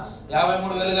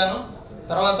 51,53,000 గాను.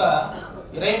 తర్వాత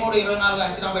 23-24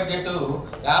 అంచనా బడ్జెట్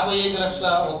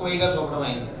 55,01,000గా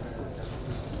చూపడమైంది.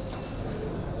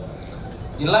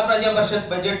 జిల్లా ప్రజా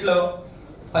పరిషత్ బడ్జెట్లో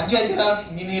పంచాయతీరాజ్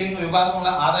ఇంజనీరింగ్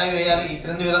విభాగంలో ఆదాయ వ్యయాలు ఈ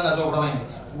క్రింది విధంగా చూపడమైంది.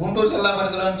 గుంటూరు జిల్లా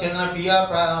పరిధిలోని చెందిన పిఆర్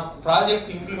ప్రాజెక్ట్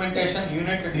ఇంప్లిమెంటేషన్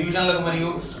యూనిట్ డివిజన్లకు మరియు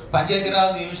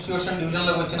పంచాయతీరాజ్ ఇన్స్టిట్యూషన్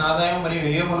డివిజన్లకు వచ్చిన ఆదాయం మరియు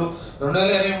వ్యయములు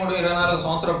 2023-24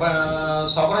 సంవత్సరం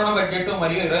సవరణ బడ్జెట్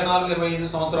మరియు 24-25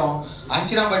 సంవత్సరం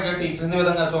అంచనా బడ్జెట్ ఈ క్రింది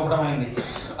విధంగా చూపడమైంది.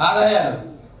 ఆదాయాలు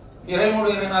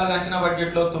 23-24 అంచనా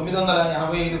బడ్జెట్లో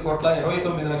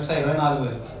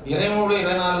 985,29,24,000.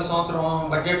 23-24 సంవత్సరం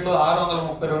బడ్జెట్లో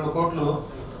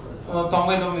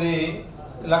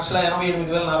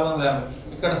 632,99,88,450.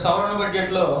 ఇక్కడ సవరణ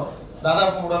బడ్జెట్లో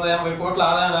దాదాపు 380 కోట్ల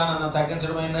ఆదాయం రానన్న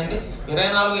తగ్గించడం అయిందండి.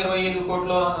 24-25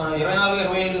 కోట్లు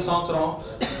 24-25 సంవత్సరం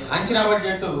అంచనా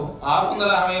బడ్జెట్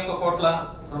 661 కోట్ల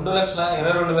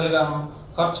 2,22,000 గాను,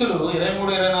 ఖర్చులు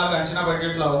 23-24 అంచనా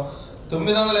బడ్జెట్లో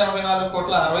 984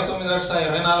 కోట్ల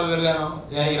 69,24,000 గాను,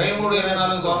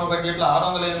 23-24 సవరణ బడ్జెట్లో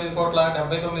 608 కోట్ల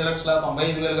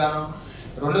 79,95,000 గాను,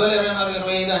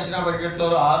 2024-25 అంచనా బడ్జెట్లో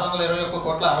 621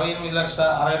 కోట్ల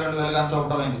 68,62,000 గాను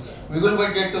చూపడమైంది. మిగులు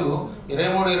బడ్జెట్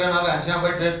 23-24 అంచనా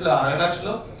బడ్జెట్లో 60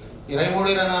 లక్షలు,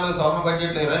 23-24 సవరణ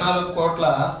బడ్జెట్లో 24 కోట్ల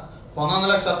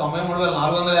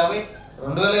 19,93,450,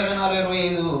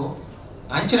 2024-25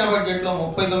 అంచనా బడ్జెట్లో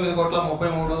 39 కోట్ల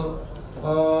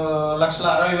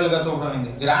 33,60,000గా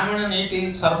చూపడమైంది. గ్రామీణ నీటి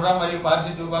సరఫరా మరియు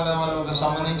పారిశుద్ధ్య విభాగాలకు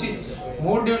సంబంధించి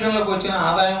 3 డివిజన్లకు వచ్చిన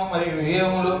ఆదాయం మరియు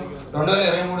వ్యయములు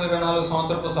 2023-24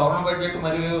 సంవత్సరపు సవరణ బడ్జెట్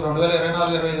మరియు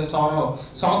 2024-25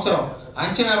 సంవత్సరం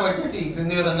అంచనా బడ్జెట్ ఈ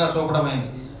క్రింది విధంగా చూపడమైంది.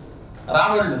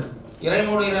 రాబడులు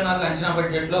 23-24 అంచనా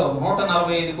బడ్జెట్లో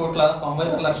 145 కోట్ల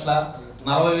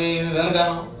 96,40,000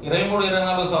 గాను,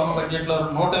 23-24 సవరణ బడ్జెట్లో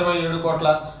 127 కోట్ల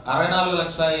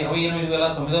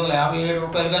 64,28,957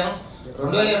 రూపాయలు గాను,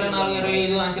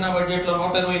 2024-25 అంచనా బడ్జెట్లో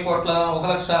 120 కోట్ల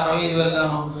 1,65,000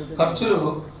 గాను, ఖర్చులు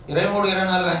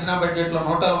 23-24 అంచనా బడ్జెట్లో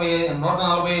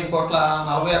 145 కోట్ల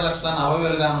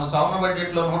 46,40,000 గాను, సవరణ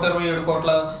బడ్జెట్లో 127 కోట్ల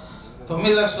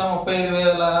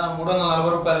 9,35,340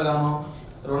 రూపాయలు గాను,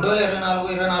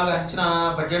 2024-24 అంచనా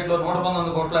బడ్జెట్లో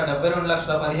 119 కోట్ల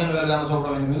 72,15,000 గాను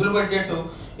చూపడమైంది. మిగులు బడ్జెట్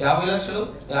 50 లక్షలు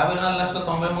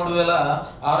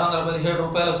 54,93,617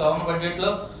 రూపాయల సవరణ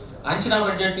బడ్జెట్లో అంచనా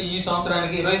బడ్జెట్ ఈ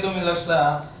సంవత్సరానికి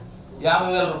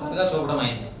 29,50,000 రూపాయలుగా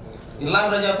చూపడమైంది. జిల్లా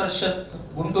ప్రజా పరిషత్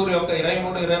గుంటూరు యొక్క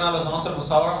 23-24 సంవత్సరపు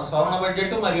సవరణ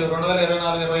బడ్జెట్ మరియు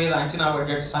 2024-25 అంచనా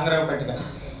బడ్జెట్ సంగ్రహ పట్టిక.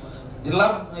 జిల్లా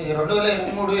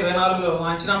 2023-24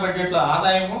 అంచనా బడ్జెట్లో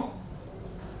ఆదాయము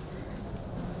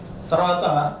తర్వాత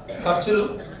ఖర్చులు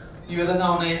ఈ విధంగా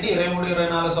ఉన్నాయండి.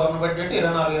 23-24 సవరణ బడ్జెట్,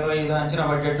 24-25 అంచనా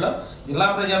బడ్జెట్లో జిల్లా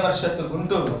ప్రజా పరిషత్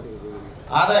గుంటూరు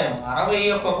ఆదాయం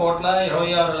 61 కోట్ల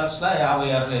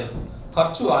 26,56,000,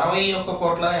 ఖర్చు 61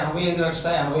 కోట్ల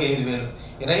 85,85,000.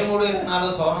 23-24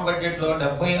 సవరణ బడ్జెట్లో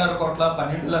 76 కోట్ల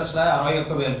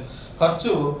 12,61,000,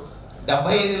 ఖర్చు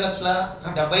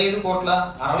 75 కోట్ల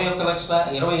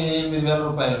 61,28,000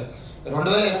 రూపాయలు.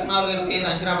 2024-25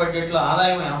 అంచనా బడ్జెట్లో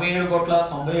ఆదాయం 87 కోట్ల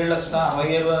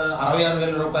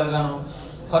 97,66,000 రూపాయలు గాను,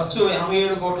 ఖర్చు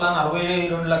 87 కోట్ల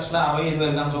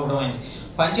 42,65,000 గాను చూపడమైంది.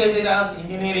 పంచాయతీరాజ్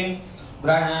ఇంజనీరింగ్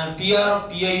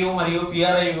పిఆర్ఐయు మరియు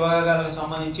పిఆర్ఐ విభాగాలకు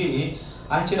సంబంధించి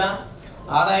అంచనా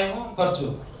ఆదాయము ఖర్చు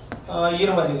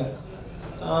ఈరువరిగా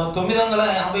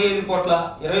 985 కోట్ల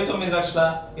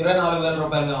 29,24,000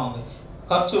 రూపాయలుగా ఉంది.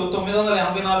 ఖర్చు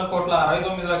 984 కోట్ల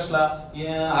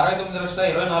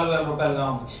 69,24,000 రూపాయలుగా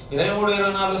ఉంది.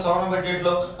 23-24 సవరణ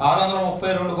బడ్జెట్లో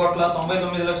 632 కోట్ల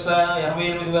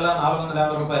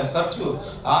 99,88,450 రూపాయలు, ఖర్చు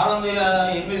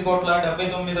 608 కోట్ల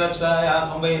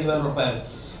 79,95,000 రూపాయలు.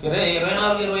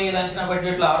 24-25 అంచనా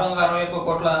బడ్జెట్లో 661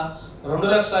 కోట్ల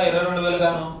 2,22,000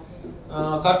 గాను,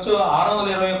 ఖర్చు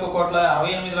 621 కోట్ల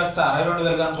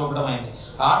 68,62,000 గాను చూపడమైంది.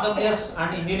 ఆర్డబ్ల్యూఎస్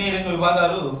అండ్ ఇంజనీరింగ్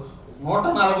విభాగాలు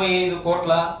 145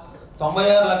 కోట్ల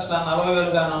 96,40,000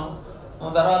 గాను,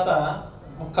 తర్వాత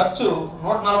ఖర్చు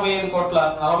 145 కోట్ల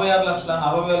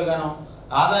 46,40,000 గాను,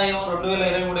 ఆదాయం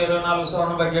 2023-24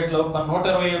 సవరణ బడ్జెట్లో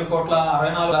 127 కోట్ల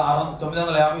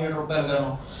 64,957 రూపాయలు గాను,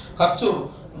 ఖర్చు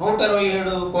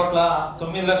 127 కోట్ల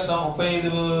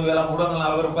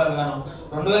 9,35,340 రూపాయలు గాను,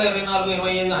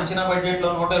 2024-25 అంచనా బడ్జెట్లో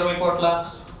 120 కోట్ల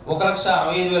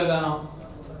 1,65,000 గాను,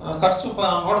 ఖర్చు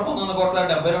 119 కోట్ల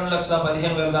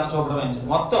 72,15,000 గాను చూపడమైంది.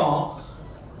 మొత్తం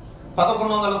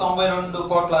 1,192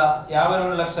 కోట్ల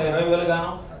 52,20,000 గాను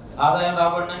ఆదాయం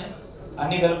రాబడినని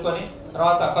అన్ని కలుపుకొని,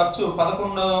 తర్వాత ఖర్చు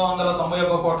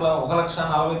 1,191 కోట్ల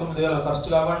 1,49,000 ఖర్చు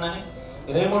కాబడినని,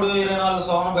 23-24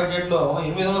 సవరణ బడ్జెట్లో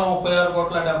 836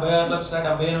 కోట్ల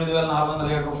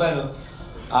 76,78,407 రూపాయలు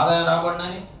ఆదాయం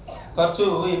రాబడినని, ఖర్చు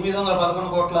 811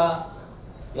 కోట్ల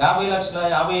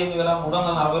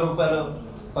 50,58,340 రూపాయలు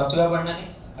ఖర్చు కాబడినని,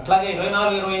 అట్లాగే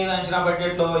 24-25 అంచనా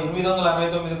బడ్జెట్లో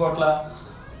 869 కోట్ల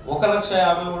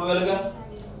 1,53,000గా,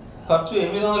 ఖర్చు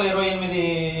 828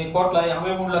 కోట్ల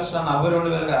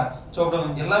 83,42,000గా చూపడం.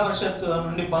 జిల్లా పరిషత్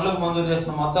నుండి పనులకు మంజూరు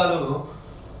చేస్తున్న మొత్తాలు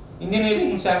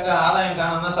ఇంజనీరింగ్ శాఖ ఆదాయం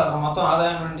కానున్న శాతం మొత్తం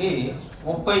ఆదాయం నుండి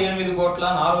 38 కోట్ల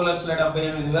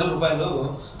 4,78,000 రూపాయలు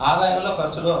ఆదాయంలో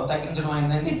ఖర్చులో తగ్గించడం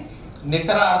అయిందండి.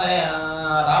 నికర ఆదాయ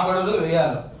రాబడులు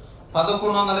వ్యయాలు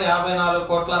 1,154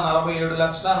 కోట్ల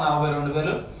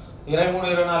 47,42,000.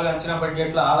 23-24 అంచనా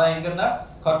బడ్జెట్లో ఆదాయం కింద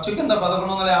ఖర్చు కింద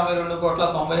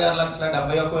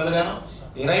 1152,96,71,000 గాను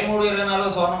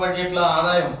 23-24 స్వర్ణ బడ్జెట్లో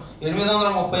ఆదాయం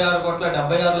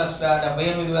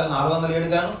 836,76,78,407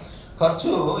 గాను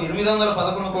ఖర్చు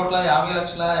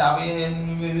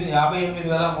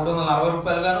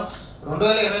 811,50,58,340 గాను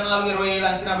 2024-25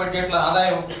 అంచనా బడ్జెట్ల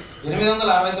ఆదాయం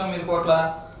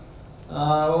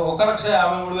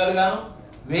 869,1,53,000 గాను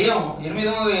వ్యయం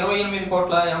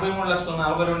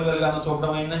 828,83,42,000 గాను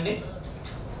చూపడం అయిందండి.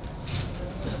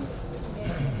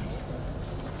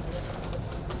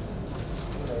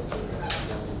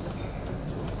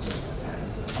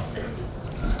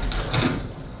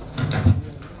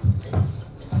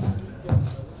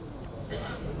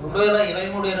 రెండు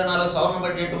 2023-24 సవరణ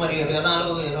బడ్జెట్ మరియు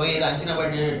 24-25 అంచనా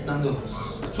బడ్జెట్ నందు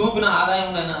చూపిన ఆదాయం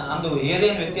అందు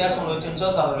ఏదైనా వ్యత్యాసంలో వచ్చిందో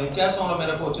వ్యత్యాసంలో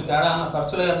మేరకు వచ్చి తేడా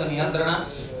ఖర్చుల నియంత్రణ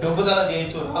పెంపుదల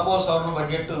చేయొచ్చు రాబో సవరణ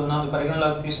బడ్జెట్ నందు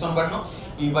పరిగణలోకి తీసుకొనబడను.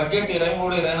 ఈ బడ్జెట్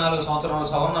 23-24 సంవత్సరంలో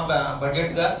సవరణ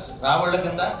బడ్జెట్గా రాబడుల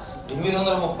కింద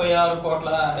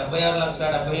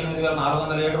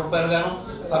 836,76,78,407 రూపాయలు గాను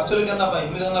ఖర్చుల కింద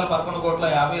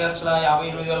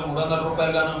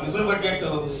 811,50,58,300 గాను మిగులు బడ్జెట్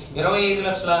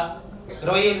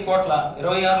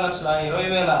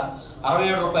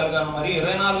 25,26,20,067 రూపాయలు గాను మరియు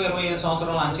 24-25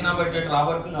 సంవత్సరంలో అంచనా బడ్జెట్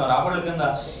రాబడుల కింద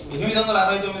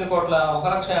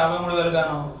 869,01,53,000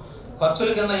 గాను ఖర్చుల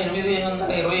కింద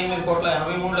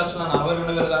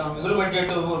 828,83,83,42,000 గాను మిగులు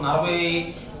బడ్జెట్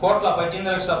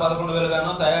 40,18,11,000 గాను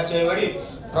తయారు చేయబడి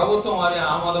ప్రభుత్వం వారి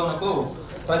ఆమోదమునకు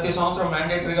ప్రతి సంవత్సరం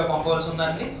మ్యాండేటరీగా పంపవలసి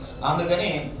ఉందండి. అందుకని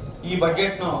ఈ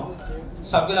బడ్జెట్ను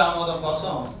సభ్యుల ఆమోదం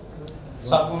కోసం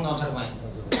సభ ముందు ఉంచడమైంది.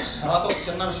 తర్వాత ఒక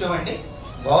చిన్న విషయం అండి,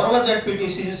 గౌరవ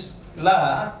జడ్పీటీసీల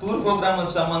టూర్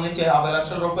ప్రోగ్రాంకి సంబంధించి 50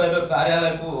 లక్షల రూపాయలు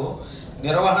కార్యాలయపు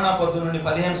నిర్వహణ పొద్దు నుండి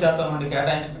 15% నుండి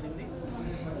కేటాయించబడింది.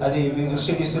 అది మీ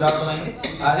దృష్టికి తీసుకురావడమైంది.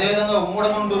 అదేవిధంగా ఉమ్మడి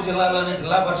గుంటూరు జిల్లాలోని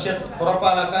జిల్లా పరిషత్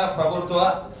పురపాలక ప్రభుత్వ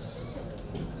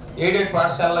ఎయిడెడ్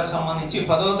పాఠశాలలకు సంబంధించి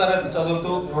 10వ తరగతి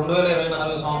చదువుతూ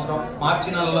 2024 సంవత్సరం మార్చి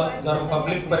నెలలో జరుగు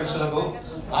పబ్లిక్ పరీక్షలకు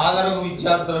ఆదరగు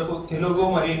విద్యార్థులకు తెలుగు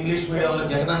మరియు ఇంగ్లీష్ మీడియంలో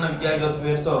జగనన్న విద్యాజ్యోతి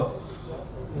పేరుతో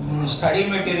స్టడీ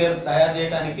మెటీరియల్ తయారు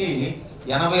చేయడానికి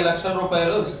 80 లక్షల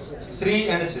రూపాయలు స్త్రీ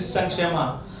అండ్ శిశు సంక్షేమ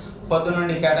పొద్దు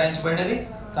నుండి కేటాయించబడినది.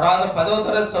 తర్వాత 10వ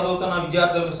తరగతి చదువుతున్న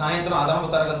విద్యార్థులకు సాయంత్రం అదనపు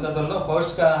తరగతి గదుల్లో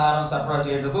పౌష్టికాహారం సరఫరా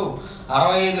చేయటకు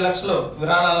 65 లక్షలు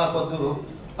విరాళాల పొద్దు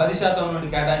 10% నుండి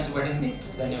కేటాయించబడింది.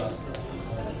 ధన్యవాదాలు.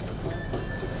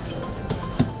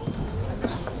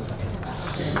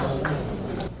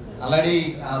 ఆల్రెడీ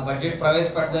బడ్జెట్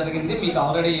ప్రవేశపెట్టడం జరిగింది, మీకు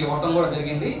ఆల్రెడీ ఇవ్వటం కూడా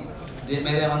జరిగింది. దీని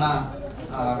మీద ఏమన్నా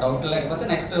డౌట్ లేకపోతే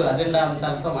నెక్స్ట్ అజెండా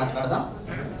అంశాలతో మాట్లాడదాం.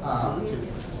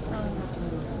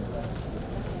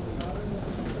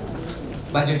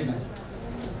 బడ్జెట్ మీద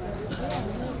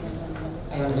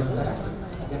ఏమైనా చెప్తారా?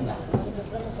 అజెండా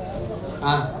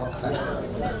ఒకసారి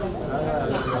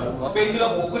పేజీలో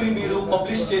బుక్ని మీరు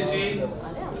పబ్లిష్ చేసి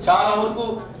చాలా వరకు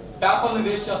పేపర్ని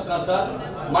వేస్ట్ చేస్తున్నారు సార్.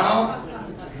 మనం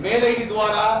మెయిల్ ఐడి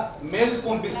ద్వారా మెయిల్స్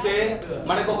పంపిస్తే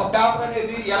మనకు ఒక పేపర్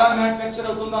అనేది ఎలా మ్యానుఫ్యాక్చర్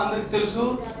అవుతుందో అందరికి తెలుసు.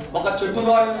 ఒక చెట్టు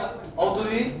ద్వారా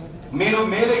అవుతుంది. మీరు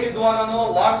మెయిల్ ఐడి ద్వారానో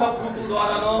వాట్సాప్ గ్రూప్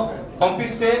ద్వారానో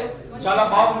పంపిస్తే చాలా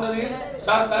బాగుంటుంది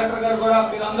సార్. కలెక్టర్ గారు కూడా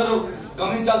మీరు అందరూ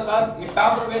గమనించాలి సార్. ఈ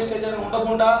పేపర్ వేస్టేజ్ అని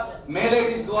ఉండకుండా మెయిల్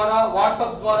ఐడీస్ ద్వారా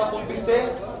వాట్సాప్ ద్వారా పంపిస్తే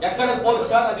ఎక్కడ పోదు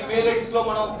సార్. అది మెయిల్ ఐడీస్ లో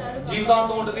మనం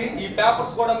జీవితాంతం ఉంటుంది. ఈ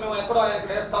పేపర్స్ కూడా మేము ఎక్కడో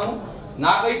ఎక్కడ వేస్తాము.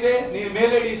 నాకైతే నేను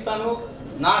మెయిల్ ఐడి ఇస్తాను.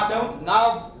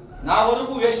 నా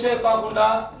వరకు వేస్ట్ కాకుండా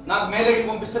నాకు మెయిల్ ఐడి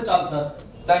పంపిస్తే చాలు సార్.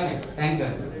 Thank you.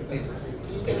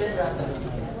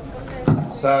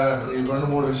 సార్, ఈ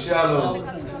 2-3 విషయాలు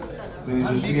మీ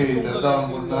దృష్టికి తెద్దాం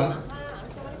అనుకుంటున్నాను.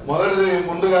 మొదటిది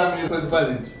ముందుగా మీరు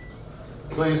ప్రతిపాదించి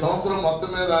ఈ సంవత్సరం మొత్తం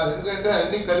మీద, ఎందుకంటే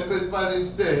అన్ని కలిపి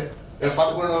ప్రతిపాదిస్తే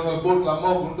 1100 కోట్లు అమ్మో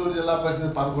గుంటూరు జిల్లా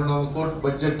పరిషత్ 1100 కోట్లు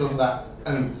బడ్జెట్ ఉందా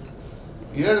అనిపిస్తుంది.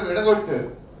 7 విడగొట్టారు,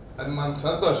 అది మనకు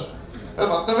సంతోషం.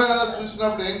 మొత్తం మీద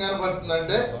చూసినప్పుడు ఏం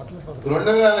కనపడుతుందంటే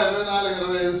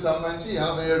 2024-25 సంబంధించి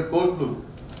 87 కోట్లు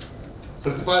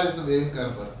ప్రతిపాదిత వ్యయం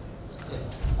కనపడుతుంది.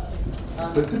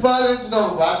 ప్రతిపాదించిన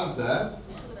ఒక భాగం సార్.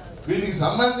 వీటికి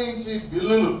సంబంధించి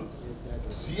బిల్లులు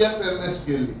సిఎఫ్ఎంఎస్కి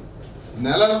వెళ్ళి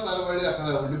నెలల తరబడి అక్కడ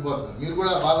ఉండిపోతుంది. మీరు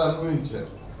కూడా బాధ అనుభవించారు.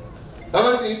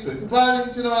 కాబట్టి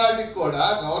ప్రతిపాదించిన వాటికి కూడా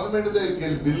గవర్నమెంట్ దగ్గరికి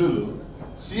వెళ్ళి బిల్లులు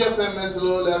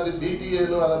సిఎఫ్ఎంఎస్లో లేదా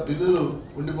డిటిఏలో అలా బిల్లులు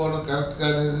ఉండిపోవడం కరెక్ట్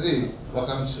అనేది ఒక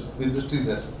అంశం మీ దృష్టికి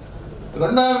తెస్తుంది.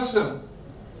 రెండో అంశం,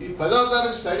 ఈ 10వ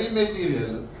తరగతి స్టడీ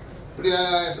మెటీరియల్ ఇప్పుడు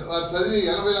వారు చదివి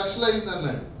 80 లక్షలు అయింది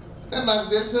అన్నాడు. కానీ నాకు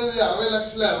తెలిసినది 60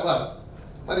 లక్షలే అవ్వాలి.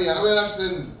 మరి 80 లక్షలు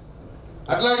అయింది.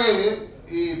 అట్లాగే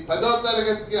ఈ 10వ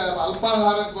తరగతికి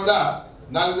అల్పాహారం కూడా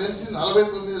నాకు తెలిసి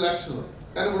 49 లక్షలు.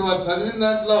 కానీ ఇప్పుడు వారు చదివిన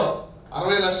దాంట్లో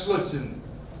 60 లక్షలు వచ్చింది.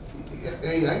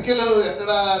 ఈ అంకెలు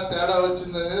ఎక్కడ తేడా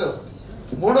వచ్చింది అనేది.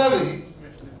 మూడోది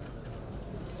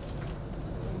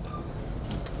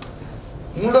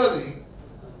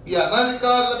ఈ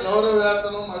అనధికారుల గౌరవ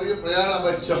వేతనం మరియు ప్రయాణ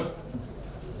భత్యం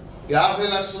 50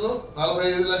 లక్షలు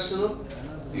 45 లక్షలు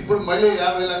ఇప్పుడు మళ్ళీ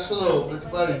 50 లక్షలు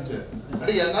ప్రతిపాదించారు.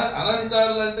 అంటే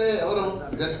అనధికారులు అంటే ఎవరు?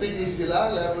 జడ్పీటీసీలా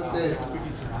లేకపోతే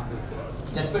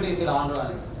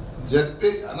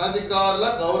అనధికారుల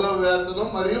గౌరవ వేతనం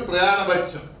మరియు ప్రయాణ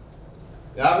భత్యం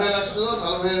 50 లక్షలు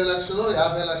 45 లక్షలు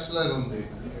 50 లక్షలు అని ఉంది.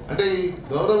 అంటే ఈ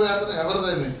గౌరవ వేతనం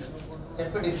ఎవరిదైంది?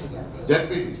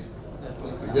 జడ్పీటీసీ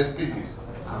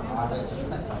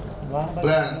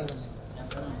ప్రయాణ.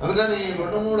 అందుకని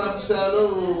 2-3 అంశాలు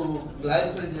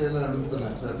క్లారిఫై చేయాలని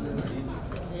అడుగుతున్నాను సార్. నేను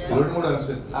 2-3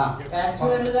 అంశాలు.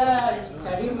 యాక్చువల్గా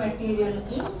స్టడీ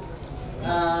మెటీరియల్కి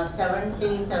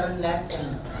 77 lakhs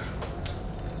అయింది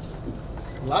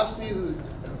లాస్ట్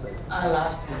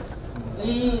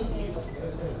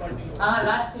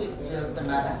ఇయర్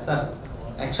చెబుతున్నారా సార్?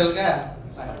 యాక్చువల్గా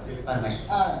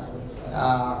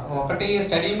ఒకటి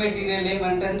స్టడీ మెటీరియల్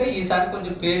ఏమంటే ఈసారి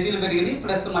కొంచెం పేజీలు పెరిగినాయి,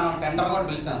 ప్లస్ మనం టెండర్ కూడా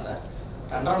పిలిచాం సార్.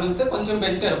 టెండర్ పిలిస్తే కొంచెం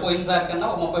పెంచారు, పోయినసారి కన్నా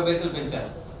 30 పేజీలు పెంచారు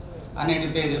అన్నిటి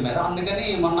పేజీల మీద. అందుకని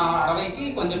మొన్న 60కి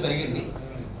కొంచెం పెరిగింది.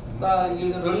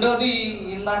 రెండోది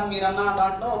ఇందాక మీరన్న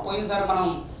దాంట్లో పోయినసారి మనం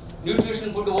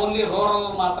న్యూట్రిషన్ ఫుడ్ ఓన్లీ రూరల్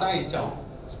మాత్రమే ఇచ్చాము.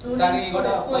 ఈసారి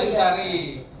కూడా పోయినసారి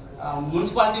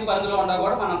మున్సిపాలిటీ పరిధిలో ఉండా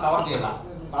కూడా మనం కవర్ చేయాలి.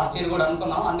 లాస్ట్ ఇయర్ కూడా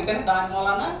అనుకున్నాం. అందుకని దాని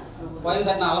వలన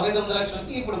పోయినసారి 49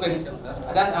 లక్షలకి ఇప్పుడు పెంచాం సార్.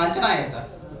 అది అంచనా సార్.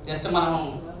 జస్ట్ మనం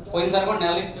పోయినసారి కూడా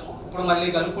నెల ఇచ్చాము, ఇప్పుడు మళ్ళీ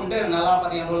కలుపుకుంటే నెల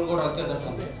 15 రోజులు కూడా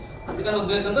వచ్చేటట్టుంది. అందుకని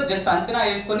ఉద్దేశంతో జస్ట్ అంచనా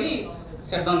వేసుకొని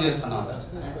సిద్ధం చేసుకున్నాం సార్.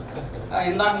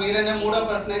 ఇందాక మీరైనా మూడో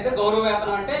ప్రశ్న అయితే గౌరవ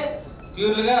వేతనం అంటే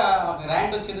ప్యూర్గా ఒక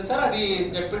ర్యాంక్ వచ్చింది సార్. అది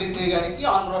జడ్పీటీసీ గారికి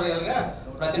ఆనరోరియల్గా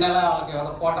ప్రతి నెల వాళ్ళకి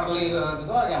క్వార్టర్లీ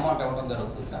అమౌంట్ ఇవ్వడం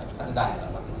జరుగుతుంది సార్. అది దానికి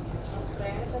సంబంధించి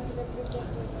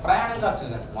ప్రయాణం ఖర్చు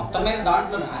సార్ మొత్తం మీద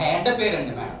దాంట్లోనే ఆ హెడ్ పేరు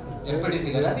అండి మేడం జడ్పీటీసీ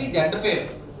గారు. అది జడ్ పేరు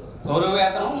గౌరవ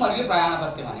వేతనం మరియు ప్రయాణ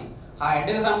భత్యం అని. ఆ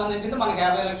హెడ్కి సంబంధించింది మనకి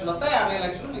 50 లక్షలు వస్తాయి. 50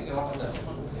 లక్షలు మీకు ఇవ్వడం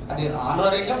జరుగుతుంది. అది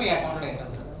ఆనరోరియల్గా మీ అకౌంట్లో వేయటం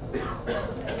జరుగుతుంది.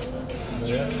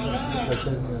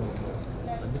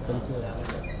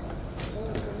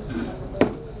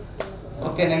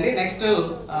 ఓకేనండి. నెక్స్ట్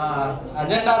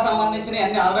అజెండా సంబంధించిన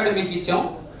అన్ని ఆల్రెడీ మీకు ఇచ్చాం.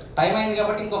 టైం అయింది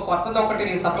కాబట్టి ఇంకో కొత్తది ఒకటి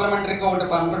సప్లిమెంటరీగా ఒకటి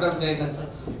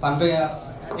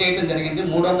చేయడం జరిగింది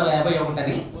 351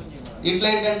 అని. దీంట్లో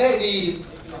ఏంటంటే ఇది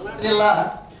జిల్లా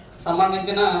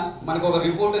సంబంధించిన మనకు ఒక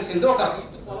రిపోర్ట్ వచ్చింది. ఒక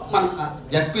మన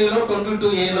జడ్పీలో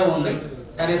 22A ఉంది.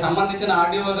 దానికి సంబంధించిన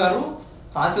ఆర్డీఓ గారు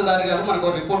తహసీల్దార్ గారు మనకు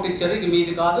ఒక రిపోర్ట్ ఇచ్చారు. ఇది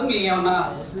మీది కాదు, మీ ఏమన్నా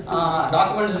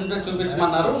డాక్యుమెంట్స్ ఉంటే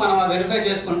చూపించమన్నారు. మనం వెరిఫై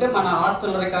చేసుకుంటే మన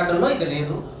ఆస్తుల రికార్డుల్లో ఇది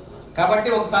లేదు. కాబట్టి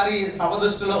ఒకసారి సభ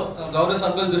దృష్టిలో గౌరవ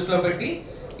సభ్యుల దృష్టిలో పెట్టి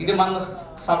ఇది మనకు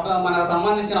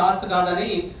సంబంధించిన ఆస్తి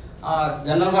కాదని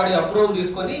జనరల్ బాడీ అప్రూవల్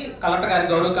తీసుకొని కలెక్టర్ గారికి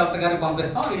గౌరవ కలెక్టర్ గారికి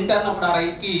పంపిస్తాం. ఇంటర్న్ అప్పుడు ఆ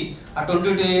రైతుకి ఆ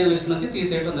 22A లిస్ట్ నుంచి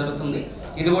తీసేయడం జరుగుతుంది.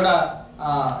 ఇది కూడా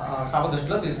సభ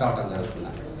దృష్టిలో తీసుకురావడం జరుగుతుంది.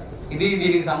 ఇది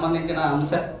దీనికి సంబంధించిన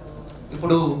అంశం.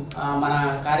 ఇప్పుడు మన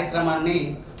కార్యక్రమాన్ని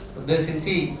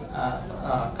ఉద్దేశించి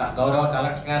గౌరవ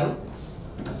కలెక్టర్ గారు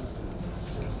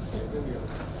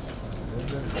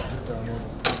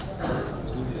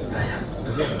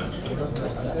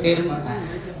చైర్మన్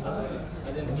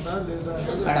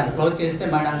మేడం క్లోజ్ చేస్తే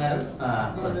మేడం గారు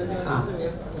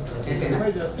చేసేనా?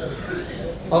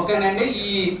 ఓకేనండి. ఈ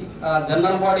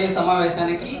జనరల్ బాడీ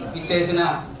సమావేశానికి ఇచ్చేసిన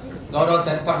గౌరవ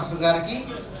చైర్పర్సన్ గారికి,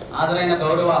 హాజరైన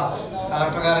గౌరవ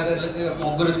కలెక్టర్ గారికి,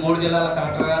 3 జిల్లాల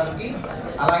కలెక్టర్ గారికి,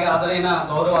 అలాగే హాజరైన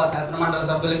గౌరవ శాసనమండలి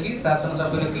సభ్యులకి,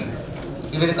 శాసనసభ్యులకి,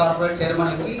 వివిధ కార్పొరేట్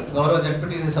చైర్మన్లకి, గౌరవ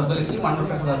జడ్పీటీసీ సభ్యులకి, మండల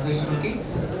పరిషత్ అధ్యక్షులకి,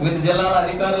 వివిధ జిల్లాల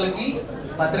అధికారులకి,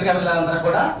 పత్రికా పిల్లలందరూ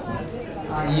కూడా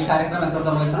ఈ కార్యక్రమం ఎంతో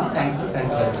గమనిస్తున్నాం. Thank you very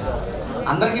much.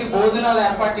 అందరికీ భోజనాలు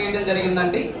ఏర్పాటు చేయడం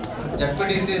జరిగిందండి.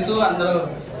 జడ్పీటీసీస్ అందరూ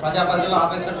ప్రజాప్రతినిధులు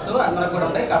ఆఫీసర్స్ అందరూ కూడా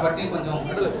ఉంటాయి. కాబట్టి కొంచెం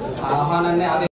ఆహ్వానాన్ని